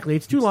exactly.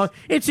 It's too long.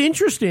 It's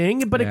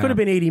interesting, but it could have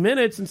been 80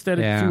 minutes instead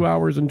of 2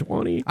 hours and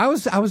 20. I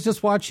was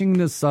just watching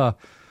this.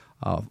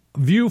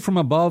 View from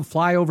Above,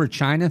 Fly Over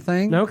China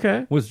thing.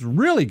 Okay. Was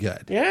really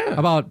good. Yeah.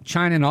 About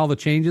China and all the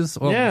changes.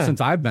 Well, since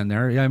I've been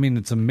there. I mean,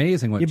 it's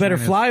amazing what you better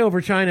China's... fly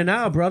over China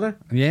now, brother.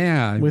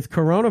 Yeah. With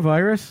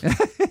coronavirus.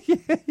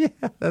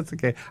 yeah, that's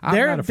okay. I'm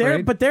not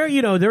afraid. But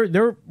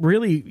they're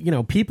really,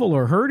 people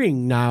are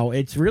hurting now.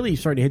 It's really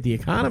starting to hit the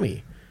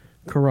economy.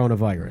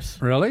 Coronavirus.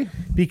 Really?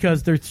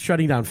 Because they're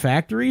shutting down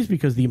factories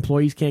because the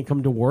employees can't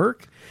come to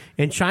work.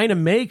 And China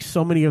makes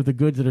so many of the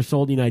goods that are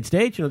sold in the United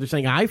States. They're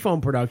saying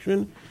iPhone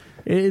production.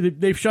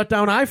 They've shut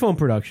down iPhone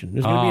production.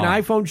 There's going to be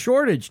an iPhone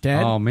shortage,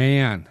 Ted. Oh,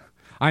 man.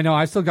 I know.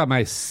 I still got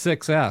my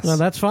 6S. No,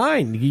 that's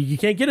fine. You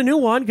can't get a new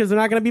one because they're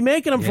not going to be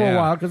making them for a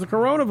while because of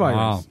coronavirus.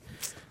 Wow.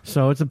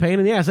 So it's a pain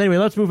in the ass. Anyway,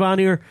 let's move on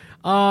here.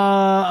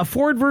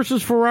 Ford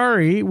versus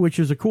Ferrari, which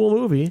is a cool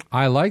movie.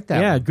 I like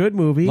that. Yeah, one. good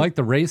movie. Like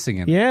the racing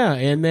in it. Yeah,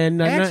 and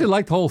then I actually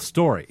liked the whole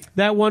story.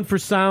 That one for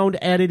sound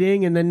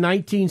editing, and then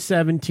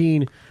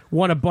 1917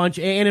 won a bunch,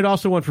 and it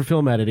also won for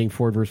film editing,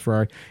 Ford versus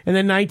Ferrari. And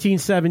then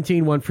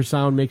 1917 won for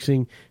sound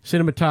mixing,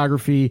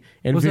 cinematography,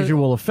 and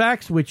visual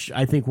effects, which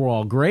I think were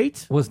all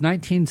great. Was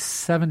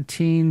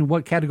 1917,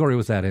 what category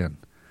was that in?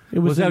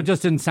 Was that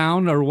just in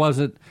sound, or was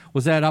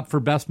that up for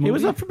best movie? It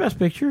was up for best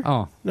picture.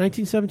 Oh.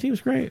 1917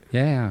 was great.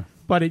 Yeah.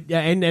 But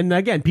and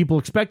again, people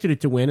expected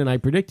it to win, and I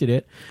predicted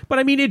it. But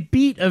I mean, it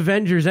beat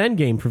Avengers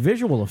Endgame for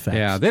visual effects.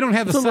 Yeah, they don't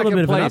have the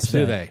second place,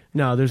 do they?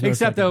 No, there's no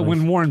except second place.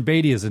 When Warren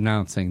Beatty is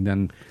announcing,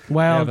 then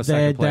well,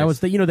 that was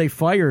they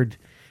fired.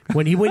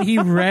 When he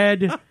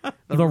read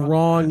the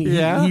wrong,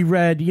 he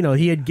read,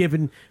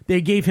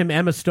 they gave him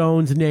Emma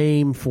Stone's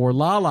name for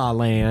La La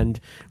Land,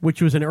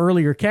 which was an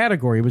earlier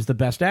category. It was the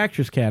Best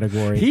Actress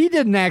category. He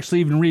didn't actually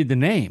even read the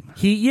name.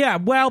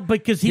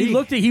 Because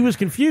he was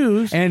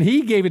confused. And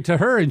he gave it to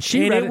her, and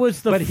she read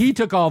it, but he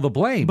took all the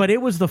blame. But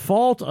it was the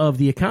fault of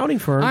the accounting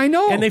firm. I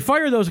know. And they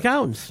fired those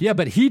accountants. Yeah,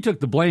 but he took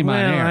the blame on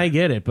air. I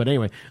get it, but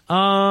anyway.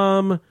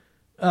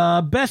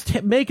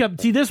 Best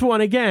makeup. See, this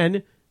one,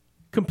 again,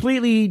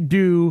 completely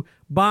do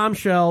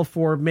Bombshell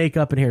for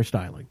makeup and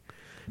hairstyling,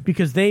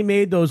 because they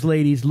made those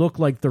ladies look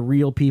like the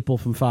real people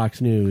from Fox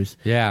News.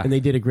 Yeah, and they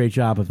did a great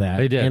job of that.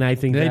 They did, and I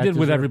think they did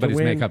with everybody's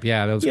makeup.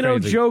 Yeah, that was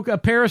crazy.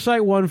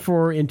 Parasite won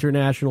for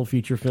international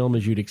feature film,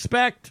 as you'd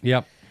expect.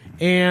 Yep,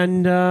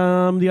 and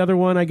the other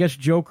one, I guess,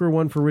 Joker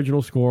won for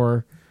original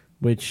score,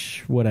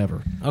 which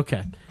whatever.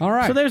 Okay, all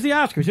right. So there's the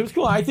Oscars. It was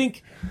cool. I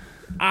think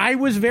I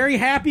was very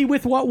happy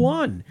with what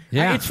won.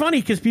 Yeah, it's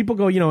funny because people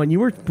go, and you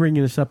were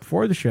bringing this up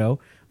before the show.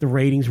 The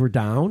ratings were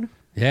down.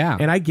 Yeah.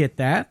 And I get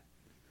that.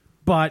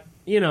 But,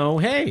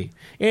 hey.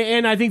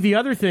 And I think the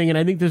other thing, and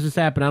I think this has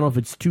happened, I don't know if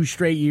it's 2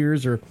 straight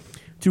years or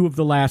 2 of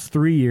the last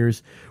 3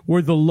 years,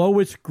 where the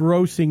lowest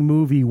grossing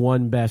movie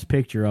won Best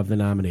Picture of the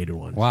nominated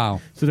ones.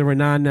 Wow. So there were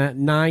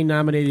 9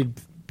 nominated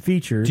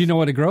features. Do you know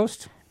what it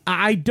grossed?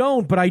 I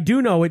don't, but I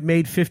do know it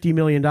made $50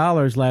 million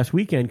last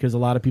weekend because a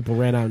lot of people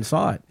ran out and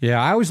saw it.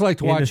 Yeah, I always like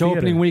to In the watch theater.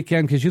 opening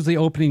weekend because usually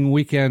opening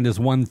weekend is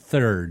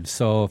 1/3.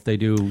 So if they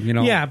do,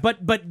 Yeah, but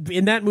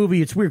in that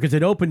movie, it's weird because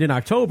it opened in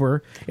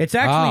October. It's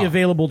actually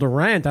available to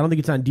rent. I don't think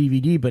it's on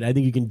DVD, but I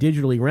think you can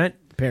digitally rent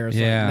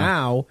Parasite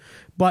now.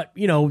 But,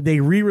 they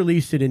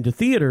re-released it into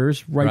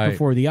theaters right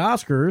before the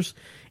Oscars,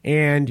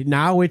 and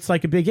now it's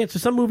like a big hit. So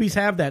some movies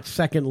have that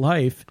second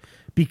life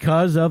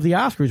because of the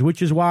Oscars,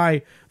 which is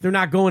why they're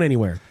not going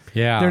anywhere.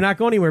 Yeah. They're not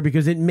going anywhere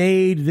because it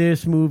made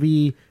this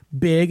movie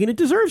big, and it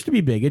deserves to be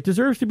big. It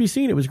deserves to be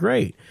seen. It was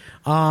great.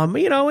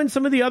 And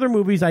some of the other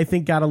movies I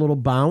think got a little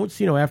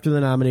bounce, after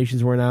the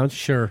nominations were announced.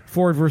 Sure.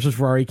 Ford versus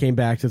Ferrari came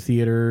back to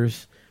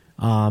theaters.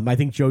 I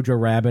think Jojo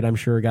Rabbit, I'm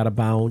sure, got a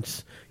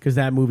bounce because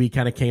that movie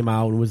kind of came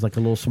out and was like a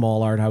little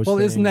small art house Well,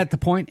 thing. isn't that the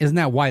point? Isn't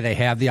that why they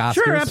have the Oscars?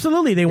 Sure,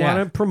 absolutely. They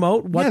want to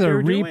promote what they're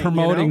they're doing,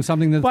 re-promoting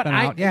something that's but been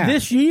out. Yeah.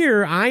 This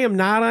year, I am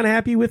not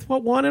unhappy with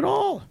what won at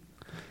all.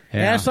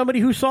 Yeah. As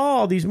somebody who saw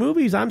all these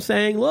movies, I'm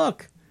saying,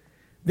 look,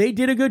 they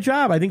did a good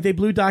job. I think they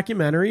blew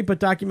documentary, but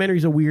documentary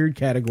is a weird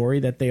category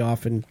that they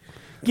often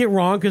get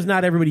wrong because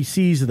not everybody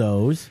sees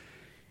those.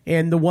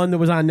 And the one that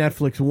was on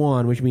Netflix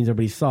won, which means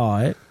everybody saw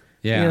it.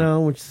 Yeah.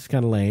 Which is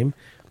kind of lame.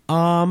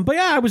 But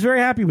yeah, I was very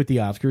happy with the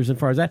Oscars as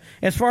far as that.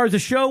 As far as the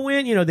show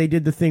went, they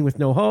did the thing with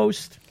no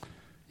host.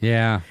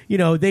 Yeah.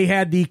 They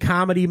had the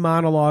comedy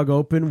monologue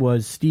open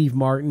was Steve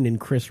Martin and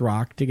Chris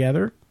Rock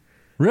together.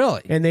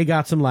 Really? And they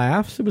got some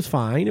laughs. It was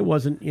fine. It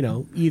wasn't,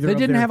 either. They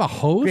didn't have a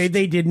host?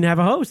 They didn't have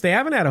a host. They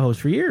haven't had a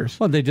host for years.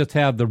 Well, they just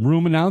have the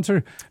room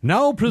announcer.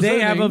 No,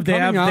 presenting. They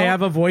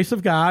have a voice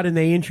of God, and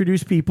they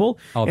introduce people.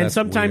 Oh, and that's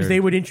sometimes weird. they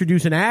would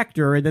introduce an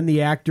actor, and then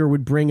the actor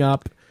would bring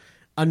up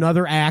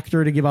another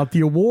actor to give out the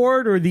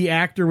award, or the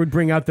actor would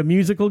bring out the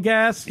musical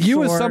guest.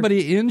 You, as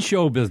somebody in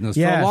show business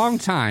for a long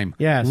time,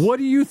 what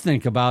do you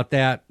think about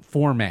that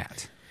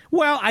format?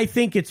 Well, I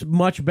think it's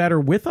much better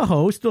with a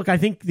host. Look, I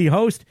think the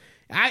host.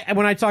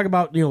 When I talk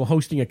about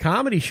hosting a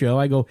comedy show,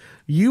 I go,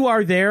 you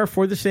are there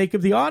for the sake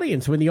of the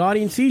audience. When the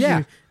audience sees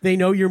you, they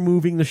know you're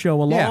moving the show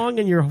along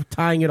and you're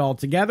tying it all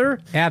together.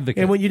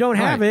 Advocate. And when you don't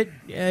have it,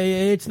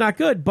 it's not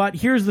good. But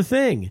here's the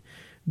thing: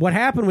 what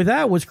happened with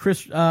that was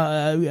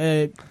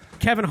Kevin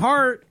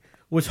Hart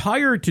was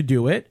hired to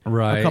do it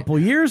a couple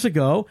years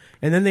ago,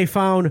 and then they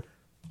found,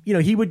 he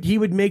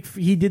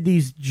did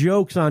these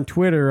jokes on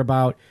Twitter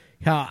about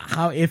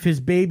how if his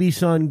baby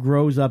son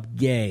grows up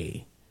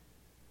gay.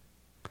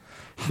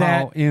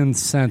 How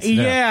insensitive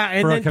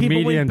and for then a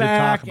comedian to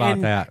talk about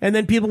that. And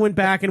then people went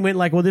back and went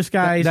like, well, this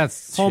guy's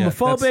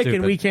homophobic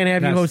and we can't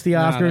have you host the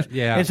Oscars.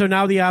 And so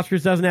now the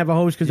Oscars doesn't have a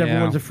host because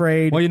everyone's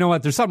afraid. Well, you know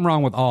what? There's something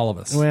wrong with all of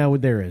us. Well,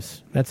 there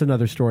is. That's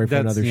another story for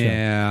another show.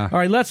 Yeah. All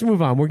right, let's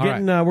move on. We're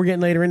getting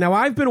later in. Now,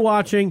 I've been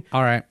watching.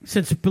 All right.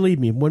 Since, believe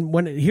me,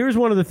 when here's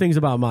one of the things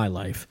about my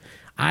life.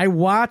 I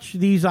watch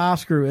these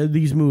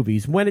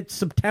movies. When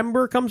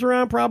September comes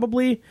around,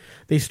 probably,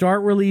 they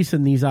start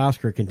releasing these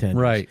Oscar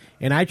contenders. Right.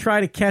 And I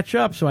try to catch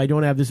up so I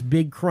don't have this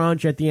big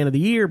crunch at the end of the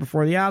year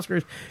before the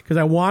Oscars because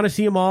I want to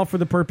see them all for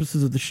the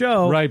purposes of the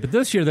show. Right, but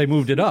this year they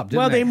moved it up,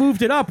 didn't they? They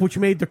moved it up, which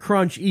made the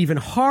crunch even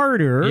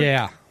harder.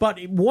 Yeah. But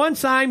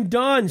once I'm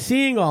done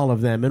seeing all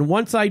of them, and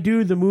once I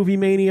do the Movie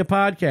Mania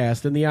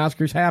podcast and the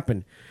Oscars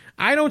happen,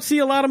 I don't see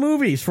a lot of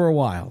movies for a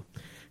while.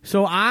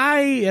 So I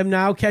am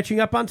now catching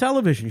up on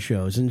television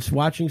shows and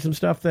watching some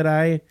stuff that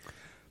I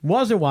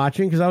wasn't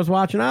watching because I was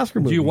watching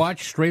Oscar movies. Do you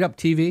watch straight up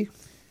TV?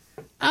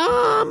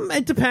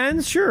 It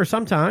depends. Sure,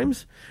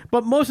 sometimes.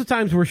 But most of the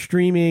times we're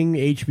streaming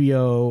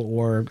HBO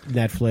or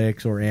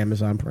Netflix or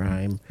Amazon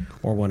Prime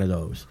or one of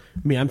those.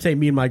 I'm saying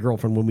me and my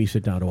girlfriend when we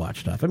sit down to watch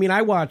stuff.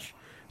 I watch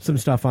some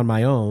stuff on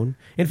my own.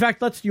 In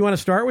fact, you want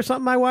to start with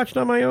something I watched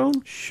on my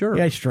own? Sure.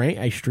 Yeah,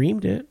 I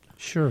streamed it.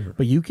 Sure.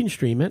 But you can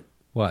stream it.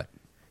 What?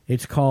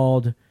 It's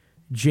called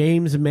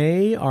James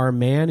May, Our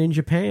Man in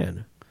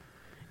Japan.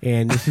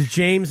 And this is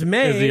James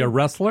May. Is he a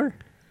wrestler?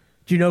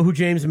 Do you know who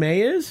James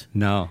May is?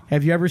 No.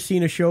 Have you ever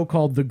seen a show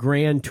called The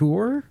Grand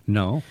Tour?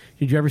 No.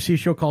 Did you ever see a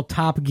show called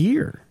Top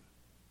Gear?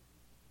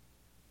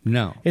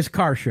 No. It's a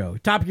car show.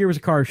 Top Gear was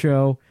a car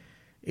show.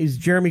 Is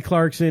Jeremy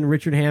Clarkson,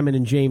 Richard Hammond,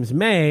 and James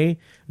May.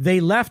 They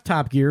left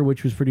Top Gear,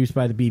 which was produced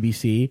by the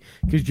BBC,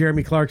 because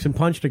Jeremy Clarkson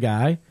punched a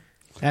guy.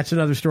 That's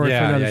another story for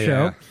another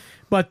show. Yeah.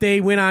 But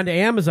they went on to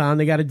Amazon.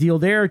 They got a deal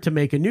there to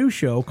make a new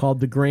show called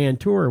The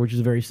Grand Tour, which is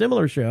a very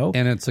similar show.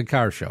 And it's a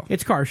car show.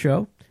 It's a car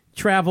show.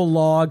 Travel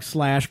log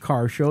 /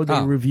 car show. They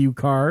review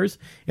cars,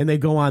 and they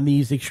go on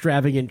these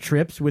extravagant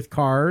trips with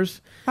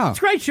cars. It's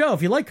a great show.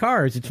 If you like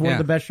cars, it's one of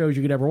the best shows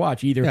you could ever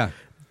watch. Either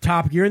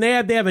Top Gear, and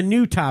they have a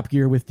new Top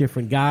Gear with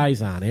different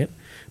guys on it.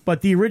 But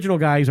the original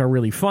guys are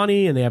really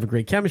funny, and they have a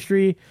great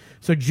chemistry.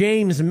 So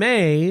James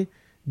May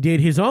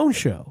did his own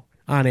show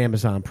on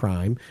Amazon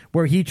Prime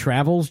where he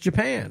travels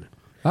Japan.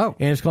 Oh.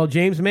 And it's called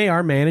James May,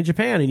 Our Man in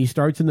Japan. And he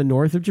starts in the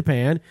north of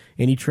Japan,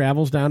 and he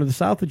travels down to the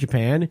south of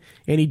Japan,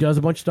 and he does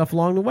a bunch of stuff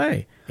along the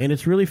way. And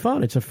it's really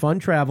fun. It's a fun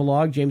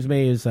travelogue. James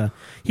May is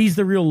he's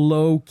the real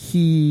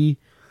low-key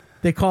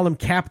They call him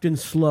Captain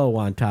Slow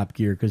on Top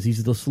Gear because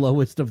he's the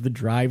slowest of the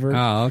drivers.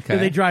 Oh, okay.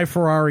 And they drive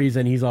Ferraris,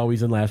 and he's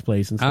always in last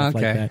place and stuff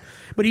like that.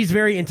 But he's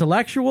very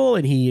intellectual,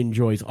 and he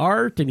enjoys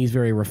art, and he's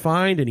very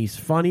refined, and he's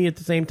funny at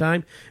the same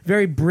time.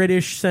 Very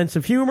British sense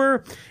of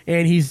humor,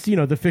 and he's,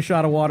 the fish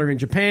out of water in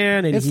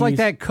Japan. And It's like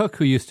that cook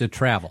who used to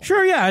travel.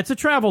 Sure, yeah, it's a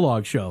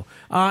travelogue show.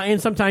 And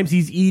sometimes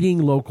he's eating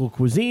local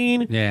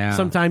cuisine. Yeah.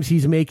 Sometimes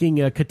he's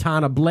making a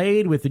katana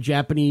blade with the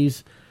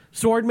Japanese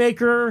sword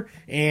maker,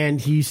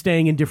 and he's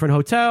staying in different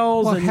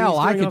hotels. Well, and hell, he's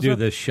I doing could all do stuff.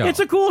 this show. It's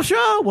a cool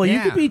show. Well, you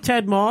Yeah. could be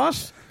Ted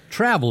Moss,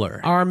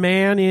 Traveler. our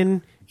man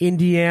in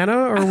Indiana,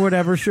 or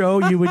whatever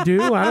show you would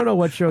do. I don't know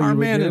what show you Our would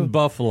man do. in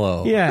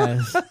Buffalo.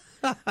 Yes.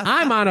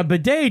 I'm on a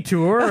bidet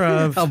tour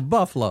of Of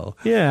Buffalo.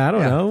 yeah, I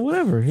don't know,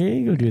 whatever. Yeah,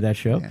 you go do that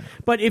show. Yeah.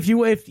 But if you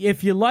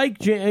like,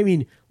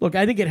 look,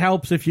 I think it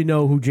helps if you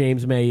know who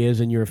James May is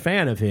and you're a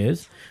fan of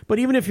his. But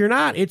even if you're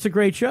not, it's a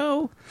great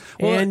show,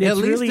 and it's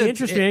really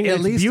interesting. At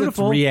it's least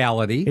beautiful. It's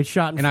reality. It's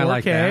shot in and 4K. I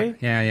like that.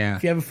 Yeah.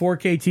 If you have a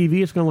 4K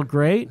TV, it's going to look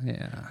great.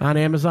 Yeah. On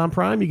Amazon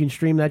Prime, you can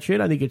stream that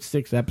shit. I think it's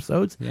 6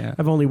 episodes. Yeah.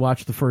 I've only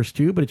watched the first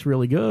 2, but it's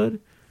really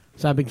good.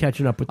 So I've been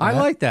catching up with that. I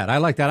like that.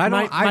 I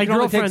My can only take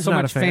girlfriend's so not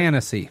a much fan.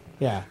 fantasy.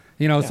 Yeah.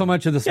 So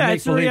much of this Yeah,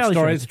 it's a make-believe reality show.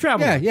 stories. It's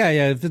travel. Yeah.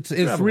 If it's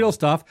real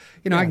stuff.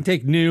 I can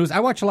take news. I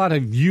watch a lot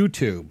of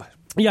YouTube.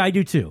 Yeah, I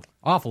do too.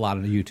 Awful lot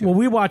of YouTube. Well,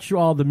 we watch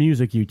all the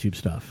music YouTube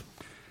stuff.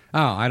 Oh,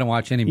 I don't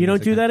watch any You music.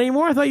 don't do that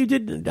anymore? I thought you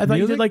did. I thought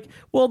you did Music?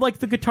 like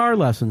the guitar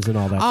lessons and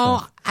all that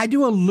stuff. Oh, I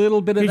do a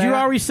little bit of that. Because you're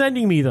already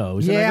sending me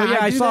those. And Yeah,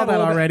 I do saw that a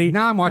little bit. already.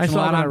 Now I'm watching a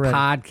lot on already.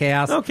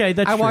 podcasts. Okay,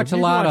 that's I true. watch a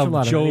You lot watch of a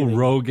lot of Joe anything.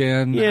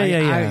 Rogan.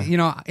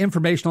 Yeah.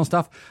 Informational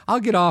stuff. I'll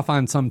get off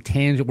on some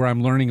tangent where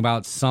I'm learning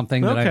about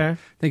something that I Okay.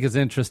 think is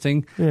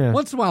interesting. Yeah.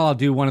 Once in a while, I'll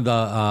do one of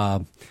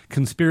the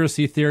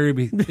conspiracy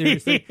theories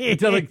thing,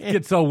 until it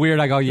gets so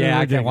weird. I go, yeah,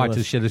 I can't watch Ridiculous.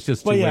 this shit. It's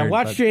just But too yeah, weird.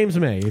 watch But James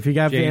May if you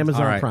got James,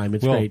 Amazon all right. Prime.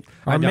 It's Well, great.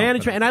 I Our don't,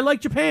 management, and I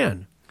like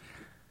Japan.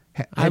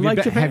 Have you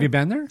Japan. Have you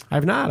been there?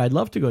 I've not. I'd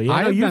love to go. Yeah,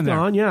 I know I've you've been there.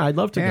 gone. Yeah, I'd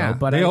love to Yeah, go.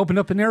 But they opened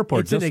up an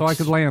airport just so I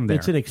could land there.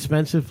 It's an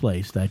expensive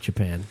place, that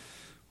Japan.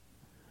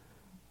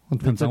 Well,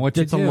 depends on what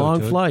you It's do. a long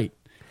dude. flight.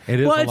 It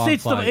is Well, a long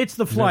it's flight.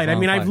 the flight. It is a I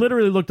mean, long I've flight.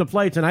 literally looked at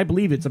flights, and I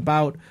believe it's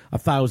about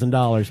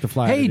 $1,000 to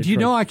fly. Hey, to do you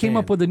know Detroit, I came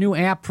up Japan. with a new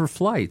app for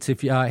flights?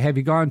 If you have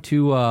you gone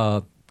to,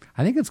 I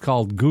think it's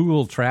called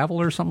Google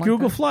Travel or something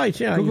Google like that? Flights?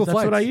 Yeah, Google that's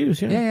Flights. what I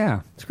use.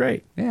 Yeah. It's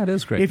great. Yeah, it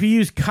is great. If you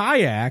use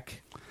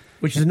Kayak,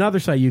 which is another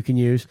site you can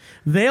use,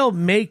 they'll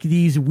make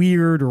these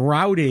weird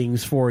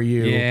routings for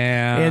you.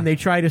 Yeah. And they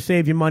try to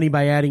save you money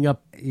by adding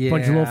up a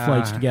bunch of little Yeah.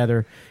 flights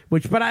together.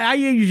 But I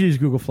usually use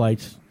Google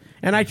Flights.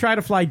 And I try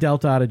to fly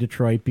Delta out of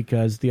Detroit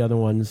because the other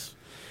ones,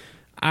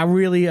 I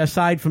really,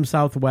 aside from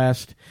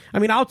Southwest, I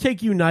mean, I'll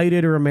take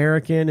United or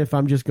American if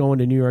I'm just going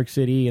to New York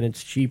City and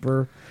it's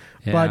cheaper.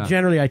 Yeah. But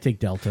generally, I take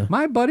Delta.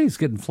 My buddy's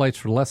getting flights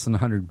for less than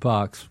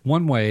 $100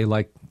 one way,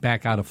 like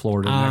back out of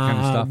Florida and that kind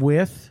of stuff.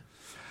 With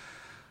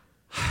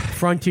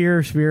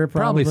Frontier, Spirit,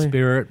 Probably probably.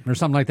 Spirit or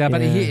something like that. But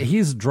Yeah.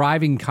 he's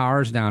driving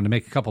cars down to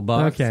make a couple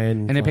bucks. Okay,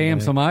 and and they pay him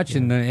fly so back.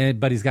 much,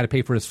 but he's got to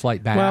pay for his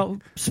flight back. Well,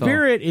 So-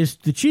 Spirit is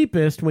the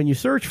cheapest when you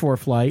search for a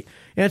flight.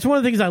 And it's one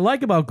of the things I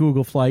like about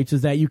Google Flights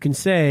is that you can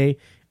say,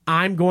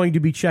 I'm going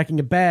to be checking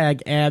a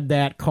bag, add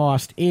that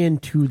cost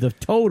into the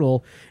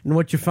total. And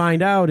what you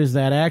find out is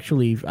that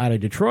actually, out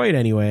of Detroit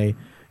anyway,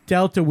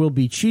 Delta will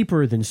be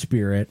cheaper than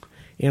Spirit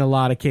in a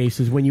lot of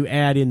cases when you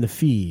add in the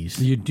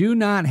fees. You do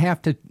not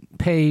have to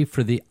pay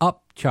for the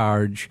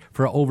upcharge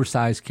for an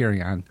oversized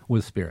carry-on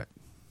with Spirit.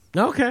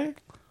 Okay.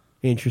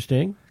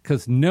 Interesting.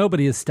 Because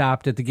nobody has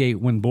stopped at the gate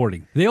when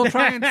boarding. They'll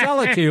try and sell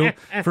it to you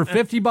for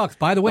 $50.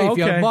 By the way, if you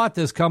Okay. haven't bought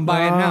this, come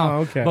buy it now.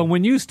 Okay. But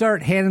when you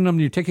start handing them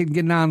your ticket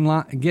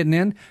and getting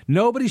in,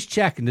 nobody's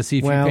checking to see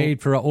if Well- you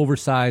paid for an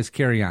oversized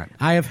carry-on.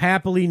 I have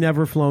happily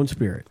never flown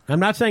Spirit. I'm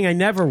not saying I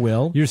never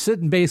will. You're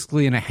sitting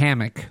basically in a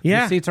hammock.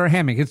 Yeah. The seats are a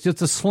hammock. It's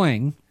just a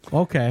sling.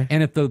 Okay.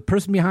 And if the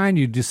person behind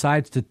you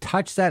decides to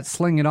touch that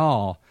sling at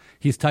all,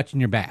 he's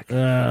touching your back.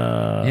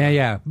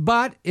 Yeah.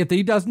 But if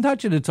he doesn't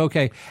touch it, it's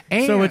okay.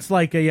 And So it's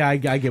like, I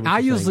get what I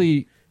you're saying.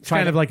 usually It's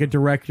kind of like a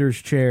director's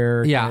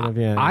chair. Yeah, kind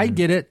of, I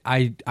get it.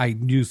 I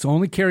use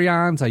only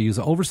carry-ons. I use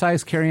an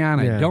oversized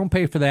carry-on. Yeah. I don't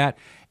pay for that.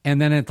 And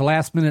then at the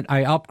last minute,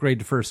 I upgrade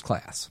to first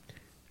class.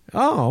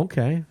 Oh,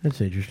 okay.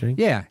 That's interesting.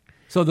 Yeah.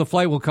 So the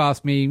flight will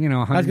cost me,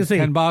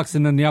 $110,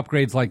 and then the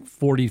upgrade's like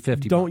 $40,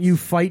 $50. Don't you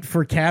fight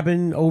for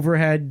cabin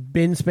overhead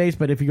bin space?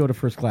 But if you go to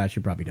first class,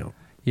 you probably don't.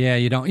 Yeah,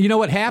 you don't. You know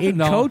what happened, In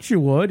though? coach, you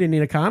would. And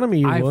in economy,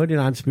 you I've- would. And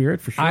on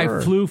Spirit, for sure.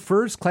 I flew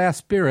first class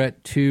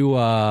Spirit to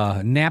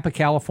Napa,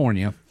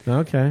 California.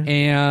 Okay.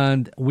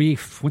 And we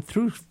went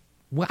through,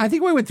 I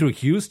think we went through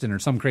Houston or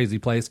some crazy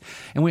place,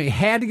 and we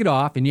had to get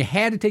off, and you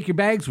had to take your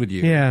bags with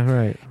you. Yeah,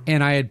 right.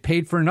 And I had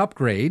paid for an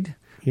upgrade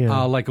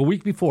like a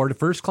week before to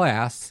first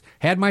class,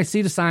 had my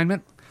seat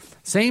assignment,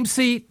 same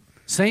seat,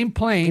 same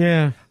plane.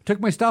 Yeah. Took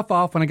my stuff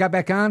off. When I got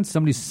back on,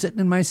 somebody's sitting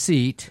in my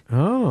seat,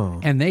 Oh,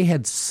 and they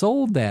had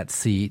sold that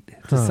seat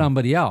to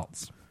somebody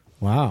else.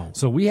 wow.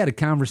 So we had a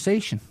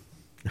conversation.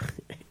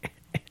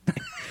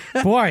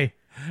 Boy,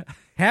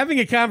 having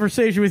a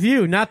conversation with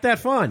you, not that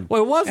fun.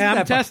 Well, it wasn't I'm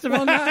that fun.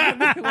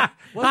 testifying.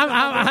 Well,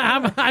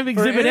 I'm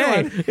Exhibit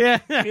A. Yeah.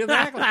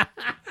 Exactly.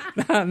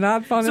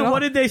 Not fun at So all. what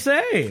did they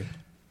say?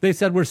 They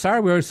said, we're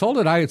sorry, we already sold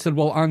it. I said,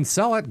 well,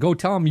 unsell it. Go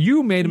tell him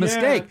you made a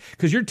mistake.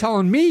 Because you're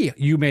telling me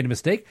you made a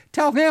mistake.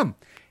 Tell him.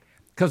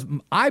 Because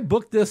I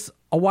booked this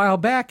a while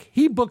back.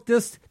 He booked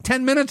this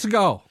 10 minutes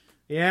ago.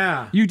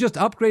 Yeah. You just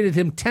upgraded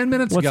him 10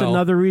 minutes What's ago.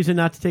 another reason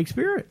not to take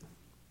Spirit?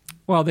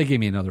 Well, they gave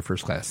me another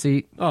first class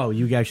seat Oh,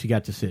 you actually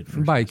got to sit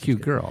first. by a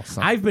cute girl.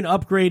 So. I've been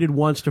upgraded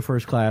once to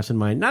first class in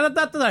mine. Not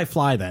that I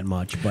fly that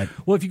much, but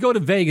Well, if you go to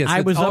Vegas, I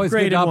it's was always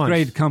good to upgraded upgrade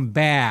once. to come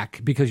back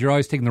because you're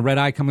always taking the red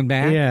eye coming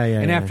back. Yeah.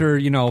 And after,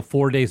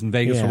 4 days in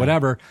Vegas Yeah. or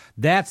whatever,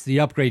 that's the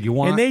upgrade you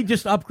want. and they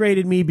just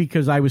upgraded me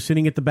because I was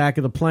sitting at the back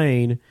of the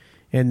plane,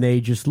 and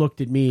they just looked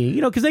at me,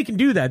 because they can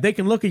do that. They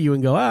can look at you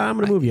and go, I'm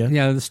going to move you.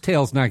 Yeah, this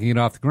tail's not going to get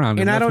off the ground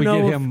And I unless don't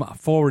we know get him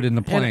forward in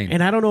the plane.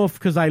 And I don't know if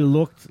because I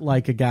looked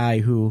like a guy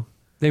who...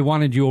 They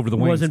wanted you over the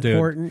wings, was dude.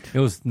 important. It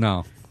was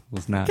it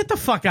was not. Get the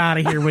fuck out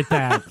of here with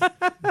that.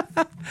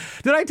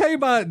 Did I tell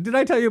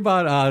you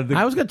about?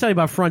 I was going to tell you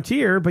about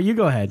Frontier, but you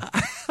go ahead.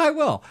 I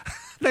will.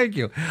 Thank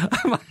you.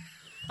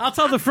 I'll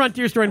tell the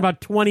Frontier story in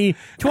about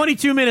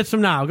 22 minutes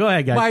from now. Go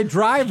ahead, guys. My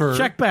driver.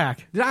 Check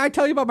back. Did I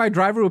tell you about my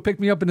driver who picked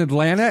me up in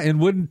Atlanta and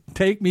wouldn't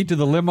take me to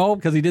the limo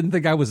because he didn't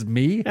think I was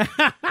me?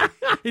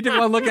 He didn't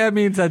want to look at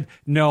me and said,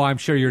 "No, I'm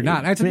sure you're not."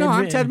 And I said, "No,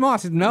 I'm Ted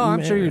Moss." He said, "No,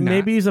 I'm sure you're not."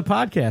 Maybe he's a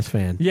podcast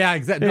fan. Yeah,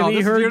 exactly. Maybe No,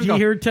 he this is years ago.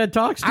 heard Ted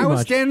talks too I was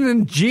much. standing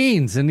in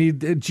jeans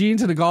and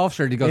jeans and a golf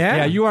shirt. He goes, Yeah.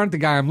 "Yeah, you aren't the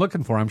guy I'm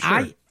looking for. I'm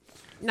sure."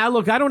 Now,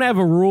 look, I don't have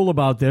a rule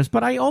about this,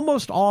 but I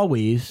almost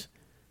always,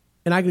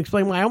 and I can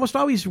explain why, I almost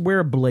always wear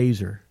a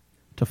blazer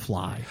to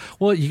fly.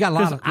 Well, you got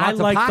Because lots I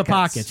like of the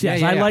pockets.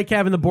 Yes, I like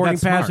having the boarding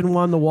That's pass smart. in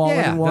one, the wallet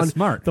Yeah, in one, that's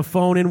smart. the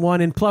phone in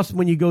one, and plus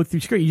when you go through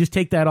security, you just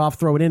take that off,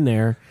 throw it in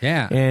there,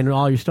 Yeah. and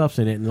all your stuff's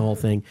in it and the whole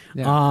thing.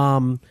 Yeah.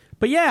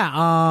 But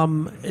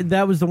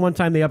that was the one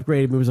time they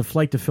upgraded me. It was a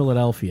flight to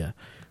Philadelphia.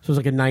 So it was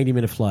like a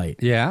 90-minute flight.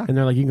 Yeah. And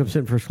they're like, you can come sit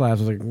in first class.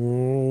 I was like,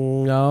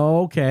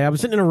 okay. I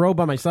was sitting in a row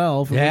by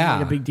myself. It wasn't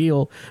like a big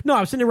deal. No,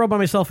 I was sitting in a row by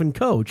myself in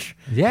coach.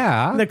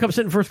 Yeah. And they come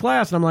sit in first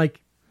class, and I'm like,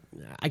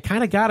 I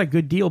kind of got a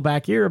good deal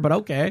back here, but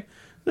okay.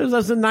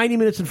 That's 90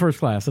 minutes in first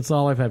class. That's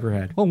all I've ever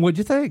had. Well, what'd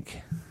you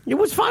think? It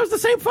was fine. It was the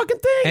same fucking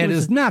thing. And it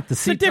was it's not. The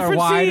it's a seats are different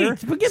wider.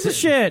 seat. But get the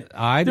shit.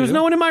 I There was do.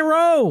 no one in my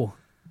row.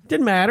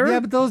 Didn't matter.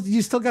 Yeah, but those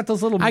you still got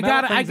those little. I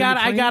got metal things in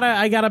between.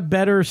 I got a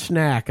better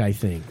snack, I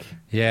think.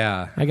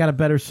 Yeah. I got a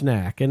better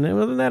snack. And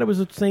other than that, it was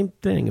the same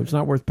thing. It was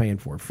not worth paying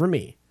for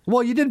me.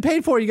 Well, you didn't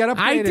pay for it. You got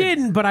upgraded. I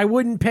didn't, but I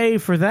wouldn't pay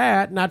for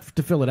that, not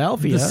to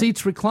Philadelphia. The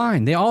seats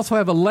recline. They also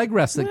have a leg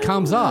rest that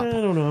comes up. I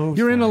don't know.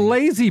 You're in a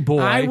lazy boy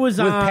I was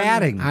with on,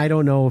 padding. I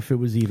don't know if it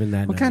was even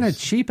that What nice. kind of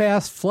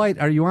cheap-ass flight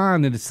are you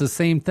on that it's the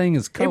same thing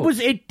as coach?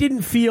 It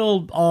didn't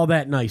feel all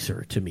that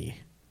nicer to me.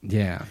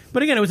 Yeah.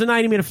 But again, it was a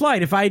 90-minute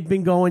flight. If I'd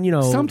been going,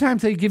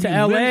 Sometimes they give to you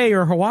L.A.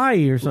 or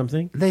Hawaii or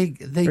something. They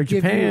Or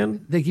give Japan.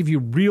 you they give you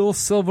real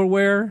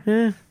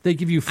silverware. They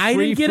give you free I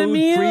didn't get food, a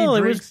meal.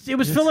 free It drinks.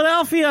 was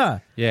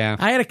Philadelphia. Yeah.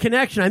 I had a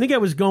connection. I think I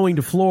was going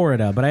to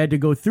Florida, but I had to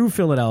go through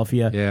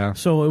Philadelphia. Yeah.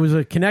 So it was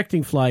a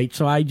connecting flight.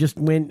 So I just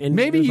went and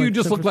Maybe it was you like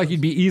just San look like you'd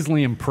be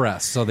easily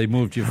impressed, so they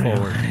moved you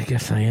forward. I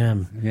guess I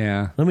am.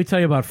 Yeah. Let me tell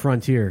you about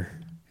Frontier.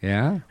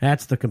 Yeah.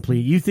 That's the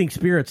complete. You think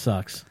Spirit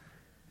sucks?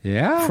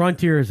 Yeah.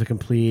 Frontier is a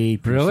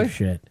complete piece Really? of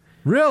shit.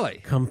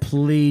 Really?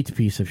 Complete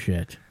piece of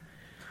shit.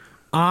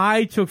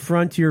 I took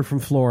Frontier from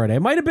Florida. It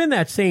might have been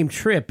that same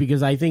trip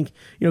because I think,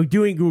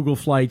 doing Google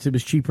flights, it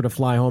was cheaper to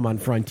fly home on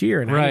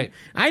Frontier. And Right.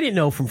 I didn't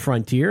know from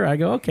Frontier. I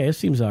go, okay, it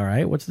seems all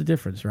right. What's the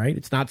difference, right?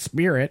 It's not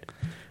Spirit.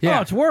 Yeah.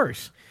 Oh, it's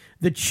worse.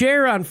 The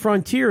chair on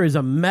Frontier is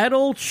a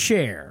metal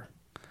chair.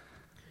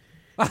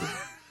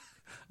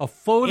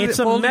 It's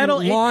a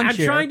metal lawn I'm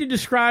chair. trying to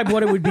describe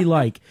what it would be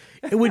like.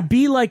 It would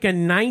be like a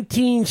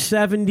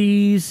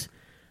 1970s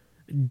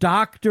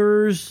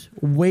doctor's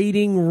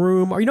waiting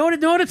room. Or you know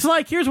what it's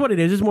like? Here's what it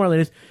is. It's more like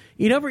this.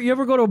 You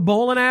ever go to a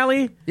bowling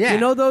alley? Yeah. You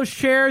know those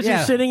chairs Yeah.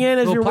 you're sitting in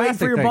as Little you're waiting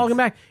for plastic your ball to things. come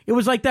back? It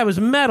was like that. It was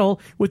metal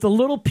with a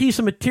little piece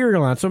of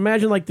material on it. So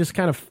imagine like this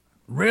kind of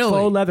Really?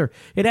 faux leather.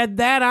 It had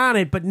that on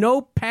it, but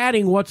no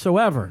padding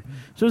whatsoever.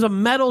 So it was a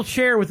metal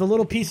chair with a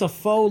little piece of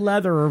faux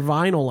leather or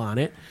vinyl on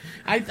it.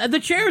 The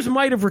chairs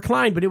might have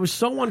reclined, but it was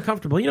so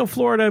uncomfortable.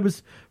 Florida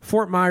was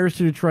Fort Myers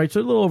to Detroit, so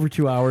a little over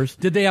 2 hours.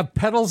 Did they have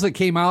pedals that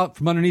came out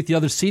from underneath the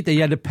other seat that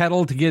you had to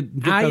pedal to get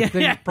the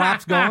thing,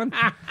 props going?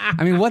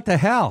 I mean, what the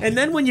hell? And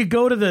then when you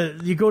go to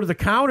the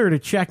counter to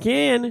check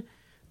in,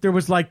 there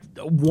was like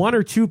one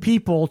or two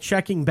people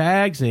checking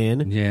bags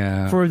in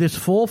Yeah. for this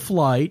full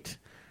flight.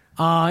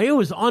 It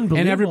was unbelievable.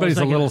 And everybody's It's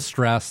like a little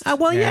stressed.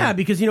 Well, yeah,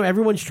 because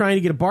everyone's trying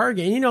to get a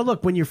bargain. And,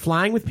 look, when you're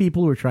flying with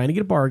people who are trying to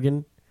get a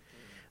bargain,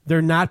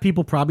 they're not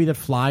people probably that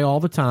fly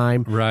all the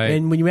time. Right.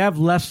 And when you have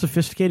less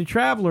sophisticated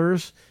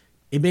travelers,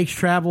 it makes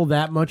travel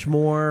that much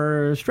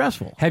more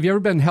stressful. Have you ever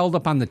been held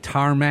up on the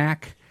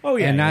tarmac? Oh,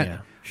 yeah, and not, yeah.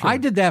 Sure. I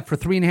did that for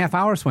 3.5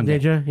 hours one day.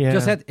 Did you?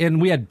 Yeah.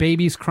 And we had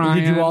babies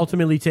crying. Did you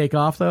ultimately take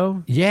off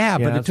though? Yeah,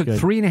 but it took good.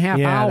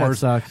 3.5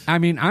 hours. That sucks. I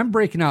mean, I'm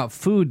breaking out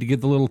food to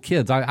give the little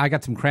kids. I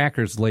got some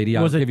crackers, lady.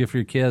 I'll give you for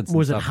your kids.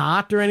 Was it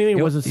hot or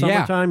anything? Was it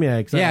summertime? Yeah,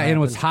 and it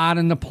was hot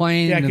in the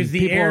plane. Yeah, because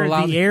the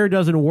air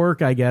doesn't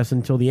work, I guess,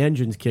 until the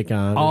engines kick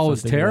on. Oh, it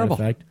was terrible.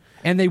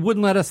 And they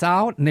wouldn't let us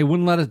out, and they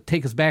wouldn't let us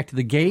take us back to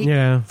the gate.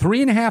 Yeah.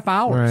 3.5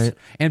 hours. Right.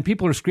 And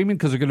people are screaming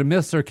because they're going to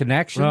miss their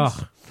connections.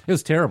 Ugh. It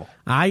was terrible.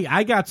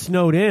 I got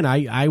snowed in.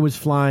 I was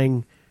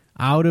flying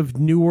out of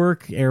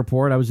Newark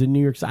Airport. I was in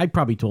New York. I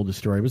probably told the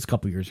story. It was a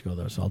couple years ago,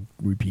 though, so I'll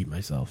repeat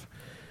myself.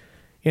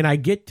 And I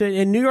get to...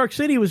 In New York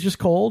City, it was just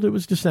cold. It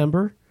was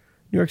December.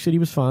 New York City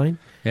was fine.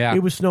 Yeah.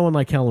 It was snowing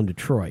like hell in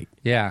Detroit.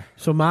 Yeah.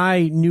 So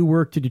my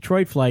Newark to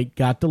Detroit flight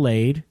got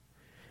delayed.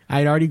 I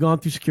had already gone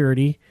through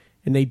security.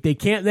 And they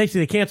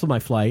canceled my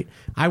flight.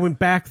 I went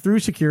back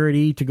through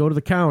security to go to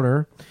the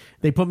counter.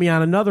 They put me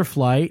on another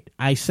flight.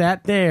 I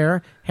sat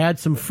there, had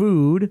some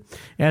food.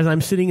 As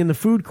I'm sitting in the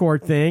food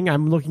court thing,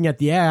 I'm looking at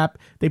the app.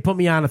 They put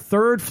me on a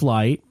third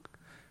flight.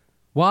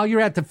 While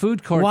you're at the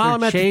food court,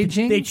 they're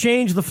changing? They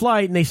changed the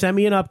flight, and they sent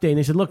me an update. And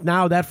they said, look,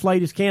 now that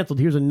flight is canceled.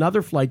 Here's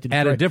another flight to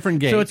Detroit. At a different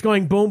gate. So it's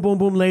going boom, boom,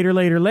 boom,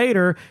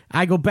 later.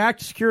 I go back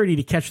to security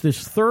to catch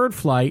this third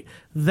flight.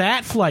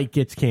 That flight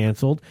gets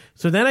canceled.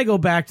 So then I go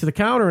back to the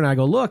counter, and I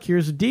go, look,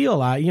 here's the deal.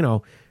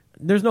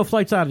 There's no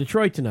flights out of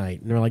Detroit tonight.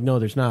 And they're like, no,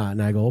 there's not.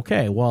 And I go,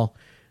 okay, well,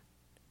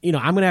 I'm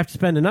going to have to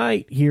spend the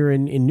night here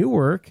in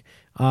Newark.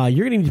 You're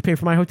going to need to pay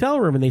for my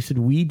hotel room. And they said,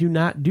 we do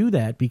not do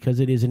that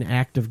because it is an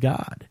act of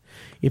God.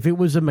 If it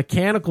was a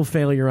mechanical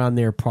failure on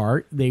their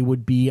part, they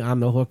would be on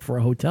the hook for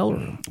a hotel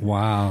room.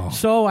 Wow.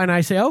 So, and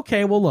I say,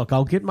 okay, well, look,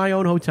 I'll get my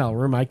own hotel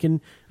room. I've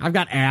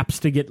got apps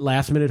to get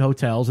last minute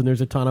hotels, and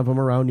there's a ton of them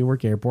around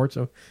Newark Airport.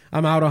 So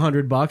I'm out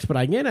 $100, but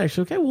I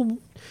said, okay, well,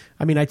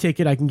 I take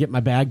it, I can get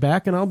my bag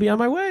back, and I'll be on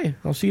my way.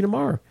 I'll see you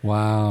tomorrow.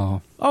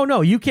 Wow. Oh,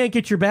 no, you can't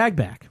get your bag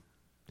back.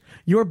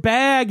 Your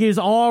bag is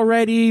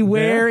already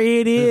where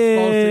it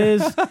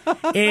is.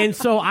 And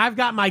so I've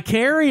got my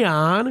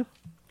carry-on.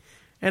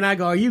 And I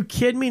go, are you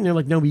kidding me? And they're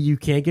like, no, but you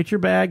can't get your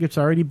bag. It's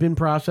already been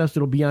processed.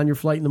 It'll be on your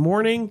flight in the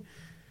morning.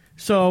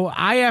 So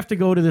I have to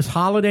go to this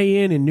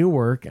Holiday Inn in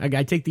Newark.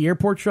 I take the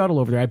airport shuttle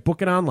over there. I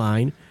book it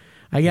online.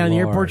 I get on the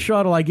airport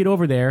shuttle. I get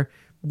over there.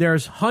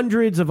 There's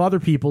hundreds of other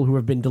people who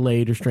have been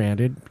delayed or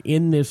stranded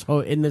in this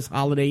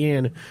Holiday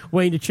Inn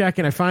waiting to check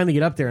in. I finally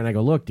get up there and I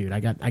go, look, dude, I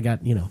got,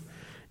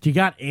 do you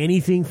got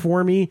anything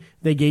for me?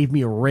 They gave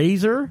me a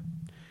razor.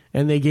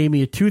 And they gave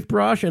me a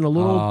toothbrush and a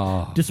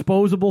little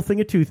disposable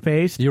thing of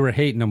toothpaste. You were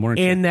hating them, weren't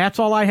you? And that's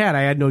all I had.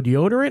 I had no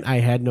deodorant. I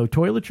had no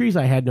toiletries.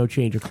 I had no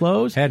change of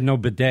clothes. Had no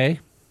bidet.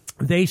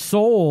 They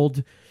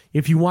sold,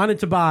 if you wanted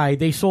to buy,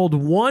 they sold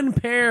one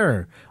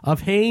pair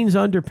of Hanes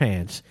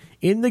underpants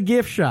in the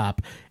gift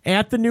shop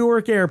at the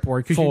Newark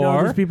Airport. Because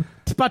these people,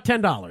 it's about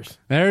 $10.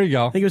 There you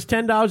go. I think it was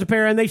 $10 a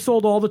pair, and they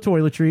sold all the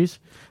toiletries.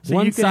 So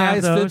one you can have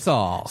size those. fits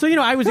all. So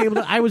I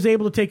was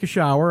able to take a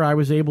shower. I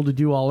was able to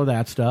do all of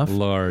that stuff.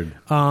 Lord.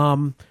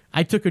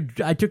 I took a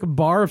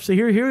bar of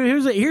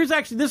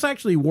this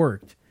actually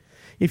worked.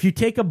 If you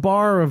take a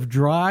bar of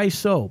dry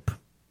soap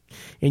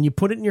and you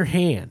put it in your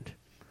hand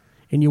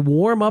and you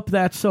warm up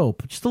that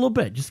soap just a little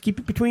bit, just keep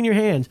it between your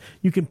hands,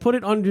 you can put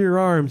it under your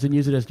arms and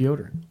use it as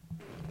deodorant.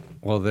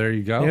 Well, there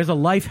you go. There's a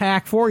life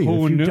hack for you.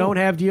 Who if you knew? Don't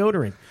have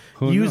deodorant.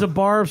 Use a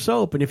bar of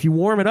soap, and if you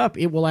warm it up,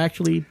 it will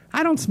actually...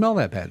 I don't smell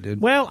that bad,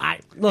 dude. Well, I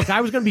was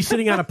going to be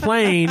sitting on a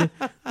plane.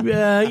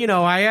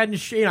 I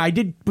hadn't...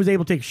 I was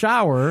able to take a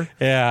shower.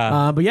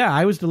 Yeah. But yeah,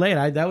 I was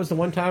delayed. That was the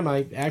one time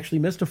I actually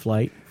missed a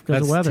flight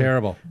because of weather. That's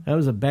terrible. That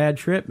was a bad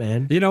trip,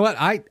 man. You know what?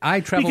 I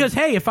traveled... Because,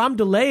 hey, if I'm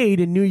delayed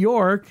in New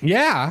York...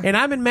 Yeah. And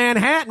I'm in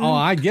Manhattan... Oh,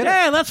 I get it.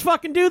 Yeah, let's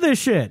fucking do this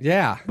shit.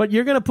 Yeah. But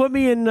you're going to put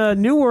me in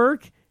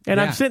Newark... And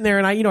I'm sitting there,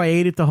 and I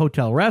ate at the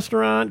hotel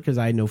restaurant because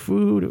I had no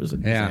food. It was a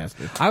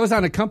disaster. I was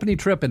on a company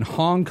trip in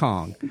Hong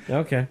Kong.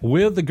 Okay.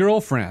 With a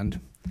girlfriend,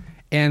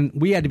 and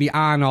we had to be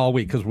on all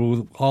week because we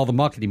were all the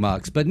muckety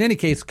mucks. But in any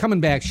case,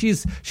 coming back,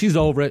 she's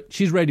over it.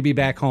 She's ready to be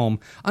back home.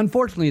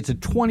 Unfortunately, it's a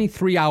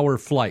 23-hour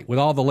flight with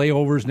all the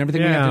layovers and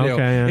everything we have to do.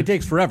 Okay, yeah. It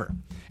takes forever.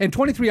 And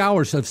 23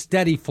 hours of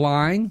steady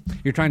flying,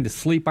 you're trying to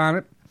sleep on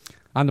it,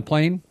 on the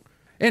plane.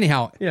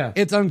 Anyhow,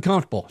 it's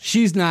uncomfortable.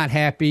 She's not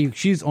happy.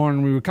 She's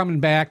on. We were coming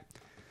back.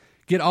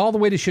 Get all the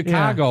way to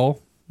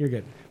Chicago. You're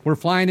good. We're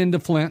flying into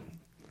Flint.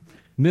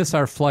 Miss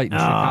our flight in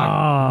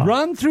Chicago.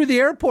 Run through the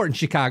airport in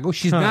Chicago.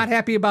 She's not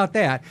happy about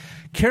that.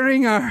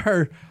 Carrying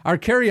our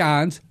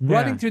carry-ons,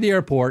 running through the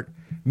airport.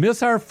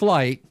 Miss our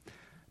flight.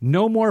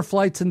 No more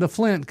flights into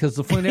Flint because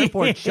the Flint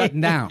airport is shutting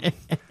down.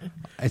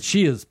 And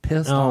she is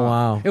pissed off.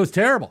 Wow. It was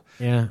terrible.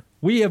 Yeah.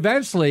 We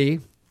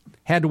eventually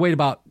had to wait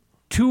about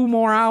 2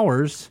 more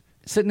hours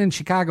sitting in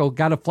Chicago,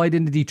 got a flight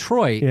into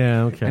Detroit,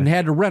 and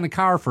had to rent a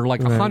car for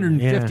like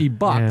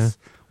 $150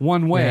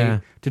 one way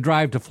to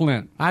drive to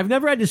Flint. I've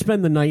never had to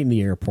spend the night in the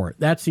airport.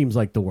 That seems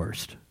like the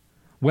worst.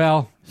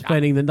 Well,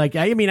 spending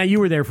you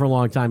were there for a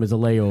long time as a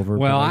layover.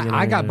 Well,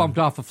 I got bumped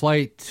off a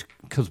flight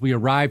because we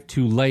arrived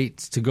too late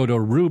to go to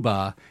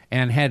Aruba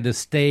and had to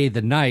stay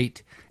the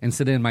night and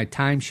sit in my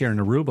timeshare in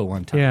Aruba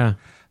one time. Yeah.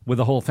 With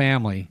the whole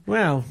family.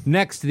 Well,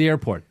 next to the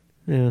airport.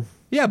 yeah.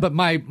 Yeah, but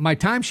my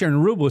timeshare in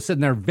Aruba was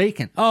sitting there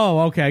vacant. Oh,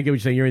 okay. I get what you're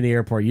saying. You're in the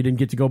airport. You didn't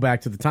get to go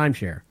back to the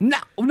timeshare. No,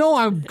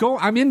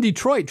 I'm in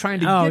Detroit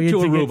trying to get to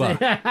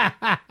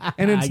Aruba.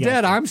 And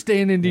instead, I'm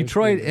staying in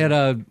Detroit at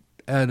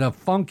a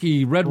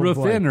funky Red Roof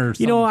Inn or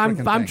something. You know,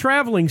 I'm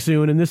traveling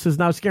soon, and this is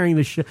now scaring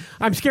the shit.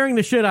 I'm scaring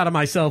the shit out of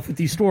myself with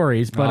these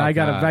stories, but I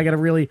gotta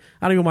really.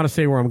 I don't even want to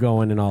say where I'm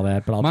going and all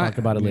that, but I'll talk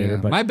about it later.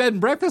 But my bed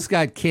and breakfast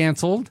got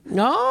canceled.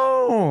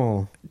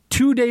 No.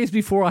 2 days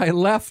before I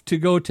left to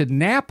go to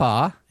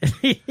Napa.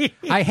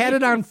 I had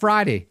it on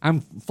Friday.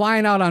 I'm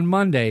flying out on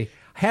Monday.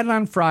 I had it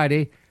on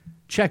Friday.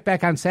 Check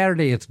back on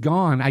Saturday. It's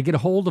gone. I get a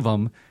hold of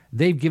them.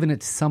 They've given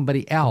it to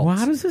somebody else. Well,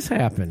 how does this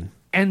happen?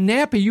 And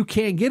Napa, you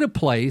can't get a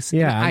place.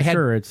 Yeah, I'm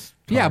sure it's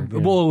hard,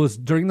 well, it was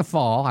during the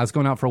fall. I was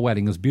going out for a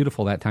wedding. It was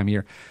beautiful that time of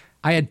year.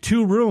 I had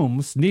 2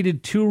 rooms,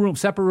 needed 2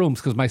 separate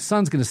rooms because my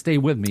son's going to stay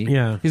with me.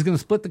 Yeah. He's going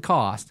to split the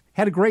cost.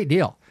 Had a great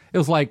deal. It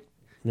was like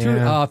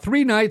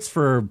 3 nights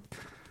for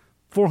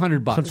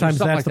 $400. Sometimes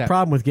that's the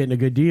problem with getting a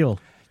good deal.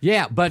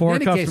 Yeah, but poor in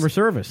any customer case,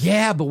 service.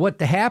 Yeah, but what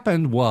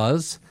happened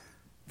was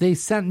they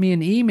sent me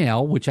an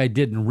email, which I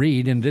didn't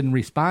read and didn't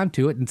respond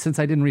to it. And since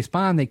I didn't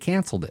respond, they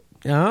canceled it.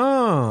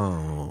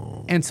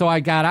 Oh. And so I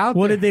got out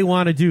What there. did they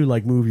want to do?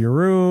 Like move your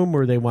room,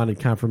 or they wanted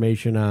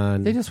confirmation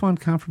on? They just wanted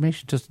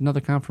confirmation, just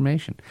another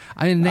confirmation.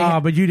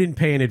 But you didn't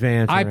pay in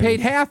advance. I paid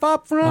half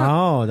up front.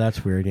 Oh,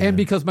 that's weird. Yeah. And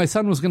because my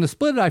son was going to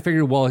split it, I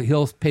figured, well,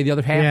 he'll pay the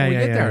other half when we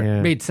get there.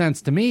 Yeah. Made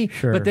sense to me.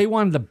 Sure. But they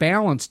wanted the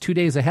balance 2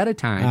 days ahead of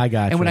time. I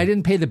got And when you. I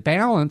didn't pay the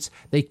balance,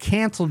 they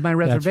canceled my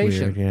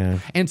reservation. That's weird, yeah.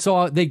 And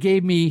so they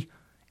gave me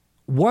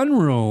 1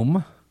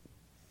 room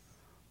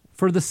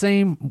for the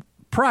same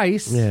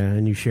price. Yeah,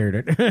 and you shared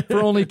it.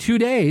 For only 2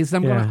 days.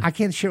 I'm Yeah. going, I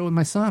can't share it with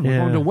my son. We're Yeah.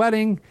 going to a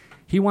wedding.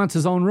 He wants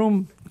his own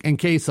room in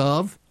case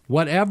of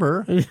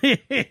whatever. And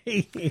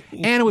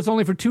it was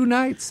only for 2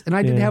 nights, and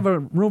I didn't have a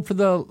room for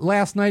the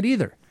last night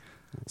either.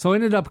 So it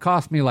ended up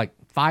costing me like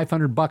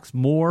 $500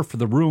 more for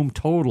the room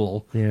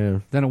total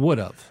than it would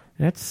have.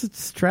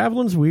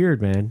 Traveling's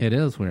weird, man. It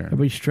is weird.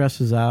 Everybody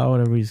stresses out.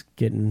 Everybody's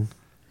getting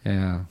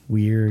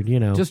weird, you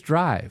know. Just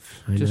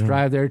drive. Just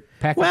drive there.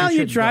 Pack up your Well, you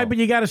shit and drive, go. but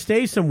you got to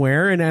stay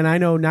somewhere. And I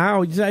know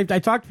now, I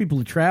talk to people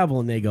who travel,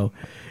 and they go,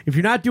 if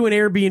you're not doing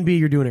Airbnb,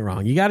 you're doing it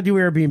wrong. You got to do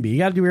Airbnb. You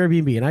got to do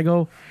Airbnb. And I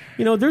go,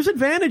 you know, there's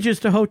advantages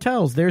to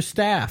hotels. There's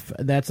staff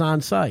that's on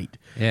site.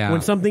 Yeah.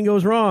 When something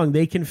goes wrong,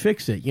 they can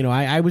fix it. You know,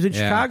 I was in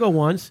Chicago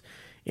once,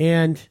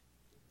 and,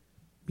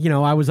 you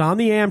know, I was on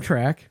the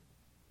Amtrak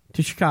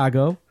to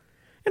Chicago.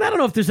 And I don't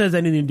know if this has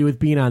anything to do with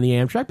being on the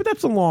Amtrak, but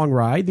that's a long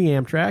ride, the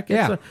Amtrak.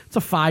 It's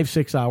a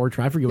 5-6 hour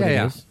drive. I forget what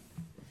it is.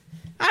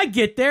 I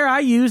get there.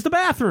 I use the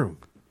bathroom.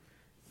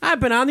 I've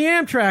been on the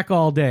Amtrak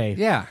all day.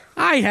 Yeah.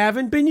 I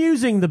haven't been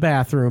using the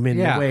bathroom in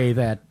the way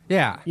that,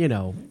 you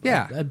know,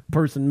 a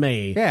person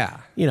may. Yeah.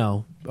 You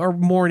know, or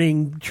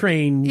morning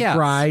train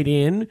ride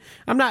in.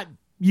 I'm not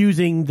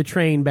using the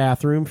train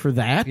bathroom for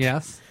that.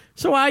 Yes.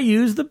 So I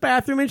use the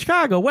bathroom in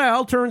Chicago.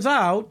 Well, turns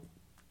out,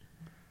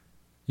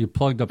 you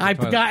plugged up the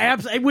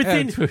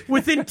toilet.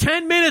 Within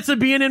 10 minutes of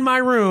being in my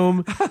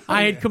room,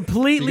 I had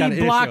completely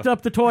blocked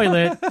up the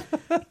toilet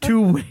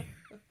to...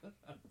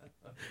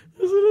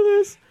 Listen to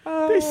this.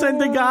 They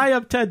send the guy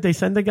up, Ted. They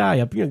send the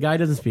guy up. You know, guy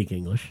doesn't speak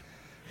English.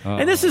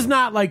 And this is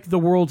not like the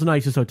world's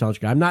nicest hotel in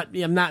Chicago. I'm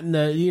not in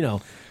the, you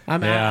know...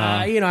 I'm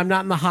not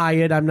in the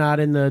Hyatt. I'm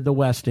not in the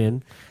West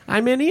Inn.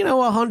 I'm in, you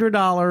know, a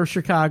 $100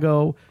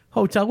 Chicago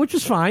hotel, which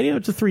is fine. You know,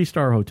 it's a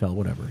 3-star hotel,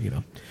 whatever, you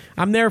know.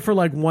 I'm there for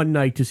like one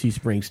night to see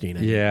Springsteen.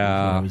 That's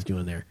what I was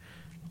doing there.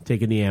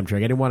 Taking the Amtrak.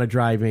 I didn't want to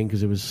drive in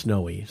because it was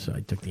snowy, so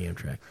I took the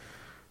Amtrak.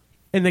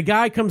 And the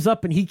guy comes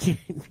up and he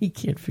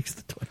can't fix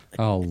the toilet.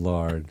 Oh,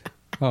 Lord.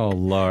 Oh,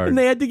 Lord. And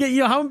they had to get, you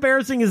know, how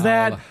embarrassing is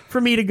that for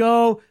me to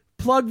go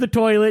plug the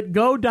toilet,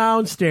 go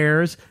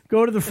downstairs,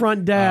 go to the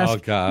front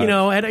desk, you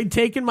know, and I'd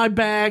taken my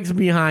bags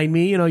behind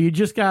me. You know, you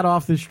just got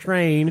off this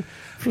train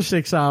for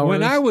 6 hours.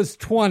 When I was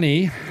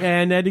 20...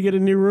 And had to get a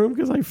new room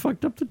because I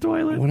fucked up the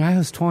toilet. When I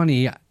was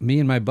 20, me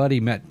and my buddy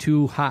met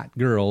 2 hot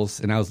girls,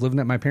 and I was living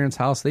at my parents'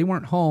 house. They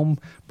weren't home,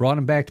 brought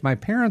them back to my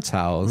parents'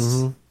 house.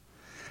 Mm-hmm.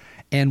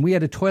 And we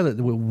had a toilet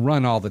that would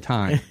run all the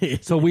time.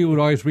 So we would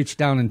always reach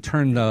down and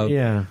turn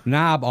the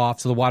knob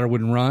off so the water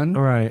wouldn't run.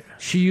 Right.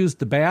 She used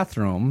the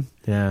bathroom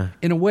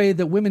in a way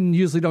that women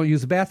usually don't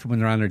use the bathroom when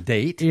they're on their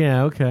date.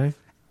 Yeah, okay.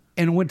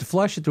 And went to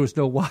flush it. There was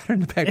no water in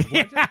the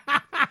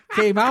back.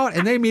 Came out,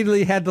 and they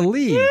immediately had to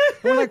leave.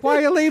 We're like, why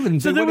are you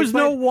leaving? So there was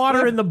no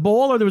water in the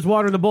bowl, or there was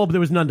water in the bowl, but there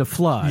was none to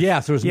flush?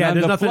 Yes, there was none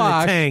to nothing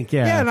flush. in the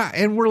tank,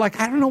 and we're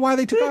like, I don't know why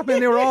they took off,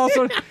 and they were all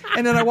sort of,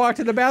 and then I walked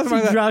to the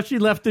bathroom. She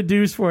left the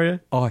deuce for you.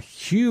 Oh,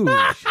 huge.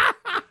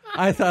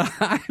 I thought,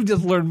 I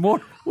just learned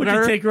more. Would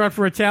you take her out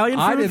for Italian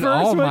food first?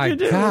 Oh, my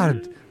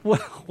God.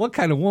 What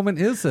kind of woman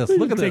is this?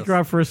 Look at this. Take her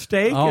out for a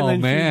steak, Oh, and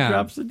then man. she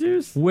drops the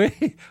deuce.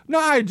 Wait, no,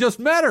 I just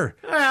met her.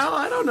 Well,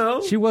 I don't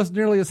know. She wasn't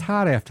nearly as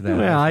hot after that.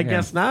 Well, I Yeah.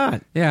 guess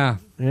not. Yeah.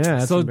 Yeah,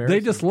 that's so embarrassing.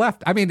 they just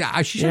left. I mean,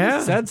 she should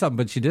have said something,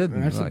 but she didn't.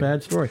 That's a Like,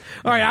 bad story.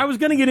 All right, I was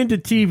going to get into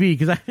TV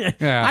because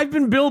I've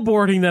been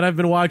billboarding that I've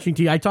been watching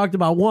TV. I talked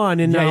about one,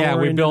 and now Yeah,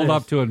 we're we into build this.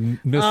 up to it and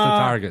miss the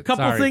target.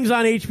 Couple Sorry. things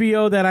on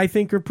HBO that I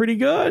think are pretty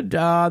good.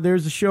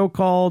 There's a show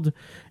called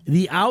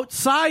The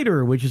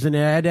Outsider, which is an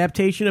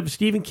adaptation of a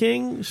Stephen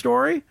King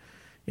story,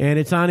 and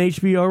it's on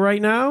HBO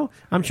right now.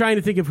 I'm trying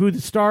to think of who the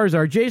stars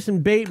are.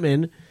 Jason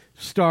Bateman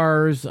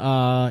stars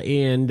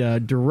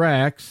and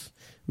directs.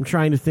 I'm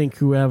trying to think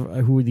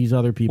who these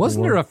other people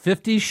Wasn't were. there a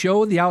 50s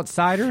show, The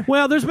Outsider?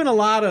 Well, there's been a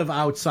lot of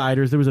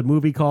Outsiders. There was a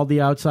movie called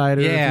The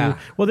Outsiders. Yeah.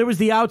 Well, there was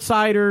The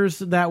Outsiders.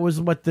 That was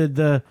what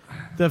the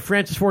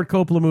Francis Ford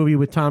Coppola movie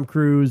with Tom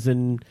Cruise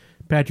and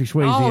Patrick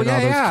Swayze and all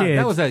those kids.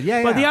 That was it.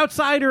 Yeah, But yeah. The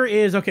Outsider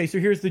is okay. So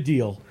here's the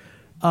deal.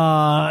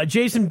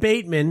 Jason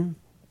Bateman.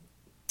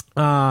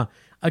 A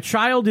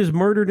child is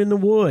murdered in the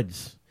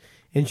woods,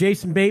 and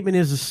Jason Bateman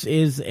is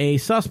a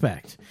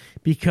suspect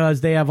because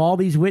they have all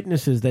these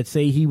witnesses that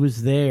say he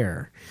was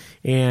there,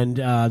 and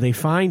they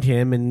find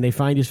him and they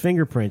find his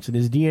fingerprints and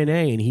his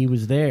DNA, and he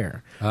was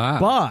there.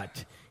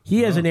 But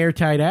he has an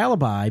airtight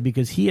alibi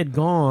because he had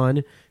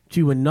gone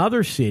to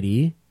another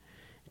city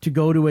to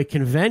go to a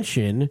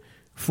convention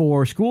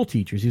for school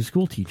teachers. He's a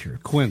school teacher.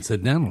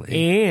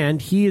 Coincidentally.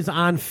 And he is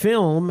on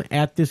film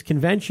at this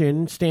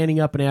convention, standing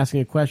up and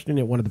asking a question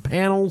at one of the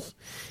panels.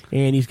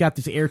 And he's got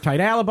this airtight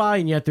alibi,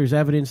 and yet there's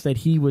evidence that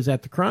he was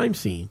at the crime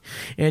scene.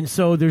 And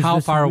so there's How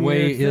this far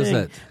weird away is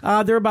thing.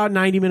 it? They're about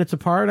 90 minutes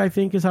apart, I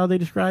think, is how they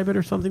describe it,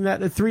 or something.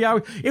 That 3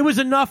 hours. It was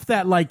enough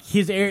that like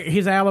his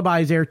alibi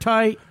is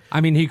airtight.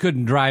 I mean, he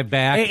couldn't drive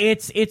back.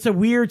 It's a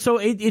weird. So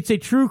it's a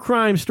true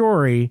crime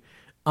story.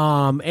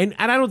 And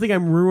I don't think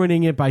I'm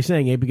ruining it by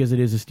saying it because it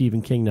is a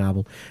Stephen King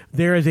novel.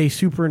 There is a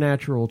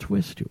supernatural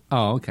twist to it.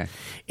 Oh, okay.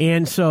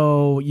 And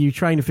so you're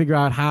trying to figure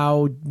out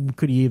how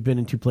could he have been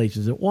in two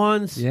places at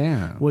once?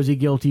 Yeah. Was he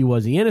guilty?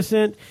 Was he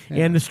innocent?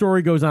 Yeah. And the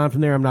story goes on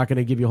from there. I'm not going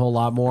to give you a whole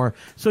lot more.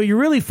 So you're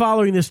really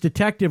following this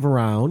detective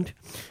around,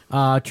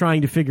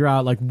 trying to figure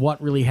out like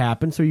what really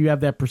happened. So you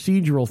have that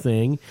procedural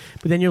thing,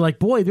 but then you're like,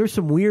 boy, there's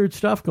some weird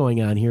stuff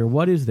going on here.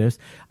 What is this?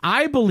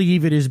 I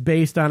believe it is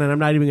based on, and I'm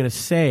not even going to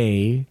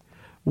say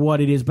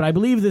what it is, but I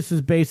believe this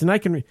is based, and I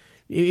can,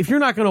 if you're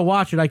not going to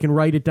watch it, I can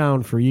write it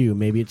down for you.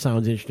 Maybe it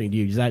sounds interesting to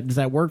you. Does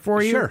that work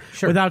for you?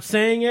 Sure. Without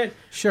saying it?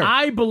 Sure.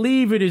 I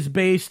believe it is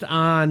based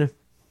on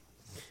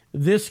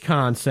this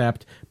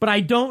concept, but I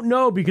don't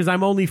know because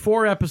I'm only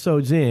 4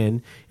 episodes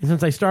in, and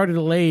since I started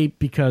it late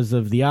because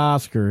of the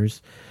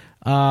Oscars,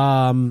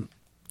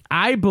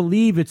 I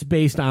believe it's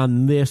based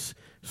on this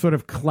sort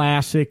of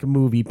classic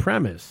movie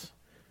premise.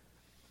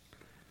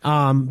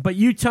 But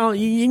you tell,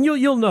 and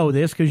you'll know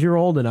this because you're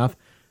old enough.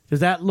 Does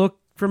that look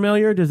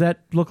familiar? Does that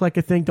look like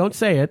a thing? Don't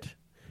say it.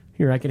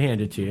 Here, I can hand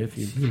it to you. If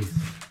you.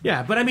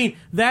 Yeah, but I mean,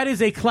 that is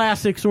a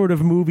classic sort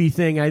of movie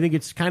thing. I think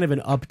it's kind of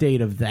an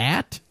update of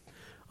that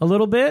a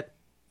little bit.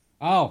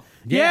 Oh,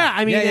 yeah.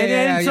 I mean,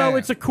 and so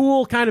it's a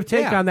cool kind of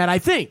take on that, I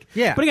think.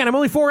 Yeah. But again, I'm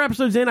only 4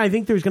 episodes in. I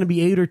think there's going to be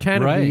 8 or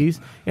 10 of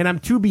these, and I'm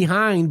 2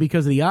 behind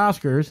because of the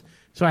Oscars.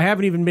 So I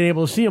haven't even been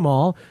able to see them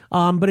all.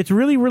 But it's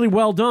really, really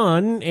well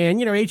done. And,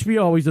 you know,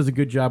 HBO always does a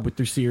good job with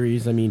their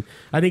series. I mean,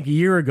 I think a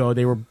year ago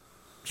they were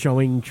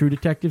showing True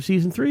Detective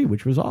Season 3,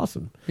 which was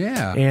awesome.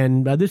 Yeah.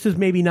 And this is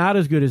maybe not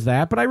as good as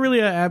that, but I really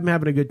am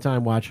having a good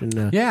time watching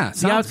The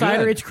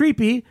Outsider. Good. It's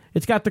creepy.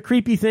 It's got the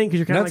creepy thing because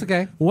you're kind of like,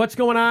 okay. What's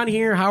going on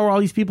here? How are all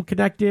these people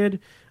connected?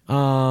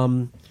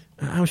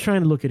 I was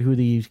trying to look at who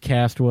the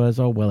cast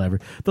was. Oh, whatever.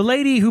 The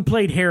lady who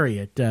played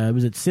Harriet,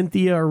 was it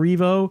Cynthia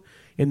Erivo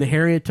in the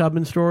Harriet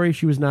Tubman story?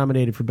 She was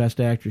nominated for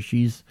Best Actress.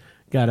 She's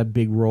got a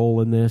big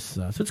role in this.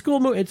 So it's a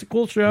cool it's a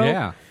cool show.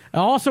 Yeah.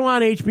 Also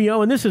on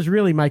HBO, and this is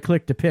really my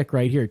click to pick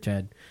right here,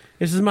 Ted.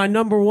 This is my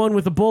number one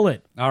with a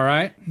bullet. All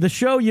right. The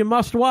show you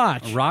must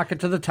watch. Rocket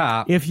to the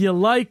top. If you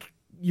like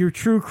your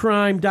true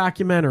crime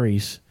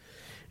documentaries.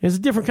 It's a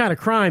different kind of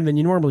crime than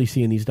you normally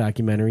see in these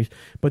documentaries,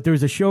 but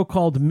there's a show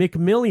called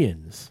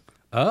McMillions.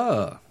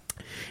 Oh.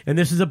 And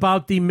this is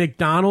about the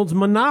McDonald's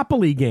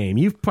Monopoly game.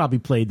 You've probably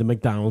played the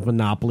McDonald's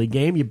Monopoly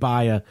game. You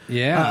buy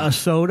a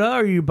soda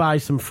or you buy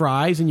some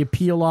fries and you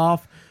peel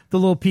off the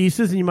little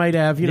pieces and you might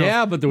have,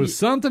 Yeah, but there was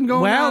something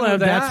going on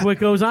with that. That's what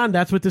goes on.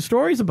 That's what the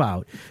story's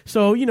about.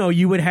 So,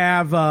 you would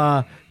have,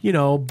 I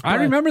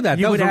remember that.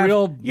 That was a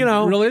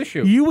real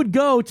issue. You would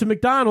go to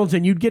McDonald's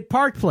and you'd get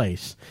Park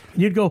Place.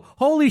 And you'd go,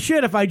 holy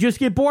shit, if I just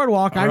get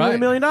Boardwalk, I win $1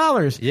 million.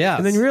 Yes.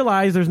 And then you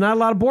realize there's not a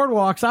lot of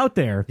Boardwalks out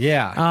there.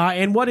 Yeah.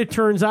 And what it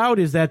turns out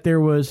is that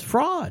there was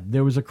fraud.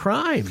 There was a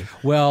crime.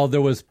 Well,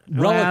 there was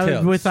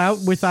relatives.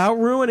 Without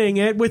ruining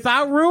it.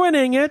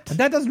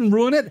 That doesn't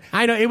ruin it.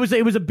 I know. It was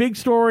a big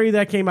story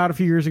that came out a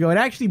few years ago. It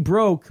actually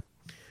broke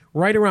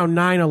right around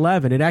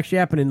 9/11. It actually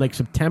happened in like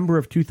September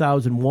of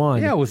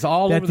 2001. Yeah, it was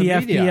all over the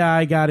media.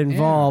 FBI got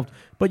involved.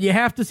 But you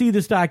have to see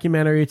this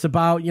documentary. It's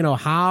about,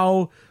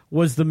 how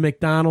Was the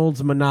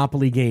McDonald's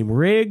Monopoly game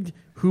rigged?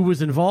 Who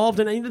was involved?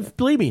 And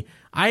believe me,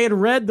 I had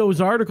read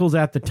those articles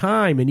at the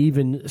time and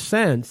even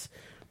since,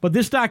 but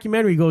this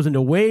documentary goes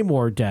into way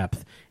more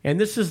depth. And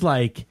this is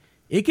like,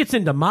 it gets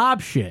into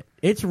mob shit.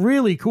 It's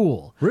really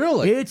cool.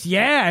 Really?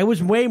 It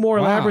was way more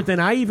elaborate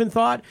than I even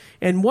thought.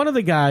 And one of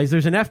the guys,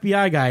 there's an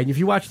FBI guy, and if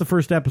you watch the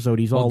first episode,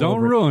 he's all don't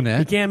over ruin it.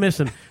 You can't miss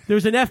him.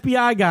 There's an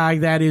FBI guy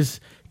that is,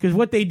 because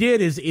what they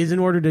did is in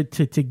order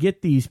to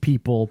get these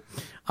people,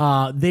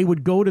 they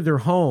would go to their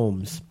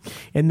homes,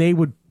 and they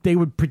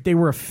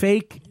were a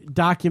fake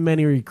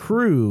documentary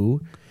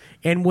crew.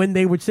 And when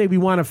they would say, we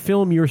want to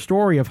film your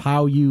story of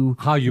how you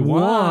won,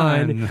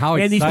 how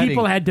and exciting. these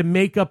people had to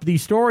make up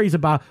these stories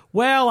about,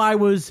 well, I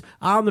was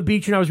on the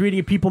beach and I was reading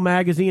a People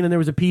magazine and there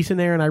was a piece in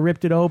there and I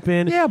ripped it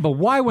open. Yeah, but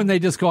why wouldn't they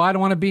just go, I don't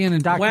want to be in a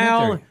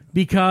documentary? Well,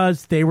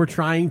 because they were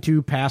trying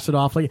to pass it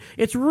off. Like,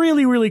 it's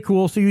really, really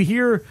cool. So you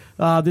hear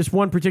this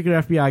one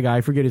particular FBI guy,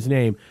 I forget his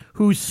name,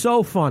 who's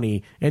so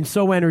funny and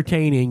so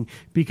entertaining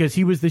because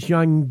he was this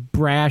young,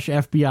 brash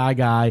FBI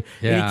guy.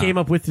 Yeah. And he came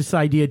up with this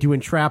idea to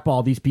entrap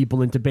all these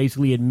people into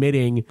basically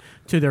admitting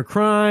to their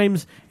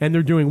crimes, and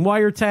they're doing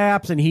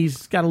wiretaps, and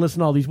he's got to listen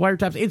to all these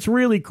wiretaps. It's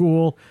really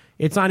cool.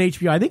 It's on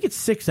HBO. I think it's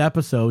 6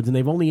 episodes, and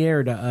they've only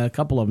aired a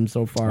couple of them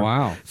so far.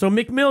 Wow. So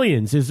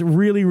McMillions is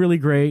really, really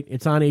great.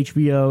 It's on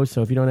HBO,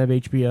 so if you don't have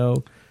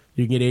HBO,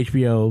 you can get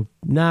HBO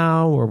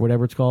Now or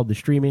whatever it's called, the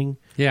streaming.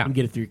 Yeah. You can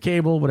get it through your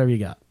cable, whatever you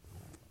got.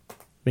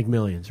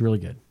 McMillions, really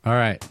good. All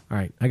right. All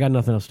right, I got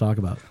nothing else to talk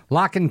about.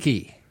 Lock and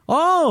Key.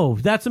 Oh,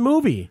 that's a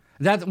movie.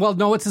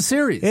 No, it's a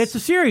series. It's a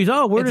series.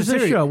 Oh, where does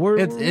this show?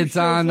 It's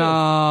on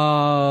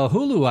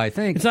Hulu, I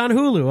think. It's on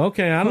Hulu.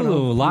 Okay, I don't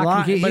know. Lock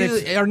and Key, but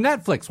or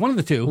Netflix, one of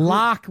the two.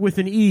 Lock with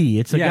an E.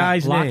 It's a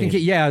guy's Lock name. And Key.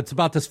 Yeah, it's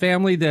about this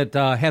family that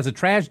has a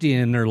tragedy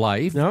in their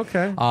life.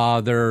 Okay.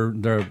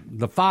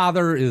 The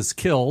father is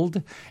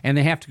killed, and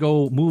they have to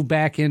go move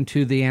back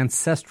into the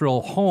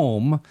ancestral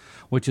home,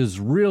 which is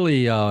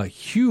really a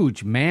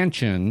huge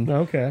mansion.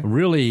 Okay.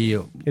 Really.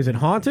 Is it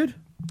haunted?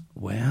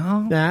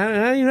 Well,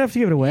 Nah, you don't have to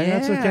give it away.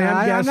 That's okay.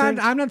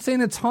 I'm not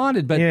saying it's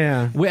haunted, but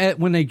Yeah.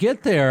 when they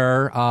get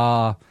there,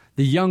 the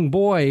young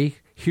boy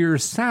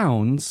hears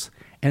sounds,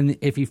 and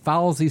if he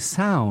follows these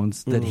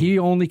sounds that he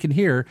only can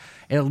hear,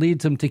 it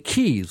leads him to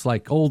keys,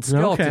 like old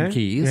skeleton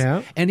keys.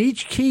 Yeah. And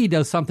each key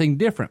does something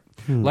different.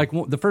 Like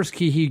the first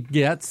key he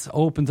gets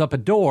opens up a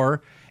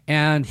door,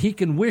 and he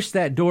can wish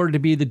that door to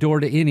be the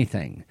door to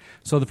anything.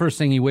 So the first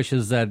thing he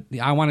wishes that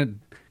I want to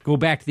go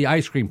back to the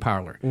ice cream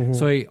parlor.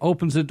 So he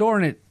opens the door,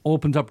 and it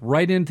opens up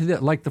right into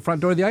the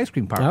front door of the ice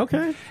cream parlor.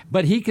 Okay.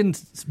 But he can,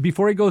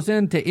 before he goes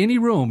into any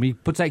room, he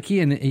puts that key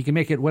in, he can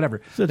make it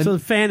whatever. So it's a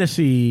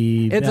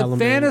fantasy. It's element.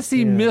 a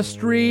fantasy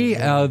mystery.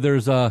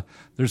 There's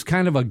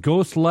kind of a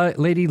ghost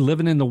lady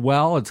living in the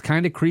well. It's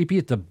kind of creepy.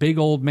 It's a big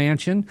old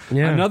mansion.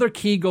 Yeah. Another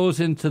key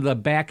goes into the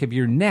back of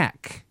your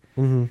neck.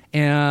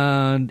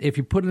 And if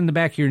you put it in the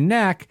back of your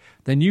neck,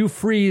 then you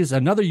freeze.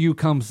 Another you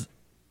comes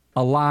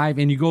alive,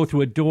 and you go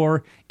through a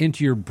door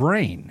into your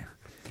brain.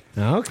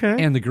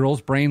 Okay. And the girl's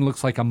brain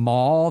looks like a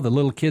mall. The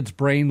little kid's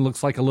brain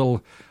looks like a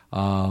little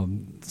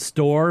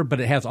store, but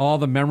it has all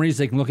the memories.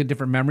 They can look at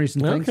different memories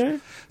and things. Okay.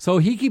 So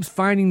he keeps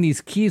finding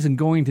these keys and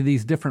going to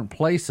these different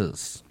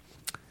places.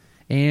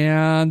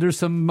 And there's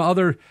some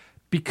other,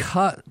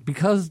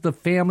 because the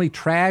family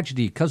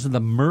tragedy, because of the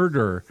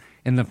murder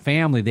in the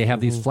family, they have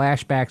these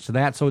flashbacks to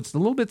that. So it's a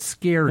little bit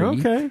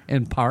scary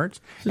in parts.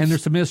 And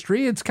there's some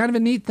mystery. It's kind of a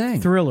neat thing.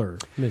 Thriller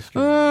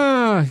mystery.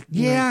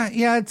 Yeah,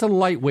 it's a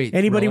lightweight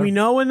Anybody thriller. we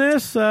know in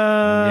this?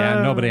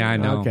 Yeah, nobody I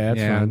know. Okay, that's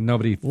fine.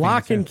 Nobody.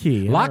 Lock and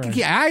Key. Lock and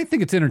Key. I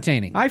think it's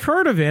entertaining. I've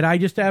heard of it. I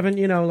just haven't,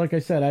 like I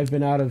said, I've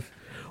been out of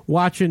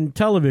watching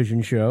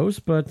television shows,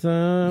 but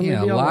maybe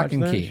I'll Lock watch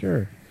and that. Key.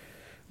 Sure.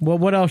 Well,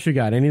 what else you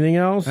got? Anything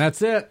else?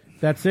 That's it.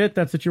 That's it?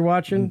 That's what you're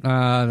watching?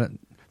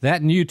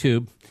 That and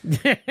YouTube.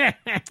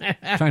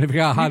 Trying to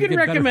figure out how You to can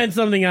get recommend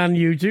something on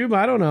YouTube.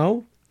 I don't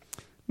know.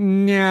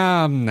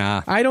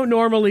 Nah. I don't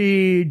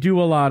normally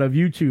do a lot of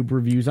YouTube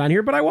reviews on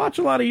here, but I watch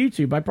a lot of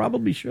YouTube. I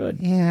probably should.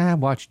 Yeah, I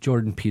watch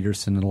Jordan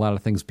Peterson and a lot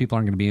of things people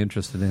aren't going to be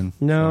interested in.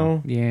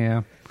 No. So,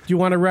 yeah. Do you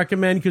want to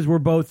recommend, because we're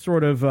both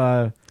sort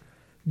of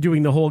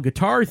doing the whole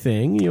guitar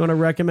thing, you want to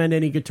recommend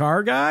any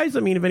guitar guys?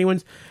 I mean, if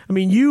anyone's,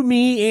 you,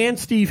 me, and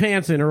Steve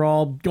Hansen are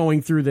all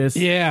going through this.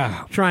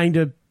 Yeah. Trying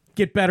to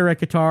get better at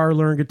guitar,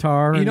 learn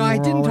guitar. I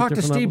didn't talk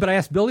to Steve, but I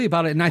asked Billy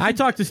about it. And I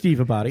talked to Steve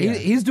about it. Yeah.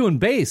 He's doing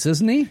bass,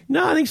 isn't he?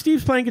 No, I think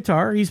Steve's playing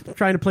guitar. He's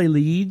trying to play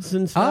leads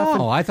and stuff.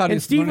 Oh, I thought he and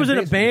was Steve was in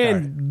a bass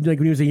band like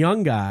when he was a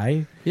young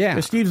guy. Yeah.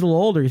 But Steve's a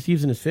little older.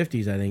 Steve's in his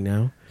 50s, I think,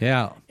 now.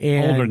 Yeah.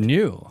 And older than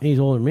you. He's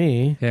older than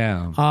me.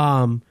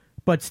 Yeah.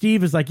 But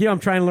Steve is like, I'm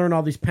trying to learn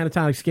all these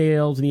pentatonic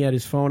scales, and he had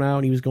his phone out,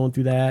 and he was going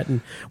through that, and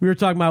we were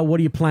talking about what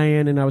are you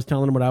playing, and I was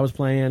telling him what I was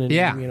playing,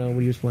 and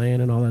what he was playing,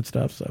 and all that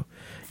stuff. So,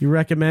 you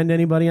recommend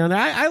anybody on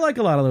that? I like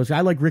a lot of those.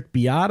 I like Rick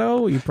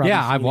Beato. You probably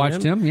I've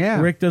watched him. Yeah,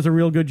 Rick does a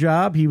real good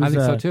job. He was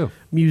I think so too.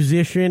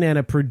 Musician and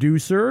a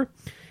producer,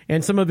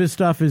 and some of his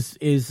stuff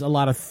is a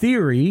lot of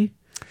theory.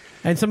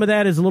 And some of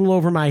that is a little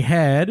over my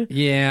head.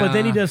 Yeah. But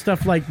then he does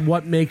stuff like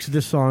what makes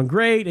this song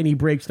great, and he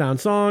breaks down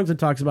songs and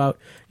talks about,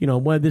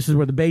 this is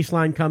where the bass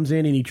line comes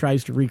in, and he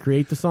tries to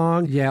recreate the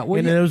song. Yeah. Well,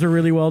 and those are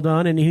really well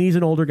done, and he's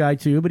an older guy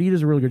too, but he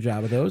does a really good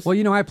job of those.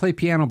 Well, I play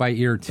piano by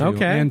ear too.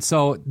 Okay. And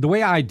so the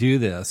way I do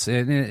this,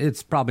 and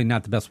it's probably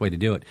not the best way to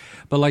do it,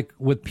 but like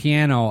with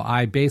piano,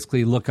 I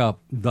basically look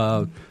up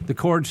the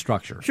chord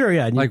structure. Sure,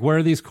 yeah. Like where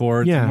are these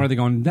chords and where are they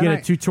going? Then get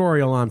a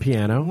tutorial on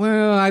piano.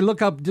 Well, I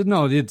look up,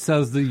 no, it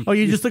says the... Oh,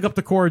 you just look up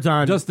the chords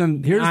on... Just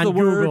here's on the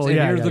words Google. and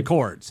here's the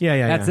chords.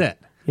 That's it.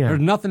 Yeah.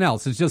 There's nothing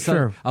else. It's just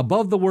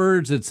above the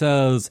words, it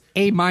says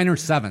A minor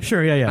 7.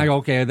 Sure, yeah. I go,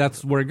 okay,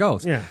 that's where it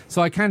goes. Yeah.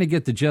 So I kind of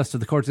get the gist of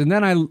the chords. And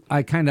then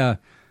I kind of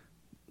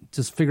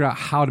just figure out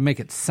how to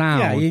make it sound.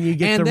 Yeah, you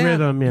get the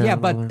rhythm. Yeah,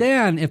 but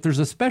then if there's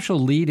a special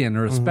lead in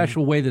or a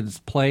special way that it's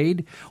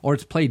played or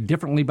it's played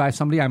differently by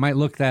somebody, I might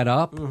look that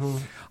up.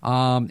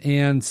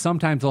 And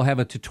sometimes they'll have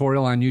a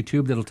tutorial on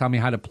YouTube that'll tell me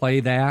how to play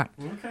that.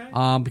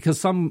 Okay. Because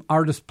some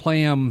artists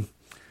play them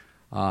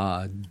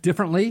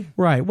differently.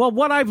 Right. Well,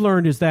 what I've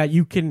learned is that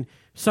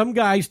some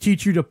guys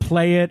teach you to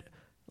play it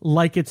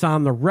like it's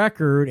on the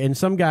record, and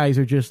some guys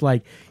are just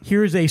like,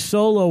 here's a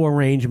solo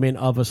arrangement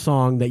of a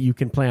song that you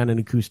can play on an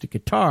acoustic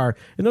guitar,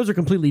 and those are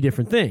completely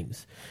different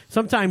things.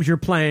 Sometimes you're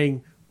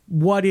playing,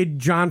 what did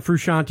John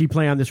Frusciante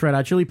play on this Red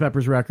Hot Chili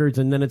Peppers records,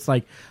 and then it's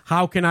like,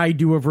 how can I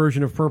do a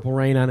version of Purple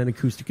Rain on an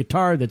acoustic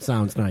guitar that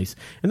sounds nice?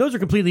 And those are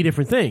completely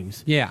different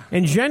things. Yeah.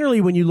 And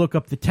generally when you look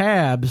up the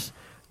tabs,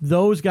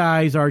 those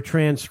guys are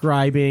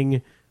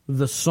transcribing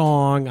the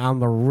song on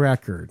the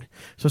record.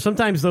 So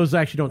sometimes those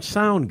actually don't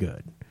sound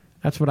good.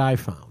 That's what I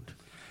found.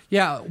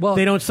 Yeah, well...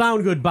 They don't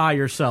sound good by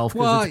yourself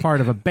because it's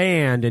part of a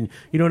band and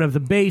you don't have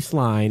the bass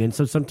line. And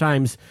so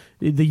sometimes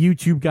the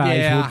YouTube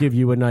guys will give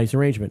you a nice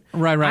arrangement.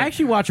 Right. I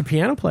actually watch a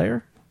piano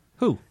player.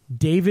 Who?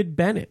 David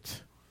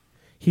Bennett.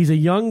 He's a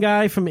young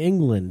guy from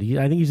England.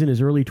 I think he's in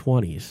his early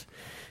 20s.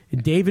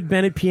 David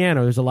Bennett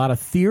piano. There's a lot of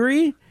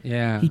theory.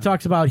 Yeah. He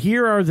talks about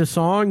here are the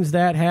songs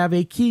that have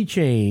a key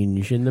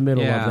change in the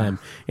middle of them.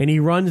 And he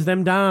runs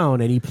them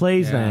down and he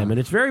plays them. And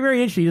it's very, very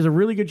interesting. He does a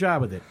really good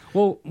job with it.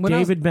 Well,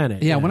 David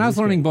Bennett. Yeah, when I was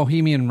learning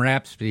Bohemian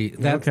Rhapsody,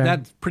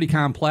 that's pretty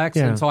complex.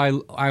 Yeah. And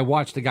so I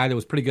watched a guy that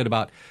was pretty good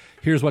about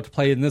here's what to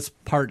play in this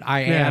part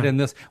I add in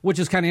this, which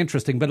is kind of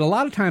interesting. But a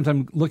lot of times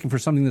I'm looking for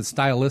something that's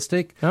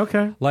stylistic.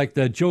 Okay. Like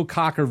the Joe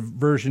Cocker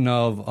version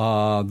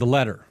of The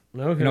Letter.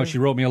 Okay. She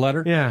wrote me a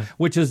letter. Yeah.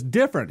 Which is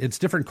different. It's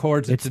different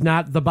chords. It's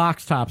not the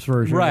Box Tops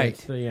version.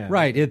 Right.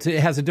 Right. It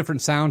has a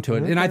different sound to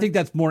it. Okay. And I think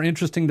that's more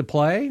interesting to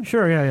play.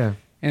 Sure, yeah.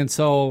 And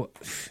so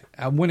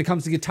when it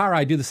comes to guitar,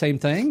 I do the same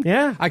thing.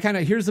 Yeah. I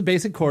here's the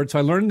basic chord. So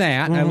I learned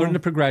that, and I learned the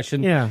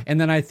progression. Yeah. And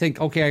then I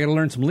think, okay, I got to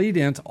learn some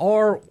lead-ins.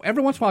 Or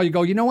every once in a while you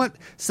go, you know what?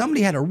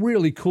 Somebody had a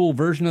really cool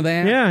version of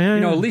that.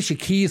 Yeah. Alicia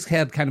Keys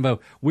had kind of a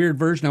weird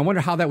version. I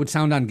wonder how that would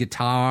sound on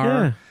guitar.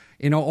 Yeah.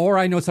 Or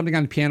I know something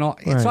on piano.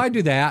 Right. So I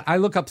do that. I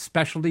look up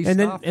specialty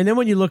stuff. And then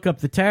when you look up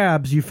the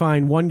tabs, you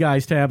find one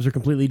guy's tabs are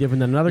completely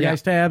different than another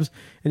guy's tabs,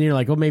 and you're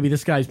like, well, maybe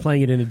this guy's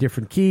playing it in a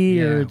different key.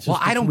 Yeah. Or it's just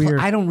I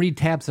don't read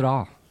tabs at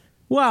all.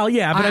 Well,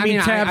 yeah, but I mean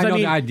tabs. I know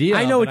the idea.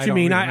 I know what you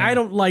mean. Really I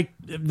don't like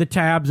the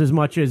tabs as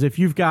much as if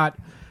you've got.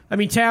 I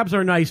mean, tabs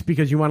are nice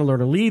because you want to learn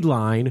a lead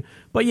line,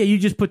 but yeah, you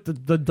just put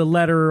the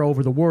letter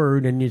over the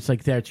word, and it's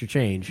like that's your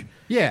change.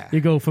 Yeah,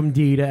 you go from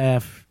D to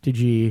F to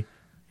G,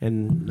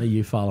 and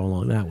you follow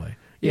along that way.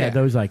 Yeah,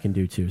 those I can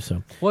do too.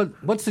 So,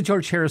 what's the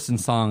George Harrison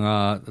song?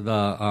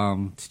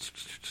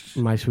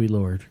 My Sweet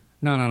Lord.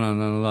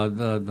 No.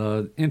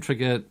 The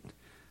intricate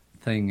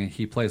thing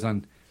he plays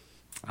on.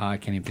 I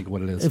can't even think of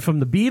what it is. From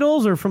the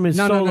Beatles or from his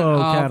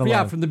solo catalog?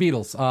 Yeah, from the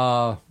Beatles.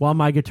 While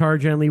My Guitar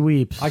Gently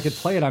Weeps. I could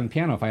play it on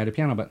piano if I had a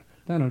piano, but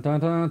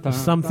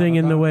Something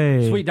in the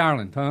Way. Sweet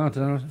Darling.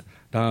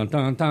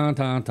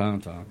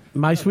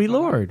 My Sweet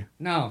Lord.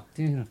 No.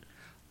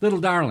 Little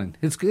Darling.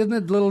 Isn't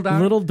it Little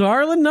Darling? Little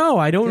Darling? No,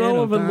 I don't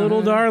know of a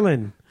Little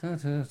Darling.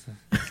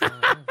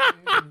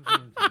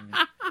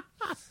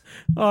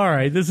 All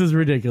right, this is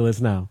ridiculous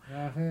now.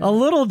 A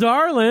Little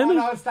Darling?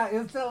 No, it's not.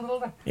 It's a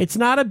little. It's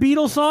not a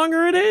Beatles song,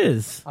 or it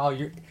is? Oh,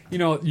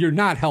 you're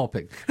not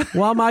helping.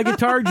 While My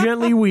Guitar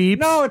Gently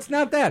Weeps. No, it's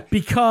not that.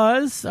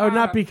 Because, or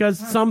not because,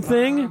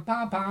 something.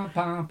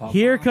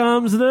 Here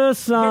comes the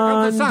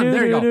sun.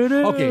 There you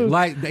go. Okay,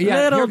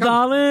 Little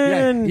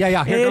darling.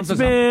 Yeah. Here comes the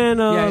sun. It's been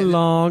a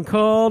long,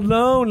 cold,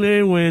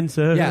 lonely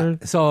winter. Yeah.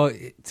 So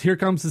Here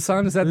Comes the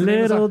Sun. Is that the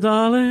name of the Little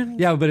song? darling.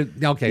 Yeah, but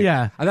okay.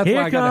 Yeah. That's Here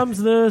why I got comes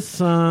the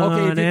sun.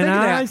 Okay, if you think and of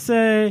that, I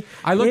say,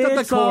 I looked up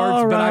the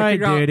chords, but I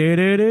figured out.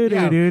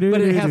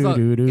 But it has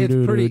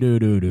it's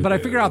pretty. But I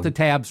figure out the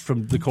tabs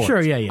from the chords.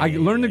 Sure, yeah. I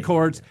learned the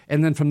chords,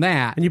 and then from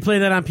that. And you play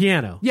that on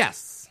piano.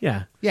 Yes.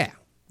 Yeah.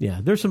 Yeah.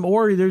 There's some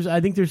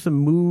I think there's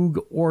some Moog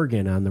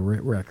organ on the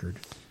record.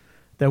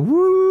 The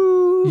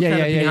woo.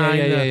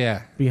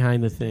 Yeah.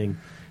 Behind the thing,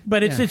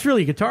 but it's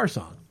really a guitar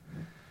song.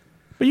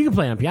 But you can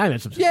play on piano. I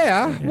met some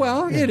Yeah,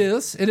 well, it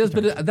is. It is,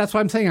 but that's why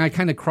I'm saying I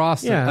kind of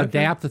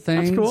adapt to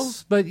things. That's cool.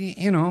 But,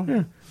 you know.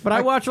 Yeah. But I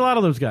watch a lot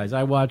of those guys.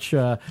 I watch,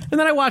 and then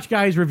I watch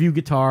guys review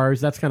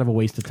guitars. That's kind of a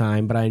waste of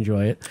time, but I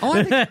enjoy it. Oh,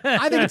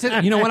 I think it's,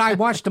 you know, when I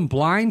watched them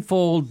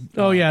blindfold.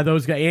 Oh, yeah,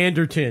 those guys.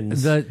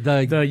 Andertons.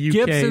 The UK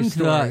Gibsons,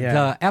 store,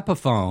 the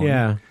Epiphone.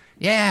 Yeah.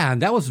 Yeah,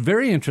 and that was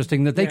very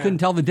interesting that they couldn't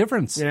tell the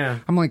difference. Yeah.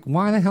 I'm like,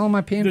 why the hell am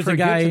I paying There's for a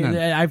guy, Gibson?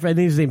 I think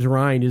his name's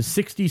Ryan, is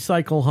 60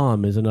 Cycle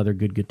Hum is another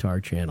good guitar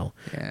channel.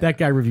 Yeah. That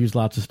guy reviews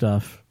lots of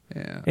stuff.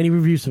 Yeah. And he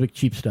reviews some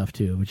cheap stuff,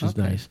 too, which is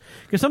nice.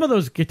 Because some of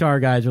those guitar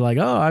guys are like,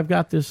 oh, I've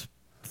got this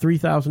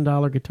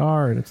 $3,000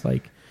 guitar, and it's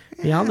like,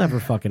 yeah, I'll never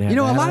fucking have You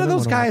know, that. a lot I of don't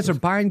those wanna watch guys are this.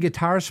 buying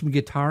guitars from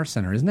Guitar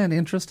Center. Isn't that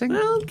interesting?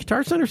 Well,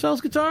 Guitar Center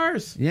sells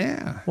guitars.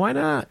 Yeah. Why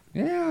not?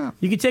 Yeah.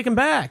 You can take them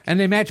back. And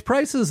they match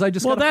prices. I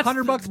just got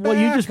 $100 back. Well,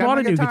 you just on bought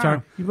my a new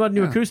guitar. You bought a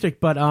new acoustic,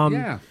 but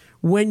Yeah.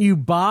 when you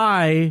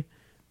buy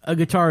a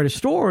guitar at a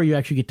store, you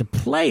actually get to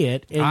play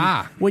it.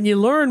 And when you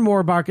learn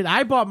more about it,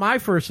 I bought my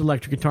first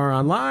electric guitar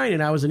online,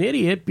 and I was an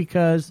idiot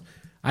because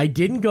I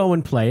didn't go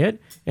and play it.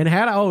 And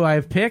I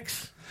have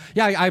picks.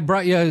 Yeah, I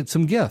brought you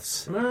some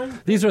gifts.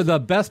 These are the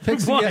best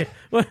picks. What?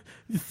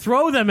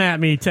 Throw them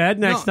at me, Ted,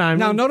 next time.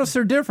 Now, notice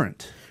they're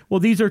different. Well,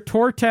 these are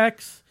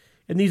Tortex,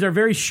 and these are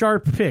very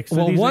sharp picks. So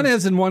Well, one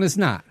is and one is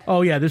not.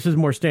 Oh, yeah, this is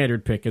more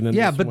standard pick. And then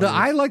Yeah, this but one is.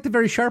 I like the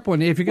very sharp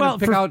one. If you're going to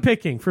pick out...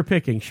 for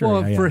picking, sure.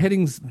 Well, yeah. for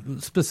hitting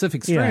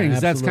specific strings, Yeah,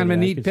 that's kind of a absolutely. I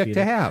neat can pick see to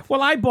that. have.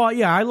 Well,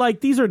 I like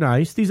these are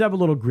nice. These have a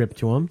little grip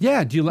to them.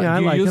 Yeah, do you I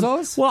like use them.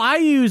 those? Well, I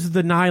use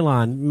the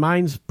nylon.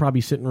 Mine's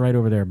probably sitting right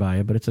over there by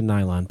you, but it's a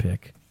nylon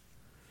pick.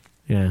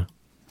 Yeah.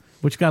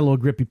 Which got a little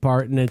grippy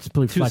part, and it's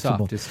pretty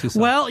flexible. Soft. It's too soft.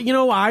 Well, you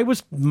know,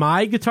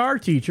 my guitar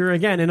teacher,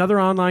 again,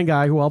 another online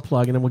guy who I'll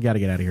plug, and then we got to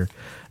get out of here.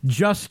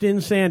 Justin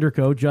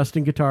Sanderco,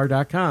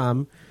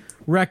 justinguitar.com,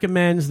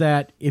 recommends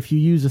that if you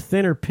use a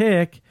thinner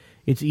pick,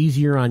 it's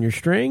easier on your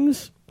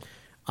strings,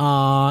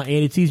 and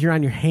it's easier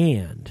on your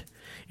hand.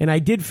 And I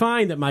did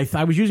find that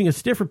I was using a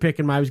stiffer pick,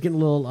 and I was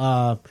getting a little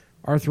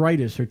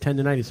arthritis or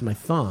tendonitis in my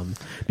thumb,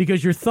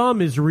 because your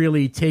thumb is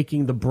really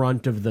taking the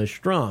brunt of the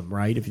strum,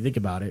 right, if you think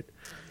about it.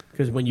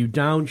 Because when you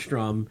down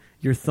strum,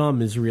 your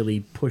thumb is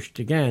really pushed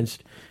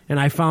against, and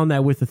I found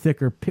that with a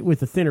thinner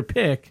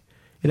pick,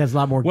 it has a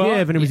lot more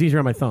give, and it was easier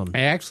on my thumb.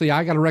 Actually,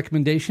 I got a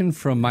recommendation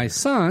from my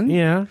son.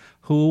 Yeah.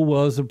 Who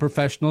was a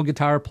professional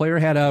guitar player,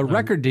 had a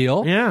record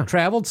deal,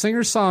 traveled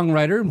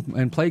singer-songwriter,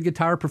 and played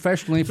guitar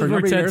professionally for a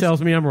number of years. Ted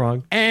tells me I'm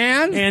wrong.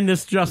 And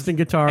this Justin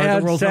Guitar,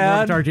 the world's number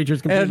one guitar teacher,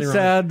 is completely wrong.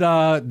 And said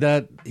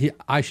that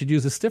I should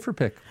use a stiffer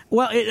pick.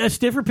 Well, a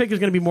stiffer pick is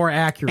going to be more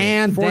accurate.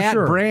 And for that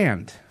sure.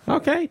 brand.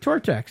 Okay,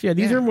 Tortex. Yeah,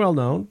 these are well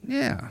known.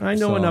 Yeah. I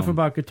know enough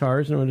about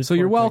guitars. So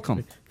you're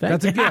welcome.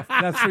 That's a gift.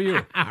 That's for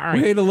you.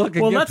 Right. Way to look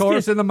a gift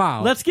horse in the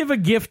mouth. Let's give a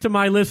gift to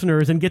my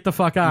listeners and get the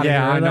fuck out of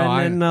here. I know.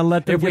 And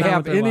let them if we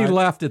have any lives.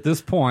 left at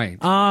this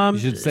point, you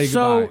should say goodbye.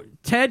 So,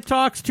 Ted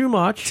Talks Too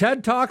Much.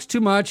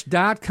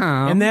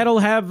 TedTalksTooMuch.com. And that'll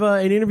have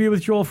an interview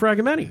with Joel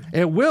Fragomeni.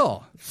 It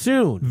will.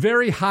 Soon.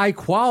 Very high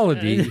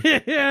quality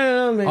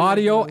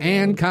audio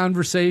and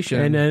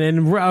conversation.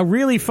 And a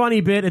really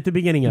funny bit at the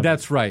beginning of it.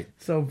 That's right.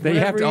 So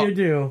whatever you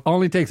do.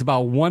 Only takes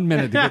about 1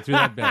 minute to get through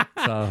that bit.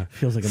 So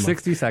feels like a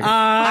 60 seconds.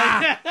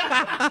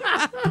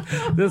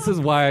 This is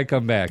why I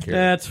come back here.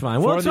 That's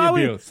fine. Well, For it's the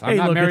always, abuse. I'm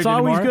not look, married it's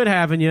always anymore. good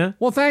having you.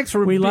 Well, thanks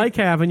for We like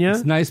having you.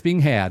 It's nice being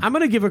had. I'm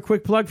going to give a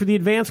quick plug for the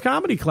advanced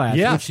comedy class.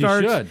 Yes, which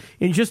starts you should.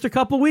 in just a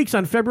couple weeks.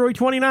 On February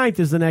 29th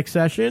is the next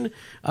session.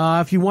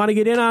 If you want to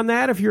get in on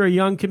that, if you're a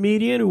young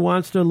comedian who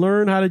wants to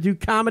learn how to do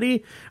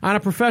comedy on a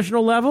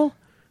professional level,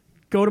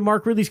 go to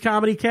Mark Ridley's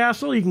Comedy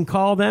Castle. You can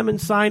call them and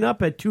sign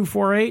up at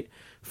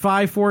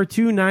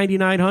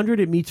 248-542-9900.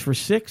 It meets for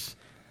 6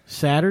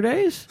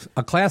 Saturdays.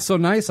 A class so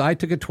nice, I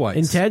took it twice.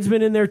 And Ted's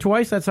been in there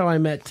twice. That's how I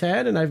met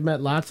Ted, and I've met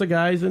lots of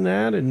guys in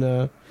that.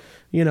 And,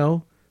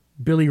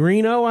 Billy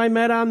Reno I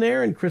met on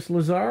there, and Chris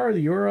Lazar,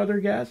 your other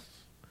guests.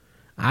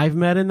 I've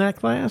met in that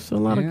class. A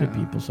lot of good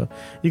people. So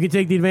you can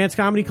take the advanced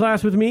comedy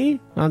class with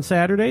me on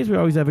Saturdays. We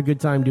always have a good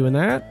time doing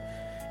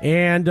that.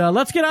 And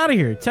let's get out of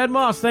here. Ted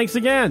Moss, thanks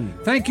again.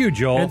 Thank you,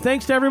 Joel. And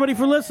thanks to everybody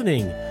for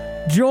listening.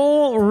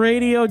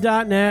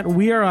 JoelRadio.net.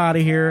 We are out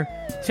of here.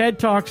 Ted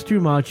Talks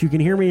Too Much. You can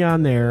hear me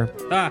on there.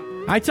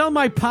 I tell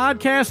my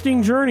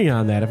podcasting journey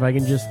on that. If I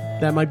can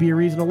that might be a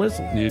reason to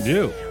listen. You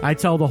do. I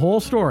tell the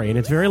whole story, and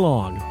it's very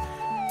long.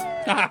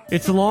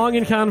 It's long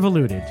and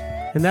convoluted.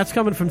 And that's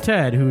coming from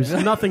Ted, who's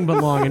nothing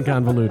but long and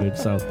convoluted.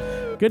 So,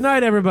 good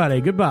night,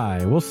 everybody.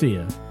 Goodbye. We'll see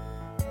you.